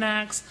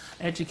snacks,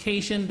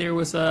 education. There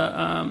was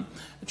a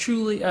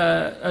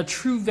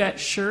True Vet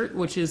shirt,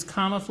 which is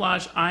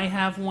camouflage. I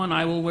have one.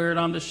 I will wear it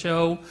on the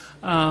show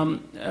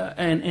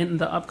and in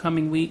the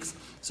upcoming weeks.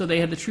 So they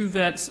had the True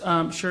Vets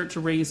shirt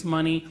to raise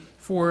money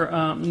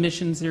for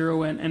Mission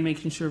Zero and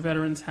making sure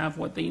veterans have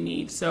what they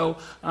need. So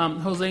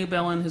Jose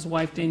Belen, his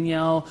wife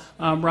Danielle,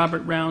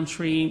 Robert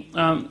Roundtree,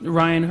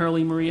 Ryan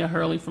Hurley, Maria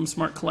Hurley from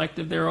Smart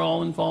Collective, they're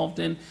all involved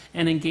in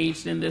and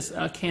engaged in this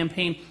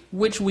campaign,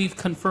 which we've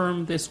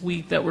confirmed this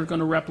week that we're going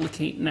to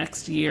replicate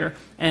next year.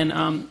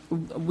 And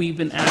we've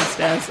been asked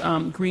as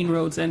Green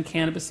Roads and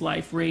Cannabis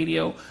Life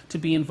Radio to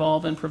be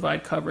involved and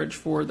provide coverage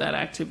for that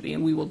activity,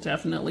 and we will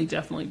definitely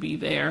be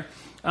there.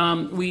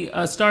 We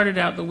started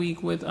out the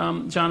week with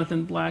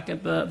Jonathan Black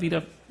at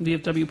the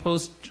VFW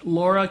Post.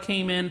 Laura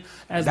came in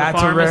as the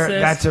pharmacist.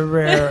 That's a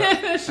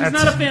rare. She's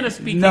not a fan of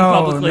speaking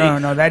publicly.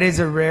 No. That is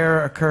a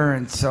rare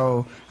occurrence.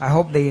 So I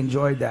hope they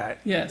enjoyed that.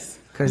 Yes.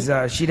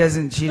 Because she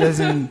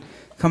doesn't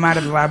come out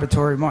of the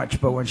laboratory much,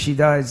 but when she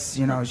does,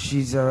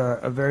 she's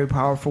a very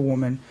powerful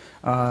woman.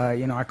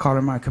 I call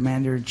her my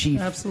commander-in-chief.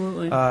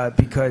 Absolutely.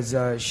 Because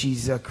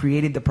she's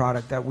created the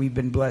product that we've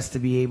been blessed to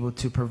be able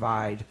to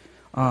provide.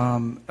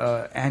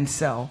 And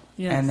sell,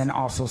 yes. And then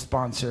also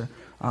sponsor.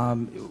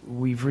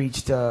 We've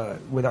reached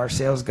with our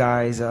sales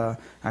guys.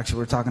 Actually, we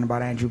were talking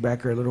about Andrew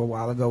Becker a little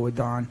while ago with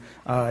Don,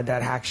 that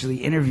actually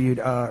interviewed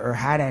or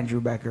had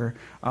Andrew Becker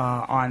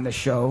on the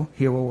show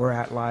here where we're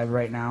at live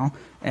right now,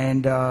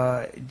 and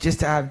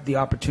just to have the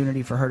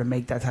opportunity for her to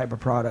make that type of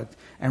product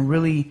and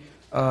really,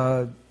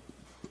 it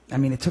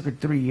took her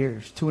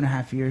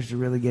 2.5 years to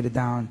really get it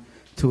down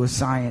to a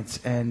science,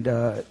 and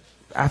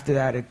after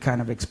that it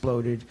kind of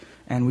exploded.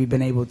 And we've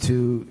been able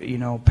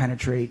to,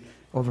 penetrate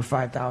over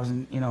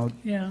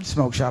 5,000,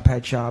 smoke shop,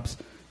 head shops,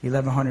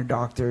 1,100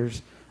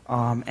 doctors,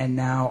 and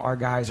now our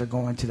guys are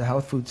going to the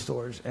health food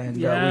stores. And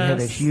we hit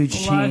a huge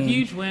chain.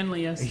 Huge win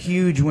yesterday. A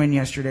huge win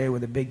yesterday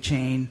with a big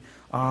chain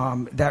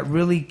that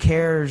really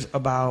cares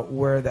about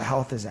where the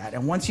health is at.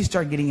 And once you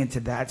start getting into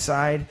that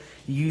side,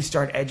 you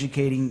start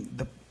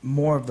educating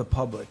more of the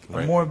public,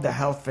 right. More of the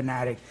health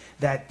fanatic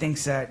that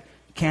thinks that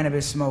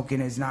cannabis smoking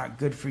is not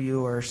good for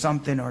you or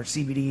something, or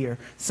CBD or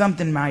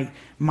something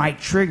might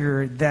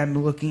trigger them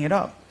looking it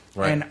up.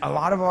 Right. And a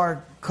lot of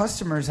our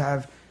customers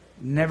have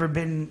never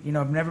been,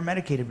 never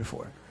medicated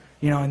before.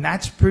 And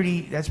that's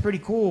pretty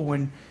cool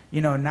when,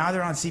 now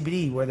they're on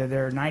CBD, whether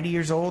they're 90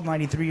 years old,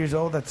 93 years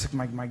old, that's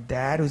my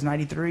dad who's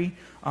 93,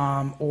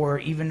 or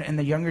even in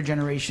the younger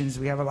generations,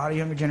 we have a lot of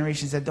younger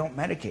generations that don't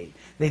medicate.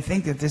 They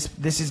think that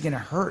this is going to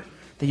hurt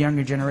the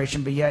younger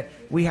generation, but yet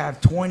we have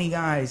 20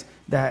 guys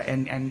that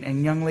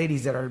and young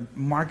ladies that are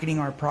marketing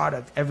our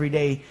product every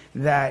day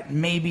that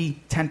maybe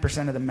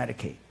 10% of them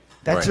medicate.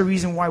 That's right. the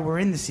reason why we're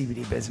in the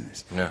CBD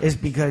business, is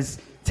because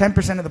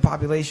 10% of the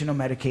population will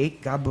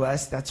medicate. God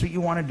bless. That's what you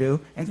want to do,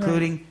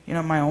 including,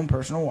 my own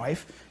personal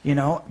wife, But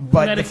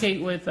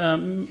medicate with,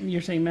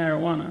 you're saying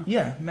marijuana.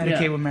 Yeah,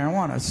 medicate with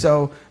marijuana.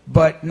 So,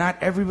 but not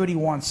everybody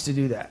wants to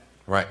do that.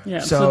 Right. Yeah.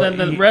 So then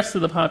the rest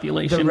of the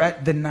population,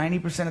 the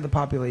 90% of the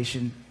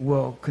population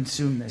will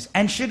consume this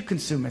and should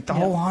consume it. The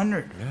whole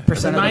 100% of the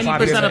population.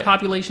 90% of the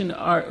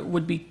population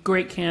would be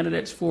great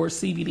candidates for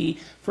CBD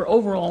for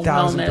overall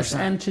wellness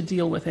and to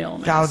deal with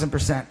ailments.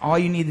 1,000%. All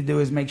you need to do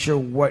is make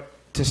sure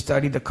to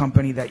study the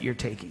company that you're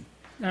taking.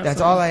 Absolutely.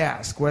 That's all I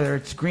ask. Whether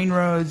it's Green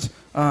Roads,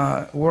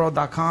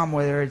 World.com,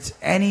 whether it's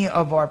any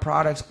of our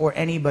products or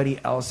anybody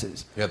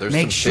else's. Yeah, there's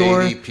some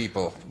shady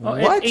people.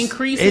 What?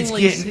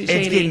 Increasingly it's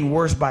getting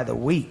worse by the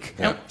week.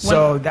 Yeah.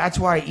 So that's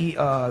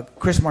why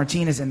Chris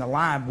Martinez in the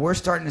lab, we're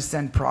starting to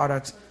send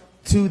products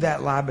to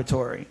that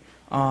laboratory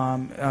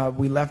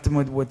We left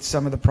them with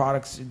some of the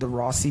products, the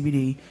raw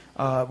CBD.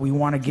 We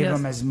want to give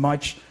them as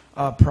much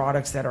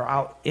products that are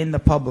out in the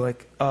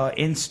public,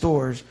 in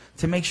stores,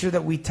 to make sure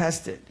that we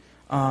test it.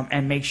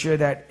 And make sure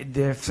that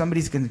if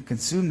somebody's going to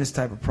consume this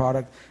type of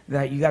product,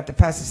 that you got the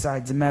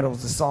pesticides, the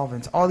metals, the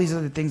solvents, all these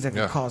other things that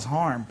could cause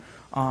harm,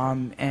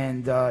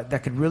 and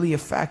that could really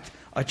affect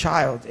a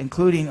child,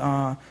 including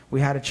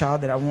we had a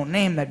child that I won't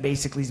name that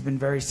basically has been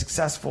very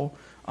successful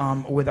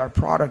with our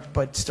product,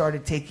 but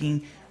started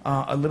taking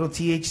a little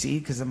THC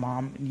because the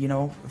mom,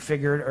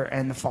 figured,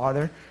 and the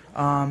father.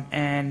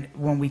 And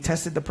when we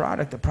tested the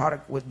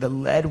product with the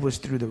lead was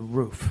through the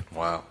roof.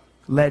 Wow.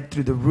 Lead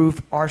through the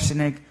roof,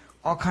 arsenic,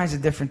 all kinds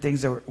of different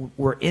things that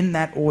were in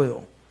that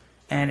oil.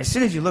 And as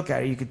soon as you look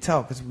at it, you could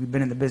tell, because we've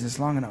been in the business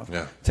long enough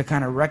to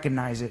kind of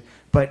recognize it.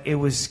 But it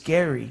was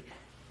scary.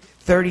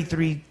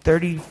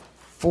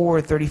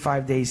 34,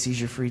 35 days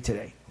seizure-free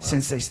today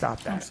since they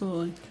stopped that.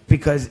 Absolutely.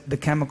 Because the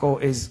chemical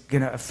is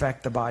going to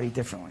affect the body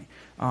differently.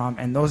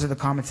 And those are the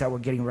comments that we're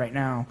getting right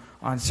now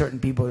on certain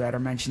people that are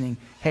mentioning,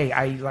 hey,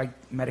 I like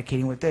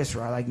medicating with this,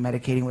 or I like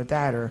medicating with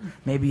that, or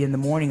maybe in the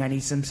morning I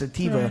need some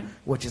sativa,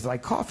 which is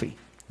like coffee.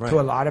 Right. To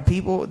a lot of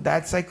people,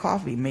 that's like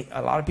coffee.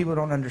 A lot of people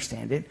don't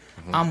understand it.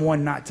 Mm-hmm. I'm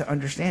one not to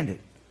understand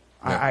it.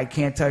 Yeah. I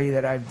can't tell you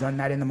that I've done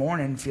that in the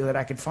morning and feel that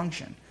I could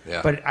function.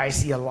 Yeah. But I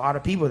see a lot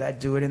of people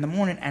that do it in the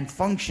morning and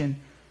function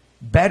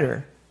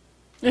better.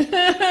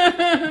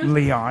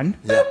 Leon.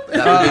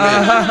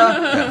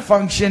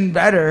 Function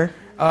better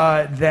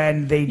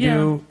than they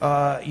do,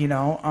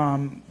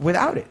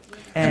 without it.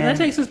 And that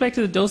takes us back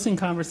to the dosing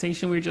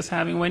conversation we were just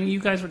having. When you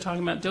guys were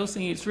talking about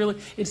dosing,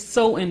 it's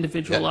so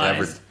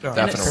individualized. Yeah,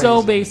 and it's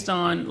so based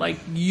on like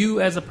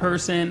you as a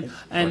person,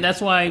 and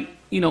that's why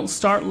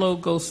start low,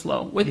 go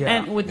slow with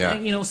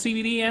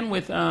CBD and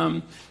with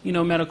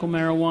medical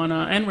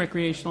marijuana and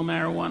recreational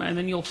marijuana, and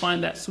then you'll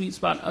find that sweet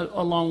spot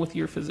along with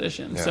your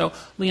physician. Yeah. So,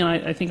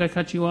 Leon, I think I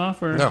cut you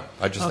off, or no?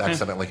 I just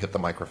accidentally hit the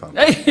microphone.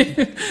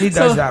 He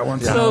does that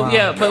once in a while.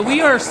 So but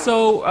we are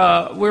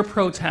we're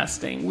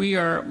pro-testing. We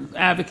are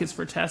advocates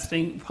for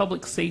testing.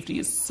 Public safety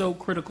is so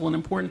critical and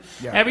important.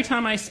 Yeah. Every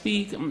time I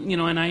speak,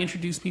 and I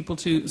introduce people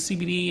to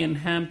CBD and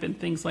hemp and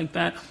things like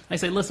that, I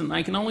say, listen,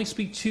 I can only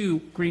speak to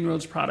Green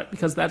Road's product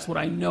because that's what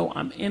I know.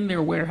 I'm in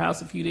their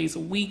warehouse a few days a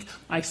week.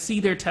 I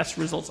see their test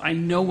results. I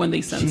know when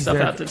they send stuff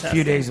out to test. A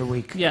few days a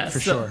week, yes, for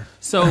sure.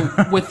 So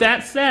with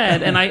that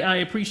said, and I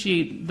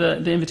appreciate the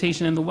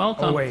invitation and the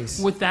welcome.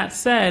 Always. With that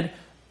said,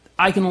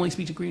 I can only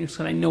speak to Green Road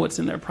because I know what's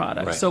in their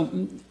product. Right.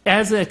 So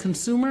as a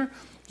consumer,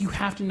 you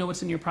have to know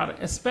what's in your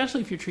product,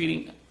 especially if you're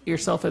treating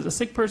yourself as a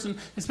sick person,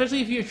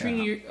 especially if you're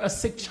treating a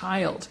sick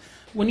child.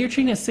 When you're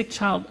treating a sick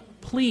child,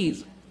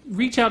 please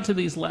reach out to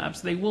these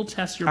labs. They will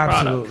test your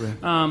product.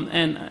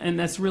 And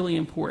that's really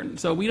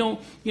important. So we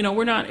don't,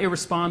 we're not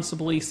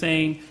irresponsibly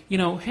saying,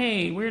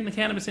 hey, we're in the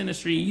cannabis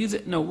industry, use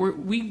it. No,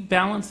 we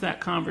balance that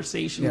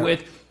conversation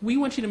with, we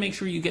want you to make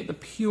sure you get the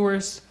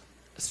purest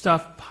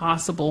stuff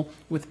possible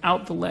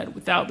without the lead,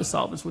 without the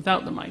solvents,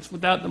 without the mites,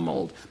 without the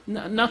mold.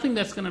 Nothing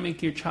that's going to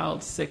make your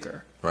child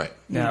sicker. Right.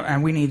 Yeah,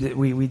 and we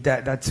need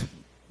that's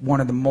one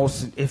of the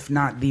most, if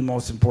not the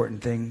most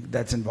important thing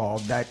that's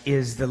involved. That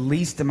is the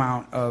least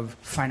amount of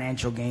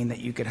financial gain that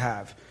you could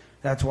have.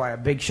 That's why a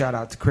big shout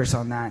out to Chris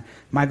on that.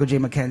 Michael J.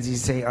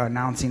 McKenzie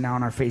announcing now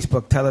on our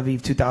Facebook, Tel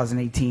Aviv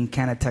 2018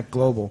 Canatech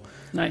Global.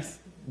 Nice.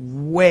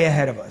 Way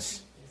ahead of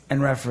us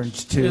in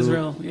reference to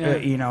Israel,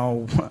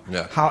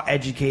 how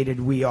educated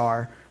we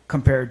are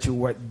compared to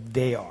what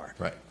they are.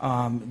 Right.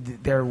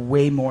 They're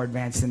way more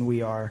advanced than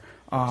we are,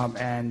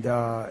 and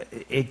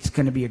it's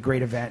going to be a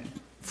great event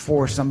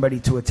for somebody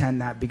to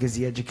attend that because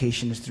the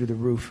education is through the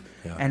roof.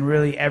 Yeah. And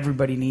really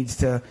everybody needs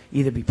to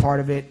either be part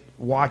of it,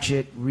 watch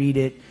it, read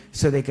it,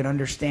 so they can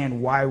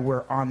understand why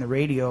we're on the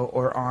radio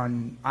or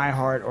on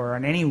iHeart or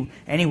on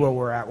anywhere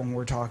we're at when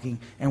we're talking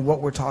and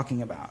what we're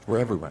talking about. We're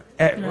everywhere.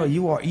 Well,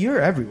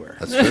 you're everywhere.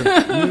 That's true.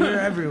 You're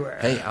everywhere.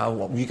 Hey,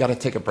 we got to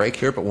take a break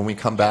here, but when we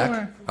come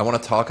back, I want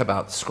to talk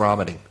about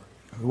scromiting.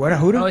 What, a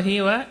hooter? Oh,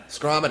 he what?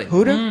 Scromiting.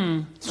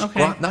 Hooter?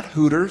 Okay. Not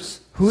Hooters.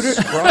 Hooter?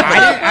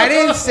 I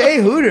didn't say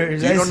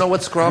Hooters. You don't know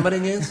what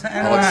scromiting is?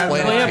 I'll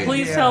explain it to you.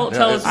 Please tell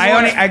us.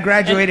 I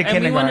graduated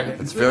kindergarten.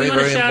 It's very,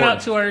 very important. Shout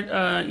out to our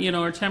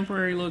our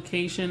temporary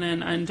location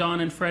and Don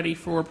and Freddie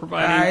for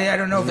providing. I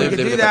don't know if we could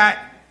do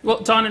that.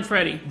 Well, Don and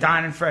Freddie.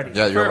 Don and Freddie.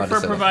 Yeah, you're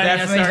for providing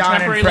definitely us our Don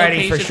temporary and Freddie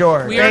location. for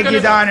sure. Thank you,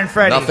 Don and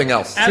Freddie. Nothing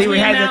else. As we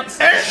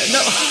announced,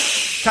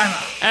 Time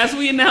out. As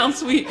we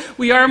announced,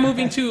 we are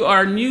moving to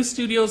our new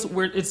studios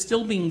where it's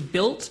still being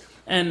built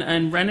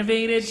and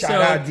renovated.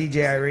 Shout out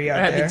DJ Irie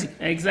out there.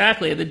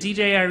 Exactly. The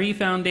DJ Irie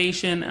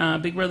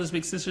Foundation, Big Brothers,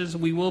 Big Sisters,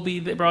 we will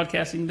be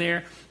broadcasting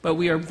there. But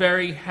we are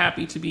very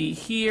happy to be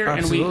here.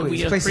 Absolutely. And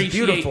we this place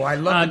appreciate is beautiful. I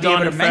love to be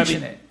able to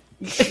mention it.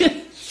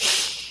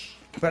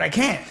 But I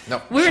can't.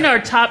 No. We're in our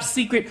top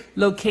secret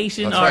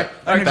location, That's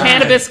our right.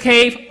 cannabis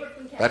cave.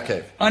 That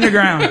cave.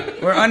 Underground.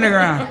 We're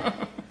underground.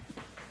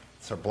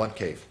 It's our blunt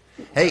cave.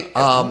 Hey,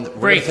 we're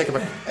going to take a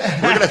break.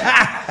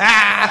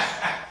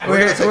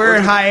 We're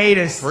in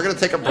hiatus. We're going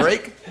to take a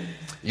break.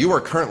 You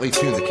are currently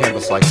tuned to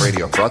Cannabis Life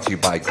Radio, brought to you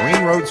by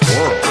Green Roads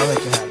World. I'll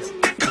let you have it.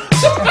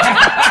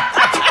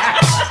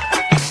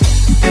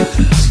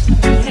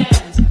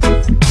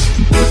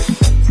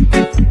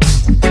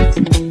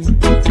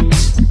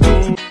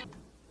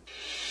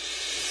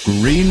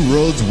 Green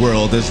Roads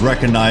World is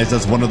recognized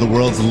as one of the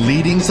world's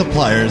leading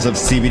suppliers of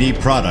CBD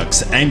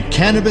products, and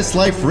Cannabis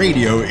Life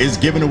Radio is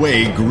giving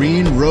away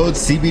Green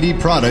Roads CBD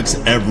products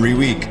every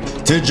week.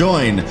 To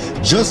join,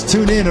 just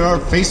tune in on our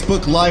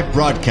Facebook Live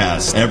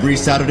broadcast every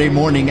Saturday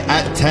morning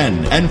at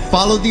 10 and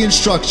follow the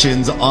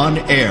instructions on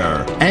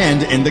air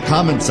and in the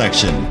comment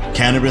section.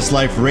 Cannabis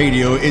Life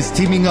Radio is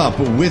teaming up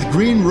with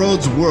Green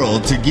Roads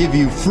World to give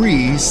you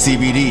free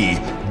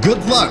CBD.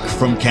 Good luck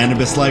from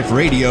Cannabis Life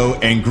Radio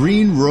and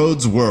Green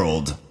Roads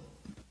World.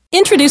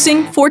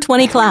 Introducing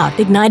 420 Cloud,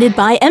 ignited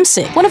by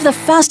MSIG, one of the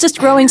fastest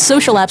growing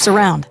social apps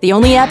around. The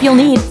only app you'll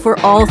need for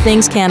all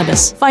things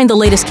cannabis. Find the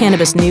latest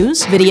cannabis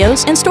news,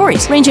 videos, and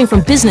stories, ranging from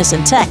business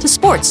and tech to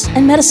sports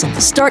and medicine.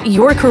 Start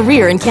your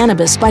career in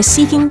cannabis by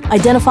seeking,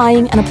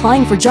 identifying, and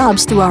applying for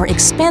jobs through our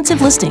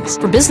expansive listings.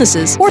 For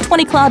businesses,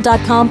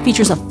 420cloud.com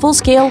features a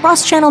full-scale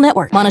cross-channel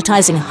network,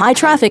 monetizing high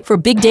traffic for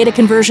big data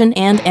conversion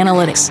and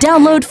analytics.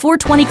 Download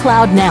 420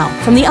 Cloud now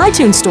from the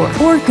iTunes Store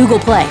or Google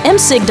Play.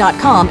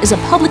 MSIG.com is a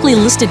publicly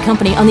listed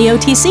company on the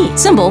OTC,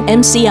 symbol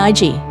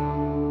MCIG.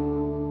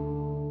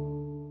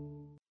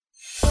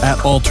 At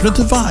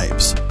Alternative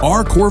Vibes,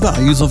 our core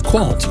values of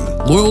quality,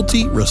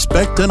 loyalty,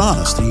 respect, and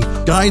honesty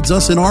guides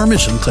us in our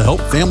mission to help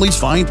families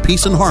find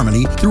peace and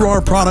harmony through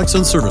our products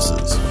and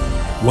services.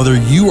 Whether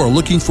you are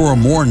looking for a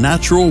more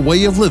natural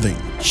way of living,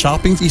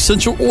 shopping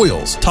essential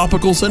oils,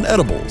 topicals, and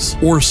edibles,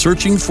 or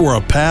searching for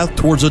a path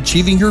towards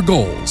achieving your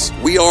goals,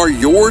 we are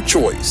your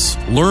choice.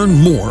 Learn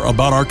more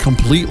about our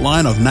complete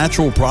line of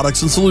natural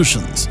products and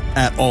solutions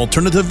at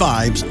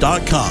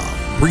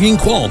AlternativeVibes.com. Bringing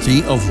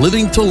quality of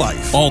living to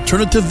life.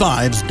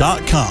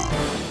 AlternativeVibes.com.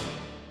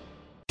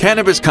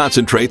 Cannabis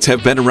concentrates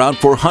have been around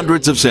for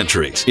hundreds of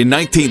centuries. In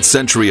 19th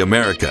century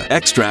America,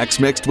 extracts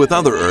mixed with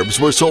other herbs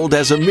were sold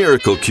as a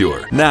miracle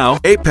cure. Now,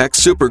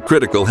 Apex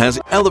Supercritical has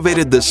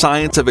elevated the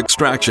science of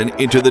extraction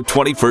into the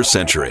 21st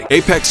century.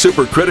 Apex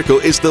Supercritical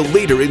is the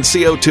leader in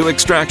CO2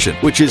 extraction,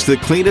 which is the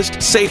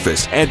cleanest,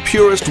 safest, and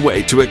purest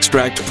way to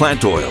extract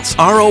plant oils.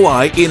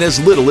 ROI in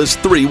as little as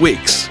 3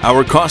 weeks.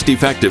 Our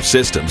cost-effective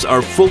systems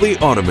are fully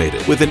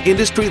automated with an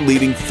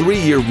industry-leading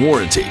 3-year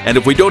warranty. And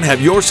if we don't have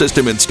your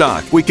system in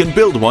stock, we can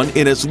build one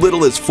in as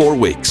little as 4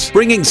 weeks,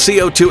 bringing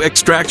CO2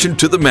 extraction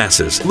to the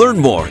masses. Learn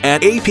more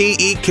at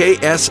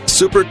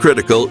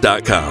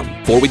APEKSSupercritical.com.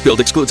 4-week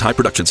build excludes high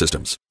production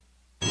systems.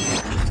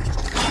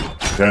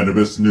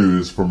 Cannabis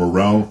news from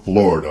around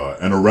Florida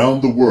and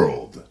around the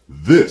world.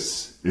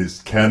 This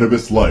is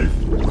Cannabis Life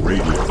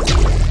Radio.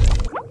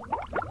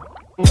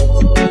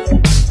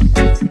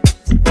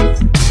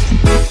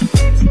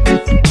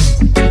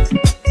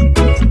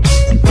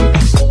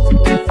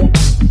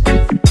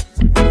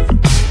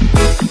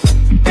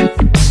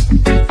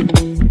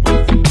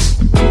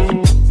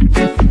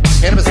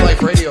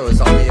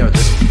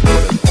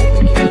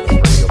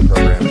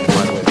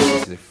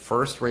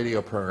 First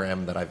radio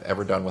program that I've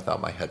ever done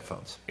without my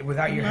headphones.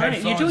 Without your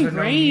headphones, you're doing with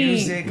great. No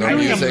music, You're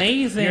doing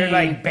amazing. You're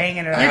like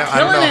banging it out. You're I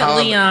don't know killing how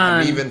it, Leon.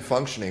 I'm even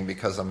functioning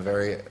because I'm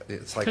very.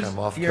 It's like I'm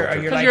off kilter.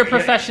 Because you're a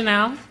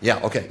professional. Yeah.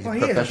 Okay. Well,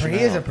 he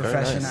is a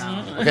professional.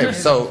 Nice. Okay.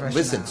 So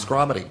listen,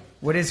 scromedy.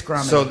 What is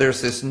scromedy? So there's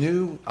this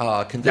new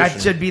condition.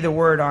 That should be the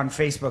word on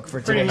Facebook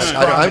for today.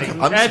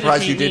 I'm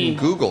surprised you didn't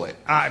Google it.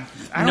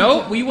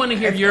 No, we want to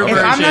hear your version.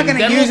 If I'm not going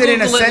to use it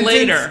in a sentence,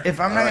 later. if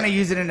I'm not going to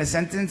use it in a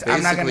sentence,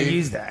 I'm not going to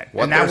use that.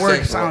 And that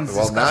word sounds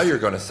disgusting. Well, now you're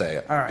going to say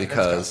it. All right,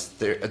 because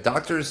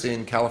doctors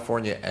in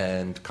California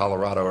and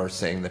Colorado are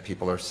saying that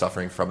people are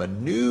suffering from a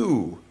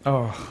new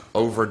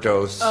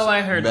overdose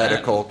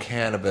medical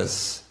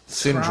cannabis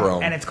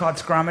syndrome. And it's called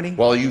scromedy?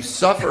 Well, you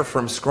suffer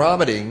from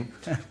scrometing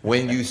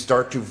when you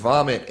start to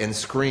vomit and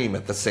scream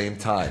at the same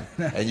time.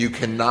 And you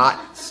cannot...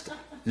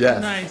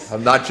 Yes, nice.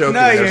 I'm not joking.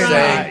 No, They're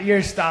saying, not.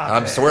 You're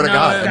stopping. I swear to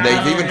God. And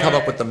they've even come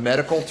it. up with the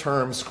medical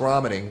term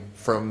scrometing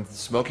from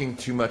smoking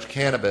too much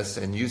cannabis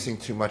and using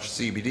too much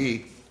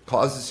CBD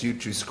causes you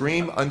to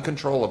scream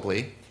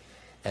uncontrollably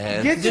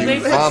and Did they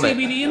put vomit.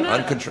 CBD in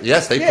that?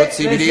 Yes, they put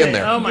CBD in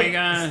there. Oh my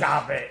God.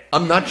 Stop it.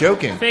 I'm not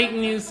joking. Fake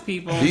news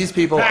people. These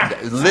people,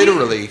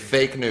 literally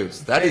fake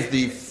news. That is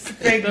the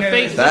fake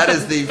news. That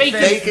is the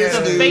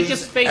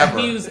fakest fake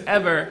news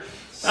ever.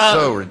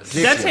 So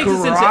ridiculous. That takes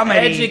us into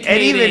educating.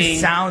 It even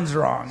sounds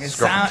wrong. It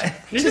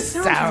just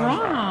sounds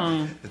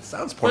wrong. It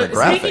sounds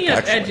pornographic. Speaking of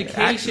actually.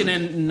 education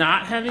and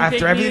not having after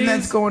fake everything news,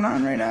 that's going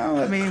on right now,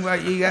 I mean,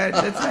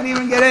 let's not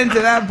even get into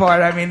that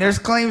part. I mean, there's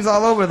claims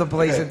all over the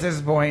place at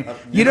this point.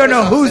 You don't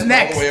know who's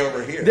next. All the way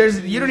over here.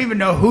 You don't even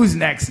know who's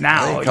next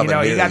now.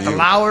 You got the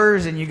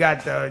Lauers and you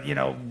got the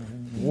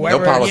whoever.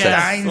 No politics.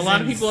 yes, a lot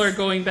of people are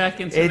going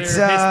back into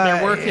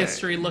their work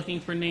history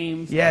looking for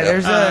names. Yeah,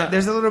 there's a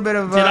little bit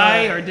of. Did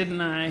I or didn't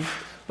I?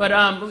 But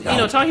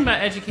talking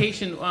about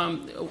education,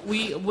 when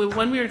we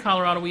were in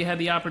Colorado, we had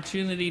the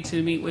opportunity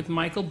to meet with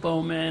Michael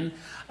Bowman,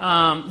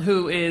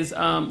 who is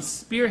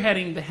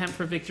spearheading the Hemp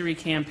for Victory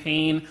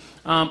campaign.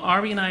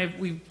 Arby and I,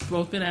 we've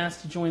both been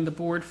asked to join the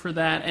board for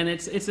that, and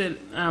it's an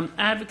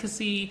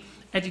advocacy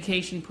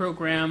education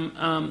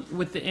program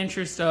with the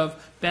interest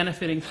of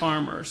benefiting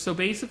farmers. So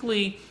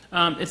basically,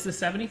 it's the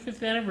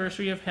 75th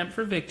anniversary of Hemp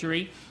for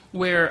Victory,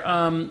 where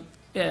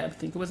I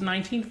think it was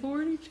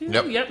 1942.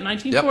 Yep,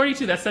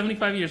 1942. Yep. That's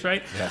 75 years,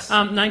 right? Yes.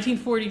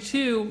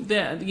 1942.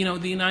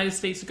 The United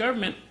States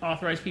government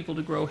authorized people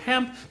to grow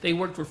hemp. They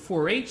worked for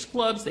 4-H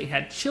clubs. They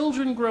had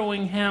children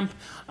growing hemp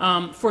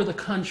for the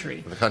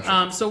country.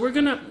 So we're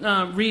going to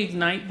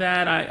reignite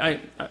that. I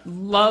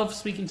love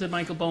speaking to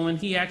Michael Bowman.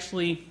 He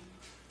actually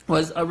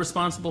was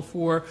responsible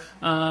for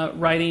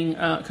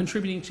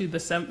contributing to the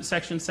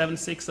Section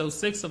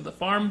 7606 of the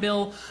Farm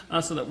Bill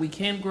so that we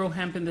can grow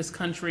hemp in this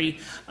country.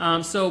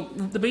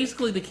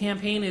 Basically the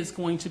campaign is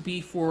going to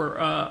be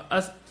for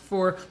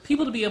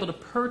people to be able to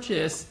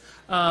purchase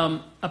a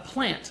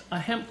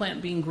hemp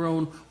plant being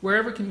grown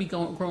wherever it can be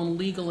grown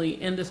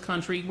legally in this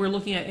country. We're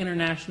looking at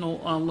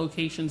international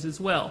locations as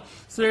well.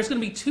 So there's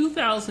going to be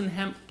 2,000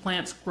 hemp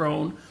plants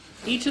grown,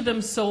 each of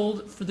them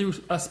sold through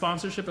a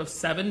sponsorship of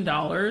 $7.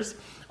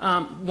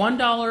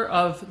 $1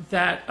 of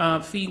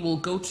that fee will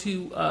go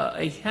to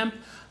a hemp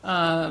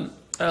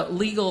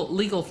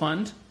legal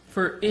fund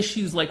for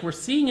issues like we're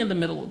seeing in the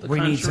middle of the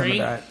country. Need some of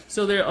that.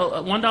 So there,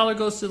 $1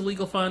 goes to the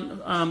legal fund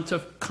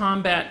to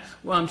combat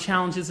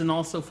challenges and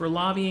also for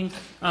lobbying.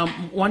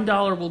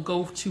 $1 will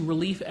go to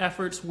relief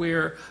efforts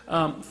where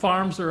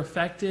farms are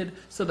affected,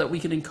 so that we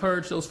can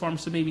encourage those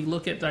farms to maybe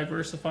look at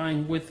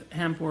diversifying with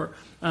hemp or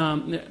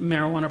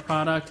marijuana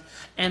product.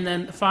 And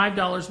then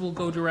 $5 will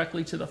go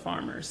directly to the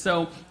farmers.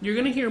 So you're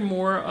going to hear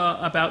more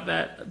about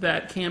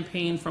that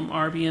campaign from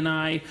Arby and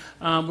I.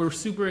 We're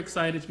super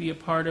excited to be a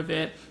part of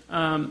it.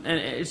 And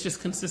it's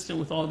just consistent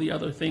with all the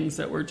other things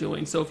that we're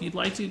doing. So if you'd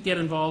like to get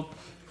involved,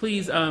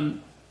 please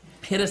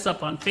hit us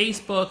up on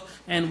Facebook,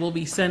 and we'll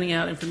be sending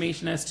out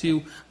information as to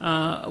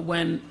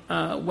when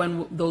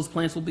those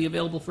plants will be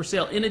available for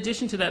sale. In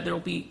addition to that, there will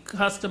be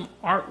custom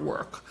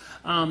artwork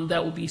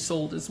that will be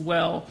sold as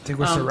well. I think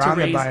we're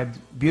surrounded by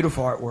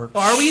beautiful artwork.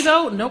 Are we,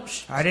 though? Nope.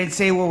 I didn't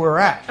say where we're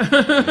at.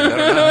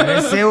 I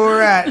didn't say where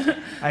we're at.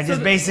 I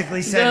just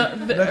basically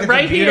said, look at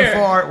right the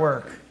beautiful here.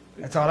 artwork.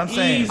 That's all I'm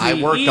saying. I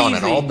worked on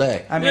it all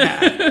day. I mean,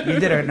 you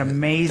did an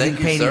amazing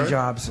painting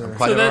job, sir.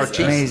 Quite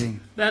amazing.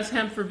 That's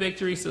Hemp for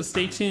Victory. So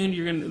stay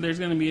tuned. There's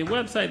going to be a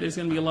website. There's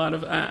going to be a lot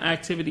of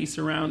activity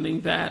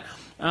surrounding that.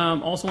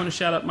 Also want to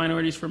shout out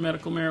Minorities for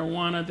Medical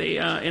Marijuana. They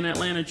in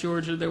Atlanta,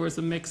 Georgia, there was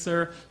a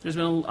mixer. There's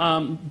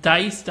been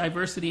DICE,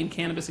 Diversity and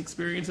Cannabis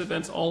Experience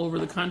events all over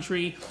the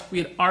country. We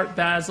had Art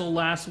Basel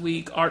last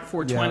week. Art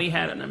 420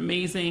 had an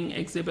amazing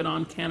exhibit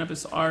on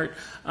cannabis art.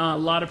 A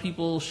lot of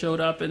people showed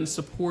up and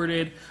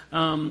supported.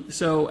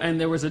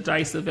 And there was a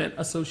DICE event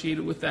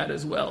associated with that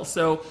as well.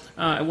 So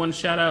I want to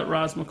shout out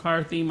Roz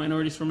McCarthy,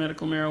 Minorities for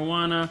Medical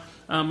Marijuana,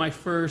 my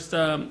first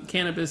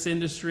cannabis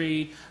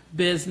industry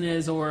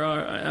business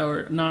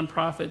or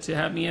nonprofit to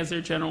have me as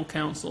their general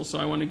counsel. So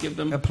I want to give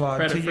them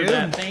credit for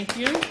that. Thank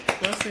you.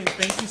 Blessings.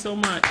 Thank you so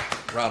much.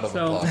 Round of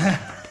applause.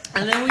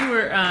 And then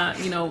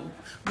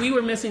we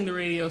were missing the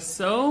radio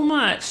so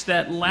much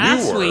that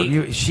last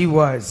week she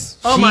was.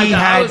 Oh she my God,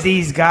 had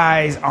these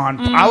guys on.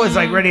 I was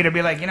like ready to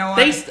be like, you know what?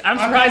 I'm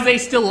surprised they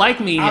still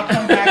like me. I'll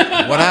come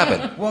back. What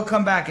happened? We'll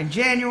come back in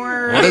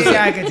January. What is it?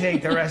 I can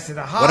take the rest of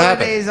the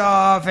holidays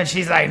off. And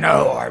she's like,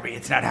 no, Arby,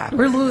 it's not happening.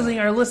 We're losing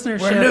our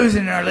listenership. We're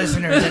losing our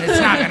listeners, and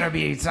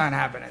it's not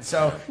happening.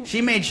 So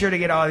she made sure to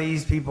get all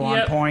these people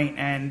on point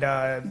and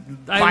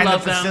find the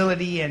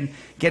facility and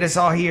get us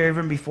all here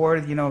even before,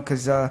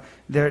 because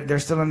they're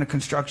still under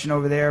construction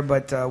over there,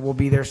 but we'll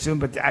be there soon.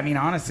 But I mean,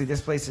 honestly,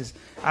 this place is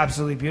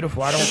absolutely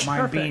beautiful. I don't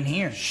mind being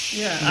here.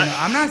 Yeah,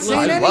 I'm not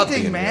saying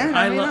anything, man.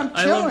 I'm chilling.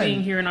 I love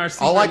being here in our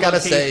all I gotta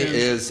say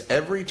is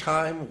every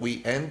time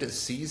we end a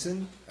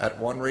season at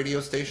one radio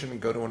station and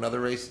go to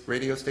another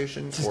radio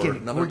station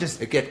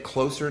it get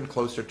closer and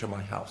closer to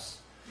my house.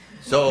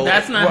 So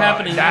that's not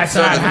happening. That's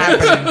not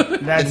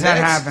happening. That's not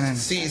happening.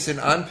 Season,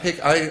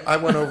 I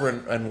went over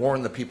and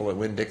warned the people at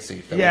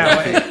Winn-Dixie.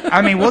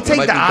 I mean, we'll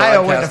take the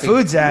aisle where the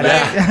food's at.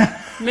 Yeah.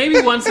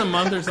 Maybe once a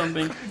month or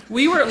something. Give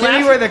me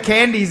where the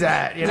candy's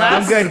at.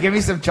 I'm good. Give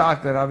me some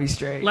chocolate. I'll be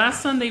straight.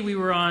 Last Sunday we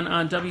were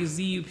on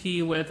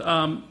WZUP with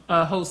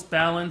host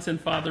Balance and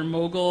Father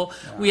Mogul.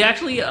 Yeah. We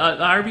actually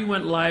Arby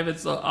went live.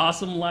 It's an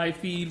awesome live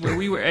feed where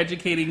we were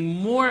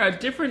educating a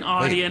different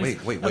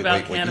audience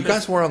about cannabis. You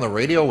guys were on the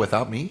radio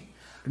without me?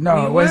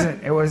 No, it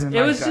wasn't. It wasn't.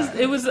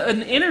 It was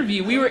an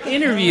interview. We were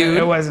interviewed.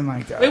 It wasn't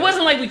like that. It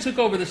wasn't like we took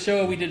over the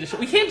show. We did a show.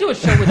 We can't do a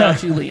show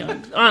without you,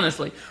 Leon.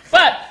 Honestly,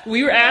 but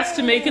we were asked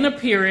to make an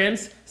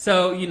appearance.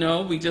 So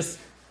we just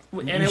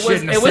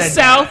it was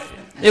South.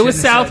 It was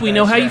south. We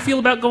know how you feel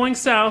about going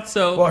south.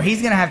 So well,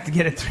 he's gonna have to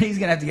get a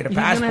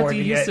passport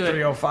to get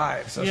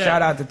 305. So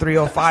shout out to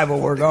 305 where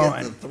we're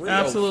going.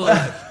 Absolutely.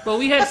 But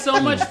we had so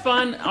much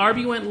fun.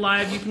 Arby went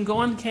live. You can go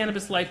on the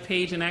Cannabis Life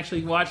page and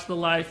actually watch the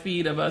live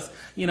feed of us,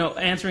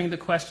 answering the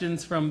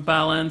questions from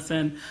Balance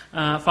and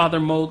Father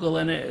Mogul,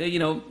 and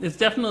it's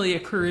definitely a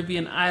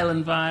Caribbean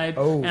island vibe.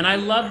 Oh. And I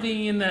love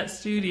being in that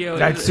studio.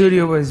 That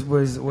studio was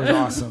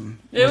awesome.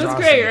 It was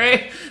great,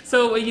 right?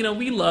 So,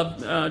 we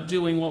love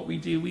doing what we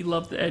do. We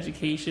love the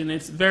education.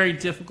 It's very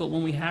difficult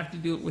when we have to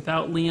do it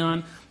without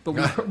Leon,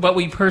 but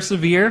we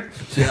persevere.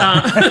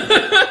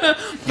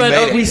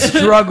 But we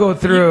struggle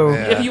through.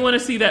 If you want to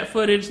see that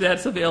footage,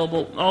 that's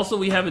available. Also,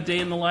 we have a day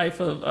in the life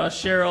of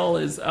Cheryl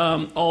is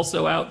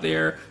also out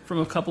there from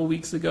a couple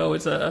weeks ago.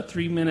 It's a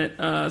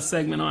 3-minute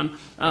segment on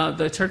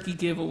the turkey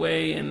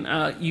giveaway,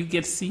 and you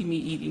get to see me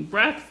eating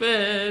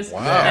breakfast. Wow.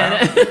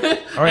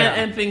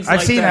 And things like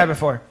that. I've seen that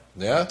before.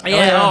 Yeah?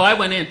 Yeah. I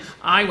went in.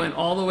 I went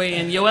all the way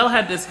in. Yoel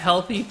had this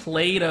healthy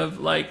plate of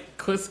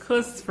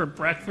couscous for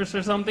breakfast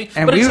or something,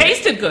 but it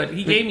tasted good.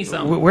 He gave me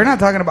some. We're not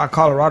talking about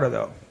Colorado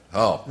though.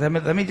 Oh, let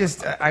me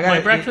just. I got my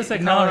breakfast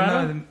at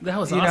Colorado. No, that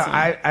was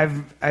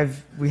awesome.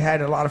 We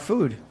had a lot of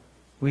food.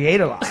 We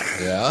ate a lot.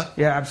 Yeah?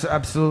 Yeah,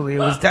 absolutely. It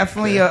was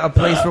definitely a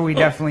place where we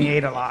definitely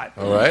ate a lot.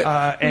 All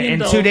right. In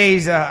 2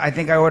 days, I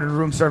think I ordered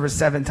room service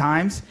 7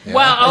 times. Yeah.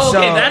 Wow. Oh,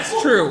 okay, that's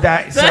true.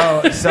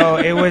 So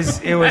it was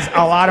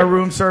a lot of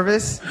room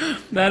service.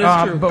 That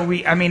is true. But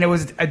it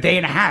was a day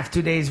and a half,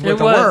 2 days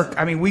worth of work.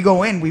 I mean, we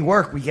go in, we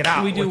work, we get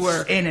out. We do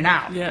work. In and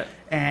out. Yeah.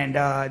 And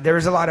there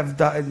was a lot of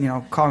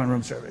calling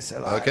room service.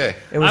 Okay,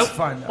 it was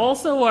fun. Though.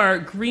 Also, our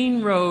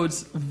Green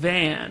Roads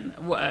van.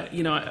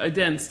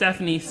 Again,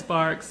 Stephanie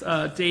Sparks,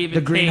 David.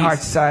 The Green Heart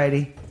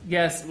Society.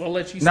 Yes, we'll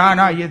let you. No,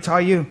 it's all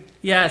you.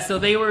 Yeah, so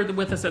they were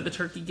with us at the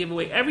turkey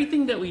giveaway.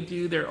 Everything that we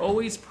do, they're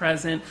always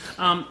present.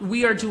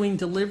 We are doing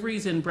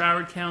deliveries in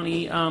Broward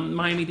County,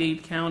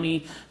 Miami-Dade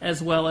County,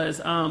 as well as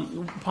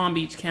Palm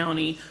Beach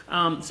County.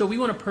 So we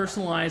want to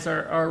personalize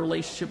our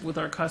relationship with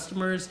our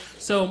customers.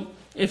 So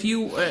if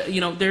you,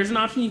 there's an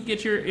option you can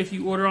get if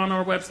you order on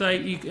our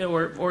website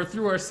or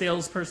through our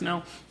sales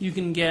personnel, you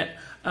can get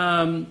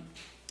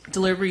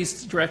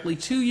deliveries directly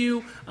to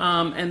you,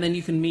 and then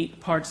you can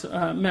meet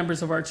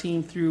members of our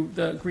team through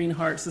the Green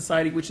Heart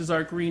Society, which is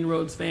our Green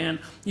Roads van.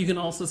 You can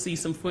also see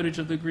some footage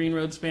of the Green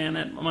Roads van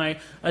at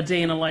A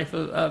Day in the Life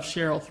of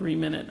Cheryl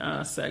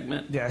 3-minute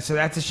segment. Yeah, so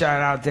that's a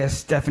shout out to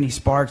Stephanie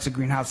Sparks, the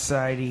Green Heart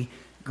Society.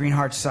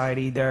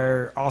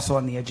 They're also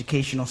on the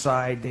educational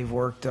side. They've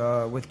worked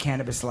with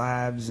Cannabis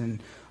Labs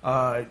and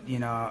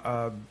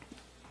BioTrack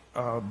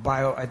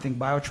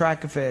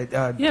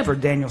for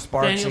Daniel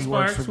Sparks. He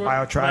works with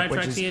BioTrack,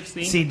 which is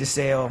THC. Seed to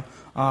sale.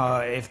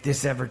 If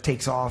this ever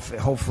takes off,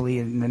 hopefully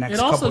in the next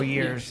couple of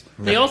years.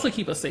 They also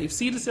keep us safe.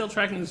 Seed to sale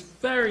tracking is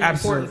very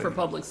important for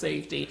public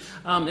safety.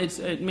 It's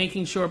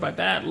making sure by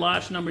bat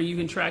lodge number you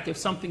can track if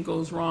something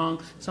goes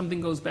wrong,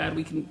 something goes bad.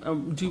 We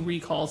can do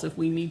recalls if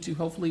we need to.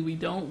 Hopefully we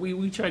don't.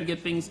 We try to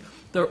get things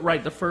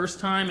right the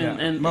first time.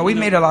 Well, we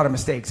made a lot of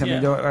mistakes. I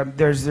mean,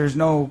 there's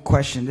no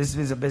question. This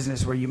is a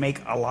business where you make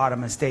a lot of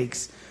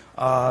mistakes,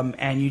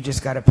 and you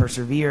just got to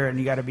persevere, and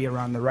you got to be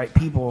around the right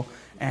people.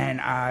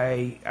 And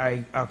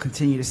I'll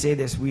continue to say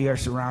this: we are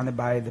surrounded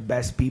by the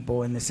best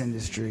people in this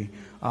industry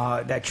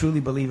that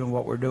truly believe in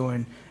what we're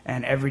doing.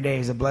 And every day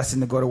is a blessing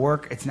to go to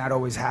work. It's not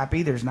always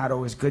happy. There's not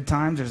always good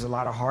times. There's a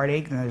lot of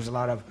heartache, and there's a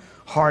lot of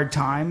hard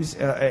times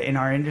in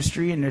our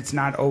industry. And it's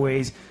not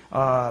always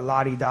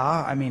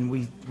la-di-da. I mean,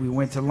 we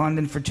went to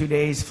London for 2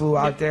 days, flew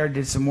out there,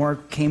 did some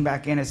work, came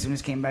back in. As soon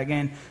as came back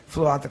in,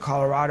 flew out to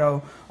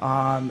Colorado,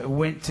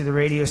 went to the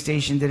radio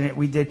station,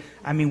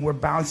 we're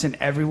bouncing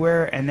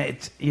everywhere, and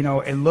it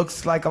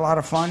looks like a lot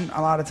of fun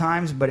a lot of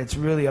times, but it's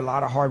really a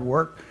lot of hard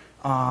work.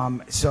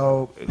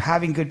 So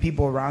having good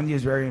people around you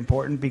is very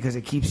important because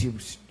it keeps you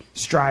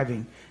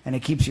striving and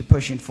it keeps you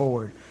pushing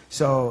forward.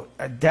 So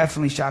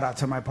definitely shout out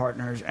to my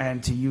partners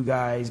and to you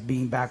guys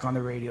being back on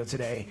the radio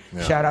today.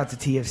 Yeah. Shout out to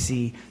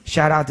TFC.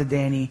 Shout out to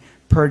Danny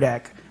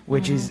Perdek,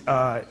 which is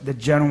the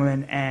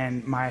gentleman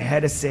and my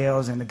head of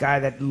sales and the guy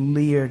that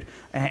leared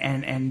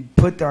and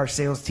put our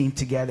sales team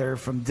together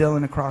from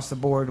Dylan across the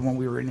board when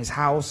we were in his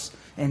house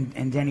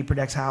and Danny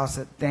Perdek's house.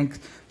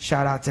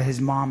 Shout out to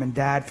his mom and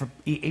dad for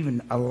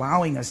even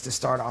allowing us to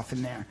start off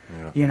in there.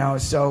 Yeah.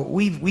 So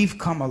we've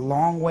come a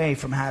long way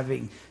from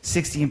having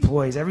 60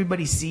 employees.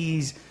 Everybody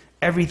sees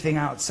everything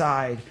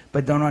outside,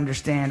 but don't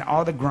understand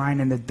all the grind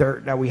and the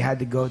dirt that we had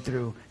to go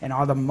through and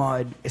all the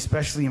mud,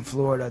 especially in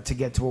Florida, to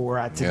get to where we're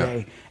at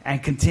today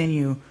and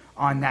continue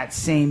on that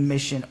same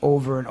mission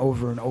over and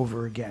over and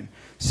over again.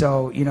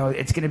 So,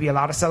 it's going to be a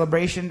lot of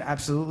celebration.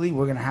 Absolutely.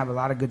 We're going to have a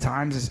lot of good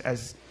times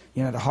as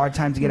the hard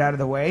times get out of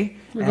the way.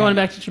 We're going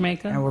back to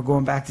Jamaica. And we're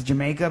going back to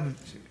Jamaica.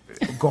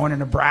 Going to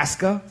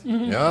Nebraska.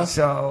 Yeah.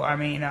 So I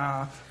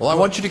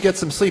want you to get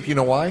some sleep. You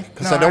know why?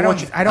 Because I don't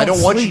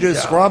want you to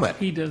scrum it.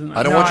 He doesn't.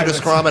 I don't want you to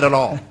scrum it at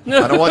all.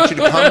 I don't want you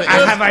to come in.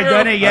 Have I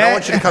done it yet? I don't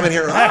want you to come in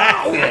here.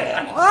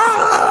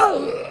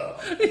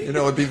 You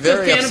know, it'd be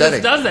very cannabis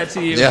upsetting. does that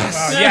to you.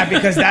 Yes. Yeah,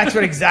 because that's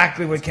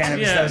exactly what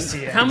cannabis Yeah. does to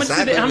you. How much?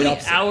 Exactly How the many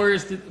opposite.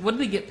 hours? What did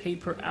they get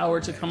paid per hour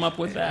to come up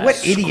with that? What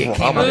idiot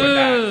came up with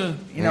that? Ugh.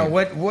 You know,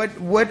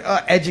 what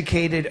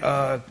educated,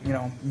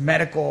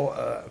 medical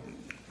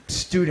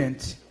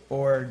student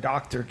or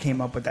doctor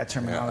came up with that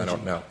terminology? I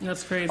don't know.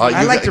 That's crazy.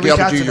 I'd like to be reach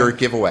able out to do to your them.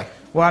 giveaway.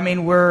 Well, I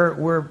mean,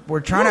 we're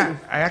trying to.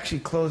 I actually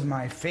closed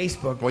my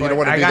Facebook. Well, but you don't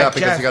want to I do got that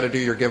because Jeff. you got to do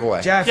your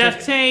giveaway.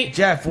 Jeff Tate.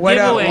 Jeff, what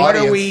giveaway. are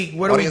Audience- we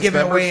audience giving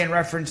members? away in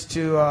reference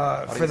to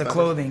for the members?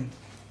 clothing?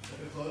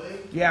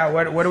 Yeah,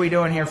 what are we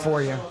doing here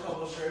for you?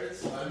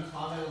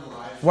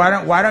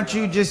 Why don't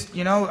you just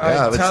Yeah,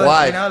 tell it's us,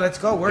 live. let's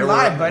go. We're Yeah,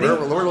 live, buddy.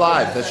 We're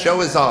live. The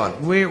show is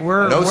on. We're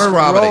No we're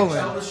scrubbing. rolling.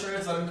 Sell the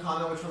shirts, let them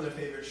comment which one their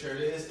favorite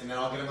shirt is, and then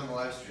I'll get them on the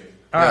live stream.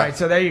 All right,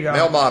 so there you go.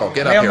 Male model,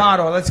 get up Male here.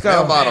 model, let's go.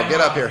 Male model, get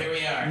up here. Here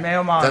we are.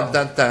 Male model.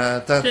 Dun, dun,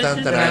 dun, dun,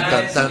 dun, dun,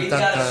 Guys, dun, we dun,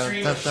 got a dun,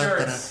 stream dun, of dun, dun,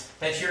 shirts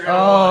that you're gonna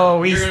Oh,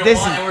 want. we- You're gonna this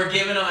want, is- and we're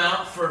giving them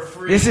out for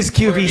free. This is We're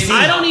QVC. giving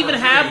I them don't out even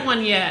for have free.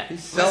 one yet.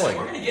 Selling.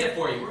 We're gonna get it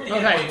for you. We're gonna get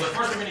Okay. it for you. But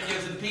first, we're gonna give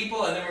it to the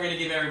people, and then we're gonna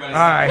give everybody. All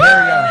right, here we go.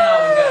 Right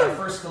now, we got our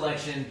first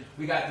collection.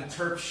 We got the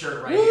Terp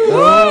shirt right here. Turpy, I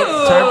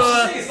don't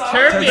know if you see all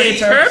turpy.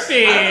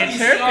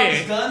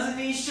 these guns in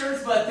these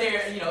shirts, but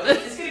they're,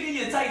 it's gonna give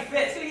you a tight fit.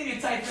 It's gonna give you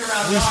a tight fit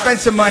around. We the arm. spent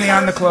some money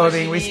on the Shirts is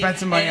clothing. what We you spent need,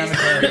 some money and on the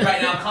it's free clothing.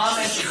 right now.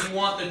 Comment if you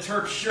want the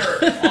Terp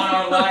shirt on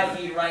our live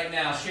feed right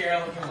now.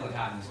 Cheryl, come on, look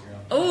hot in this girl.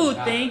 Oh,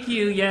 thank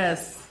you.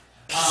 Yes.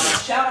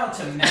 Shout out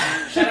to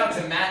Matt. Shout out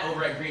to Matt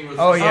over at Green Rose.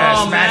 Oh, yes,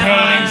 Oh, Matt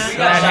Matt Haynes. We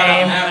got Matt shout out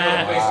Haynes. Matt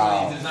real quick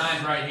for these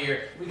designs right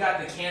here. We got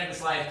the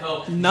Cannabis Life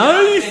Co.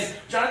 Nice.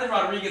 Jonathan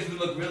Rodriguez would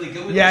look really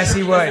good with Yes, this shirt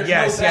he because would. there's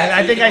Yes, no yes. back,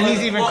 I so think you can he's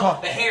let even the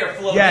called- the hair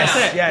flow Yes,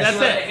 down. yes. You That's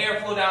let it. the hair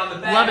flow down the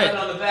back. Love let it.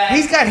 on the back.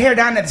 He's got hair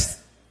down at the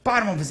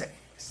bottom of his.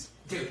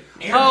 Dude,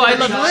 Oh, I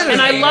love, and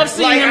I love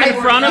seeing him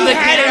in front of the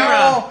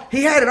camera.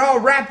 He had it all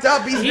wrapped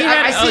up. He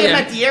had- I see oh, him yeah.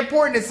 at the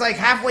airport, and it's like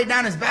halfway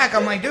down his back.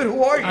 I'm like, dude,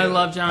 who are you? I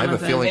love I Jonathan.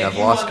 have a feeling If I've you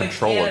lost want the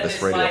control of this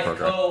Cannabis radio Life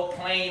program. Co.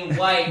 plain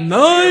white,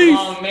 Nice. your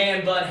long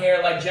man bun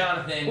hair like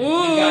Jonathan. We got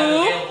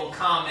Ooh. available.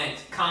 Comment.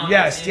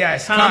 Yes,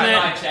 yes. In the Comment.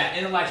 live chat.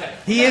 In the live chat.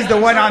 He is the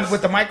one on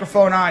with the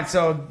microphone on.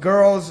 So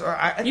girls, or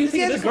I You think he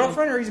think has a this one-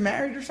 girlfriend, or he's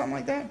married, or something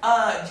like that.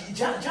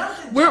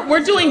 Jonathan.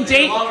 We're doing in a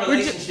date. long We're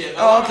relationship.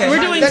 Oh, okay. We're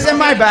doing- That's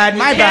my bad.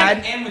 My And- bad.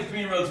 And with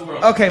Green Roads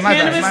World. Okay, my bad.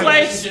 Cannabis My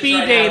Life bad. speed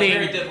Right now, it's dating.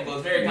 very difficult.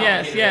 It's very Yes,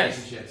 complicated yes.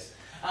 relationships.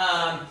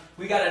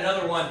 We got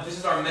another one. This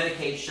is our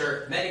Medicate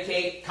shirt.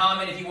 Medicate.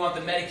 Comment if you want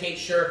the Medicate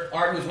shirt.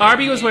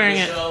 Arby was wearing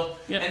it. Show.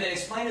 Yep. And then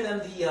explain to them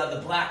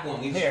the black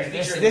one. We've Here,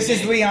 featured this in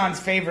is the beginning. Leon's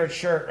favorite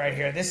shirt right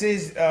here. This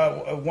is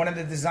one of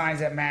the designs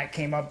that Matt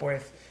came up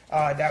with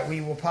that we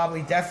will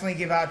probably definitely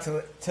give out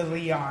to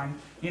Leon.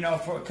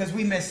 Because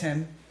we miss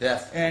him.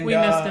 Yes. And We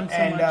missed him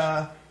so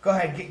much. Go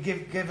ahead,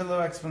 give a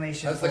little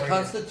explanation. That's the for you.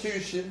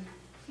 Constitution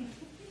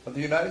of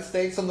the United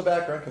States on the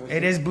background. Can we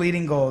It see? is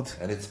bleeding gold.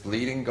 And it's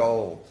bleeding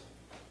gold.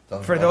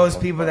 Dun, For dun, those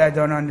dun, people dun. that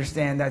don't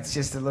understand, that's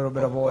just a little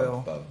bit of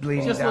oil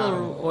bleeding Just a down.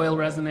 little oil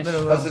resinous.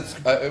 Because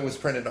it was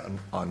printed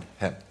on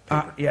hemp.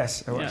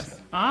 Yes, it was. Yes.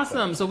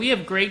 Awesome. So we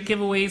have great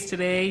giveaways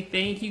today.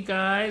 Thank you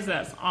guys.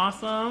 That's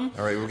awesome.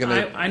 All right, we're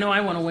gonna. I know I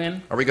want to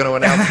win. Are we going to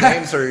announce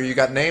names, or you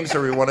got names,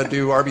 or we want to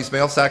do Arby's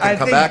mail sack and I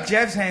come think back?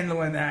 Jeff's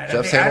handling that.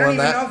 Jeff's I handling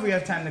don't even that? know if we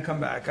have time to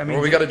come back. I mean,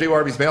 Well, we got to do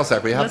Arby's mail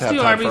sack. We have Let's to have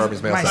do time for Arby's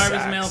Arby's mail sack.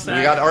 Arby's mail sack.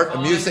 We got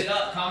Comment music. it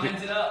up.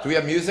 Comment it up. Do we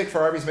have music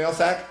for Arby's mail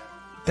sack?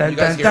 Dun, You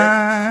guys dun, hear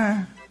dun.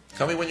 it?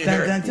 Tell me when you Dun,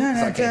 hear dun, it. dun,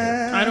 'cause I can't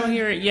hear it. I don't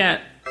hear it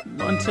yet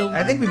until.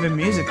 I think we've been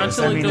musicless.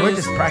 Until I it mean, we're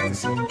goes- just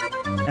practicing,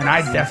 and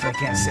I definitely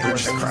can't say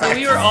worth a crap.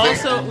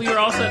 So we were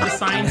also at the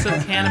Science of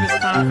Cannabis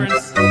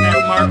conference at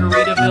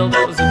Margaritaville.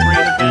 That was a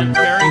great event,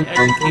 very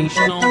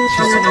educational. You're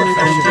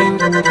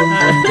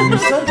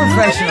so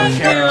professional,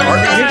 Cheryl.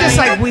 You're just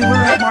like we were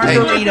at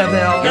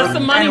Margaritaville. That's the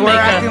money and we're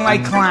maker. acting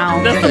like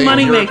clowns. That's the and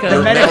money your- maker. The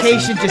your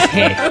medication just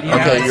hit.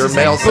 Okay, it's your just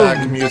mail like, sack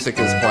boom. music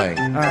is playing.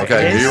 right,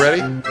 Okay, it are you is?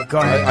 ready? Go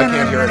ahead. I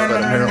can't hear it, but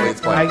apparently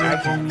it's playing. I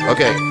can.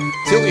 Okay,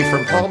 Tilly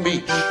from Palm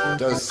Beach.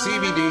 Does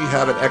CBD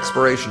have an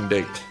expiration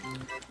date?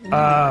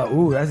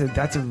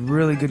 That's a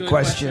really good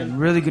question.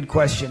 Really good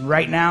question.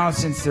 Right now,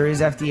 since there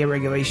is FDA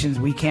regulations,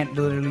 we can't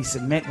literally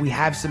submit. We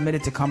have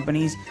submitted to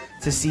companies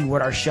to see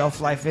what our shelf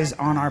life is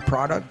on our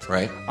product.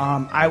 Right.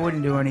 I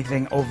wouldn't do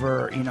anything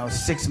over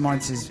 6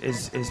 months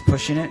is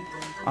pushing it.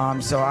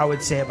 So I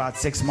would say about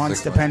 6 months,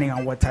 6 months. depending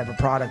on what type of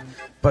product.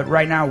 But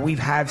right now, we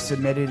have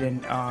submitted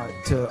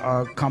to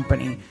a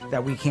company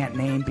that we can't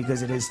name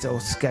because it is still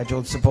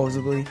scheduled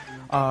supposedly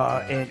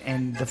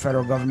in the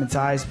federal government's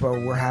eyes. But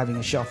we're having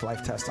a shelf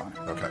life test on it.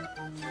 Okay.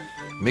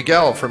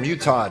 Miguel from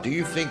Utah. Do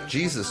you think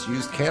Jesus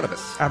used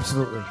cannabis?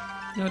 Absolutely.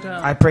 No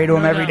doubt. I pray to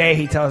him No every doubt. day.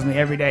 He tells me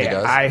every day. He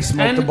does? I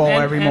smoke the bowl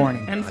every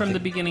morning. And from the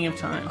beginning of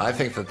time. I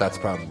think that's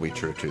probably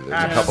true too.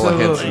 There's a couple of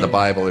hints in the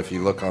Bible. If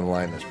you look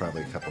online, there's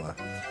probably a couple of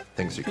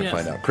things you can Yes.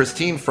 find out.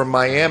 Christine from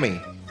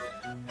Miami.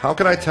 How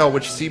can I tell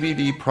which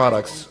CBD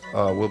products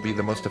will be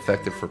the most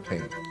effective for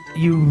pain?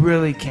 You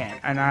really can't.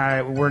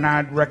 And we're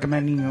not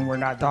recommending, and we're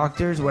not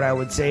doctors. What I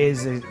would say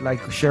is,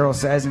 like Cheryl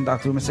says and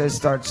Dr. Loomis says,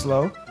 start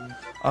slow.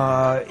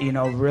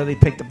 Really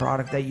pick the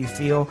product that you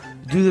feel.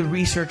 Do the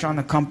research on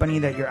the company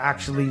that you're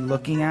actually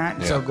looking at.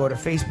 Yeah. So go to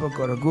Facebook,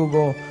 go to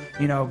Google,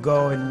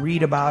 go and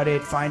read about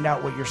it, find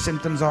out what your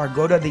symptoms are.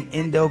 Go to the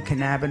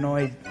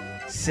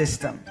endocannabinoid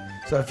system.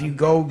 So if you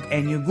go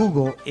and you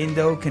Google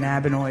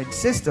endocannabinoid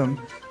system,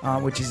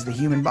 which is the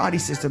human body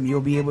system,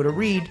 you'll be able to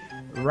read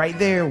right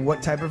there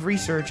what type of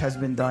research has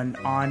been done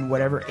on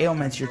whatever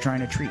ailments you're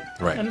trying to treat.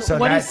 Right. And so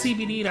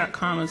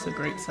whatiscbd.com is a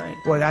great site.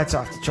 Well, that's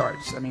off the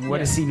charts. I mean,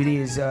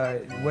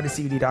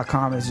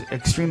 whatiscbd.com is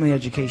extremely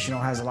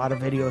educational, has a lot of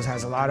videos,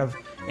 has a lot of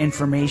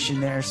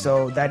information there.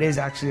 So that is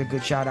actually a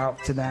good shout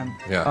out to them.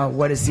 Yeah.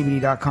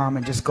 Whatiscbd.com,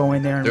 and just go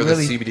in there and They're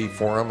really. the CBD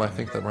forum, I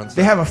think, that runs.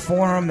 They have a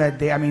forum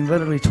that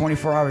literally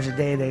 24 hours a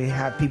day. They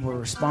have people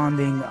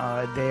responding.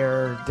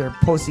 They're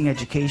posting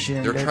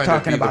education. They're trying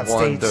talking to be about the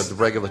one, states. the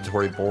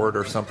regulatory board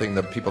or something,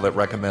 the people that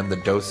recommend the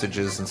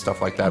dosages and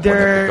stuff like that.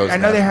 I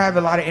know they have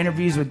a lot of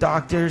interviews with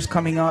doctors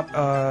coming up.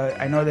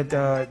 I know that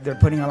they're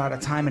putting a lot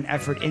of time and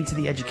effort into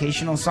the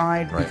educational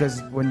side,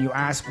 because when you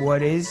ask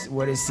what is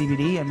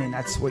CBD, I mean,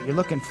 that's what you're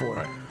looking for.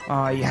 Right.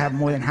 You have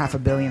more than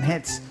 500 million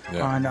hits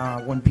on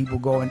when people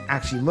go and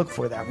actually look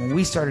for that. When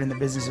we started in the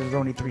business, it was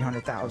only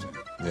 300,000.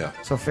 Yeah.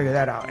 So figure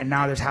that out. And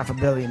now there's 500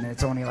 million, and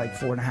it's only like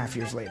 4.5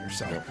 years later.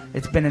 So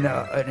it's been an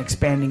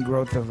expanding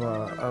growth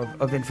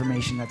of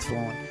information that's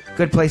flowing.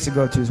 Good place to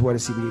go to is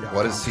whatiscbd.com.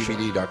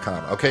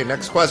 Whatiscbd.com. Okay,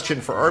 next question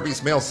for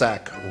Arby's Mail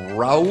Sack.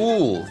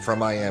 Raul from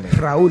Miami.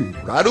 Raul.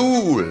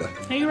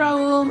 Hey,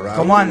 Raul.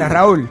 Come on,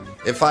 Raul.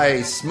 If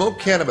I smoke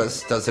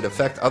cannabis, does it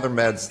affect other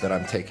meds that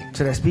I'm taking?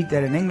 Should I speak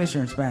that in English or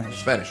in Spanish?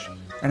 Spanish.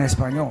 En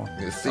español.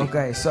 Sí.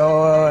 Okay,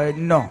 so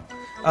no.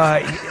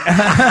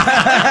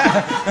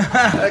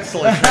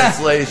 Excellent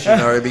translation,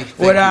 Arby.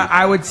 What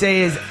I would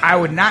say is I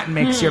would not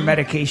mix your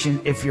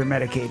medication if you're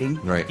medicating,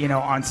 right,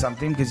 on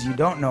something, because you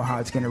don't know how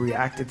it's going to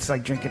react. It's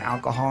like drinking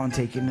alcohol and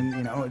taking,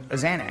 a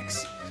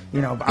Xanax.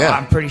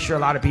 I'm pretty sure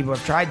a lot of people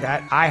have tried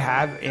that. I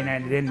have, and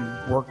it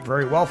didn't work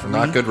very well for me.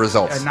 Not good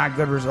results. Not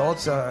good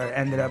results.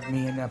 Ended up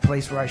me in a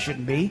place where I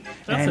shouldn't be,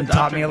 and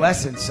taught me a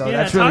lesson. So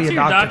that's talk really to a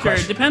your doctor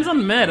question. It depends on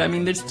the med. I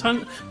mean, there's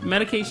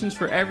medications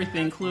for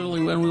everything.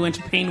 Clearly, when we went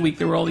to Pain Week,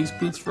 there were all these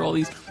booths for all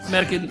these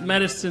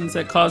medicines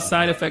that cause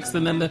side effects,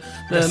 and then the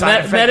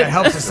side effect that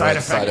helps the side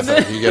effect.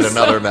 You get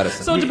another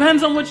medicine. So it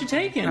depends on what you're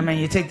taking. I mean,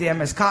 you take the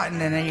MS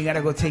Cotton, and then you got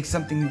to go take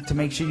something to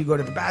make sure you go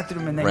to the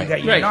bathroom, and then you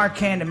got your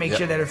Narcan to make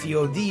sure that if you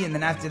OD, and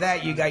then after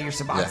that you got your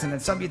Suboxone and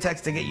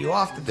Subutex to get you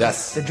off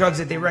the drugs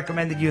that they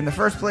recommended you in the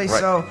first place.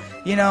 So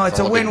it's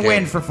a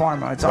win-win for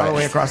pharma. It's all the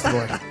way across the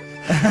board.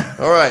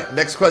 All right,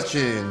 next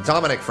question.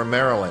 Dominic from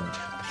Maryland.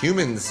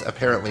 Humans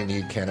apparently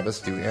need cannabis.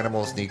 Do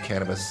animals need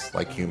cannabis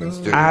like humans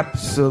do?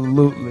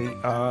 Absolutely.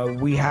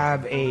 We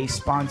have a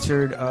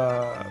sponsored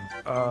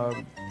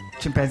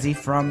chimpanzee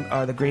from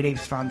the Great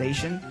Apes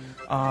Foundation.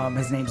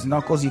 His name's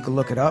Knuckles. You can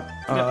look it up.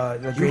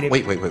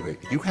 Wait.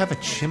 You have a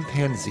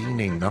chimpanzee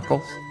named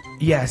Knuckles?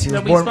 Yes,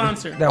 that we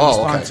sponsor. That we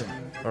sponsor. Okay.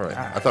 All right.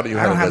 I thought you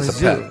had it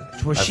as a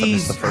pet. Well, she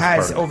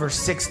has over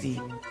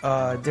 60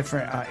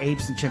 different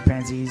apes and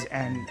chimpanzees,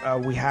 and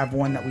we have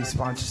one that we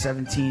sponsor,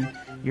 17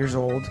 years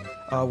old,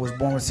 was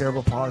born with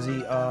cerebral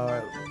palsy,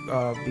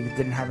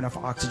 didn't have enough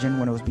oxygen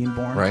when it was being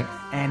born. Right.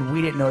 And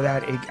we didn't know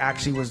that. It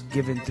actually was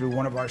given through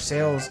one of our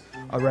sales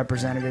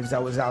representatives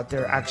that was out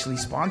there actually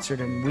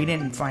sponsored, and we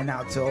didn't find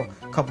out till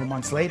a couple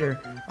months later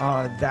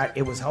that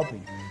it was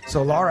helping.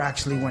 So Laura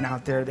actually went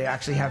out there. They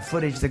actually have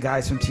footage. The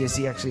guys from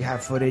TSC actually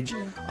have footage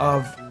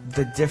of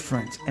the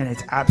difference, and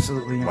it's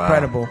absolutely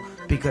incredible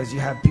because you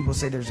have people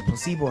say there's a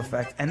placebo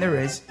effect, and there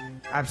is.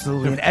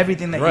 Absolutely. And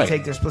everything that you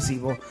take, there's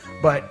placebo.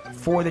 But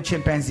for the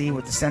chimpanzee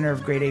with the Center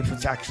of Great Apes,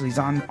 which actually is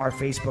on our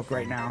Facebook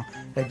right now,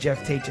 that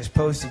Jeff Tate just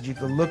posted, you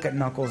can look at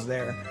Knuckles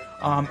there.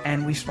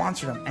 And we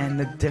sponsored them, and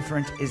the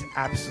difference is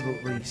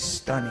absolutely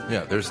stunning.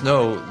 Yeah, there's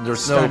no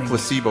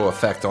placebo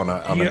effect on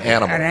an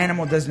animal. An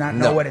animal does not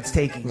know what it's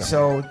taking. No.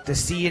 So to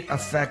see it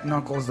affect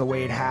Knuckles the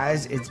way it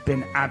has, it's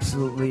been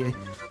absolutely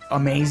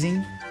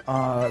amazing,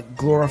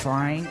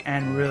 glorifying,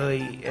 and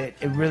really, it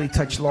really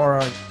touched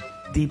Laura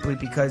deeply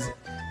because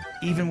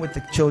even with the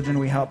children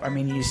we help, I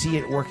mean, you see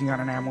it working on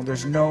an animal.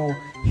 There's no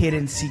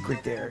hidden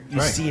secret there. You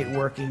see it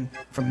working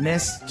from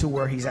this to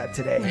where he's at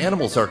today.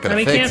 Animals aren't going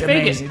to fake it. They can't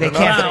fake it. They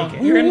can't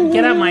fake it. You're going to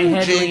get out my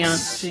head, Leon.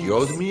 You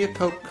owe me a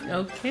Coke.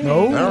 Okay.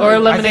 No. Or a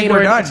lemonade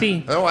or a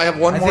tea. No, I have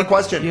one more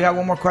question. You got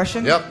one more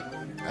question? Yep.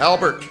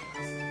 Albert.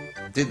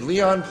 Did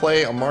Leon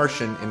play a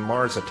Martian in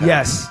Mars Attack?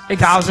 Yes,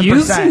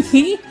 1,000%.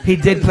 He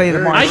did play the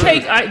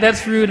Martian.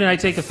 That's rude, and I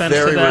take offense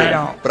to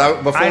that.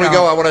 But before we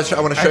go, I want to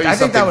show you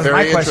something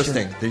very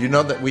interesting. Did you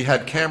know that we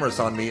had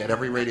cameras on me at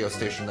every radio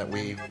station that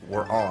we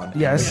were on?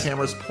 Yes. The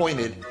cameras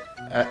pointed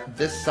at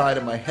this side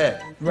of my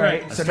head.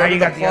 Right. So now you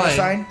got the other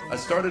side? I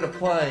started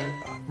applying...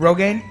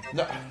 Rogaine?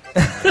 No.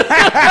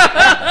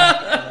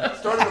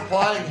 Started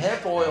applying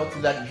hemp oil to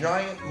that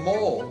giant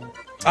mole.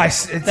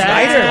 It's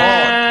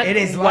lighter. It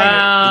is lighter.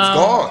 It's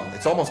gone.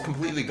 It's almost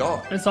completely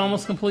gone. It's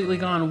almost completely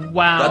gone.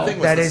 Wow. That thing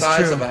was the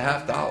size of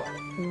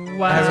 $50.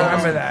 Wow. I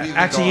remember that.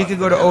 Actually, you could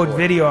go to old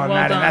video on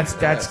that, and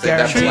that's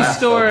guaranteed. True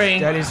story.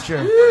 That is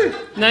true.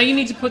 Now you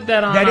need to put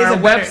that on That is our a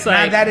better,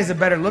 website. Now that is a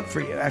better look for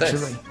you,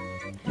 actually.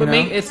 But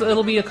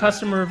it'll be a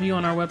customer review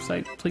on our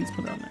website. Please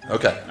put it on there.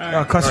 Okay.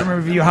 A customer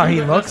review how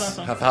he looks.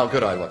 Awesome. How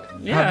good I look.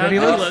 Yeah, how good he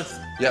looks.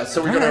 Yeah,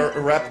 so we're going to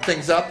wrap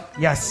things up?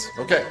 Yes.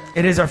 Okay.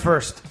 It is our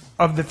first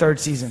of the third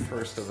season.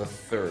 First of the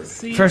third.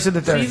 First of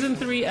the third. Season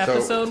 3,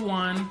 episode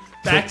 1.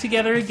 Back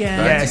together again.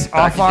 Yes,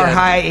 off our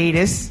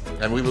hiatus.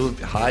 And we will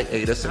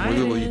hiatus, and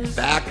we will be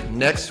back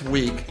next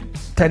week.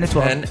 10 to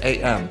 12. 10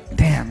 a.m.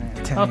 Damn,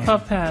 man. 10 Puff,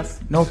 puff, pass.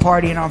 No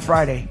partying on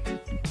Friday.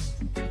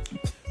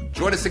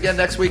 Join us again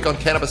next week on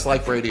Cannabis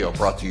Life Radio,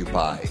 brought to you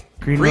by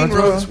Green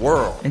Roads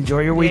World. Enjoy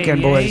your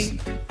weekend, boys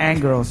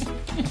and girls.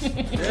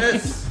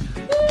 Yes.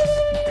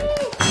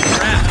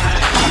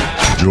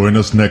 Join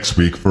us next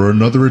week for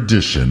another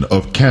edition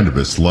of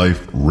Cannabis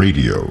Life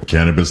Radio.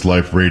 Cannabis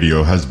Life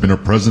Radio has been a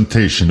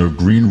presentation of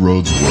Green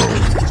Roads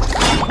World.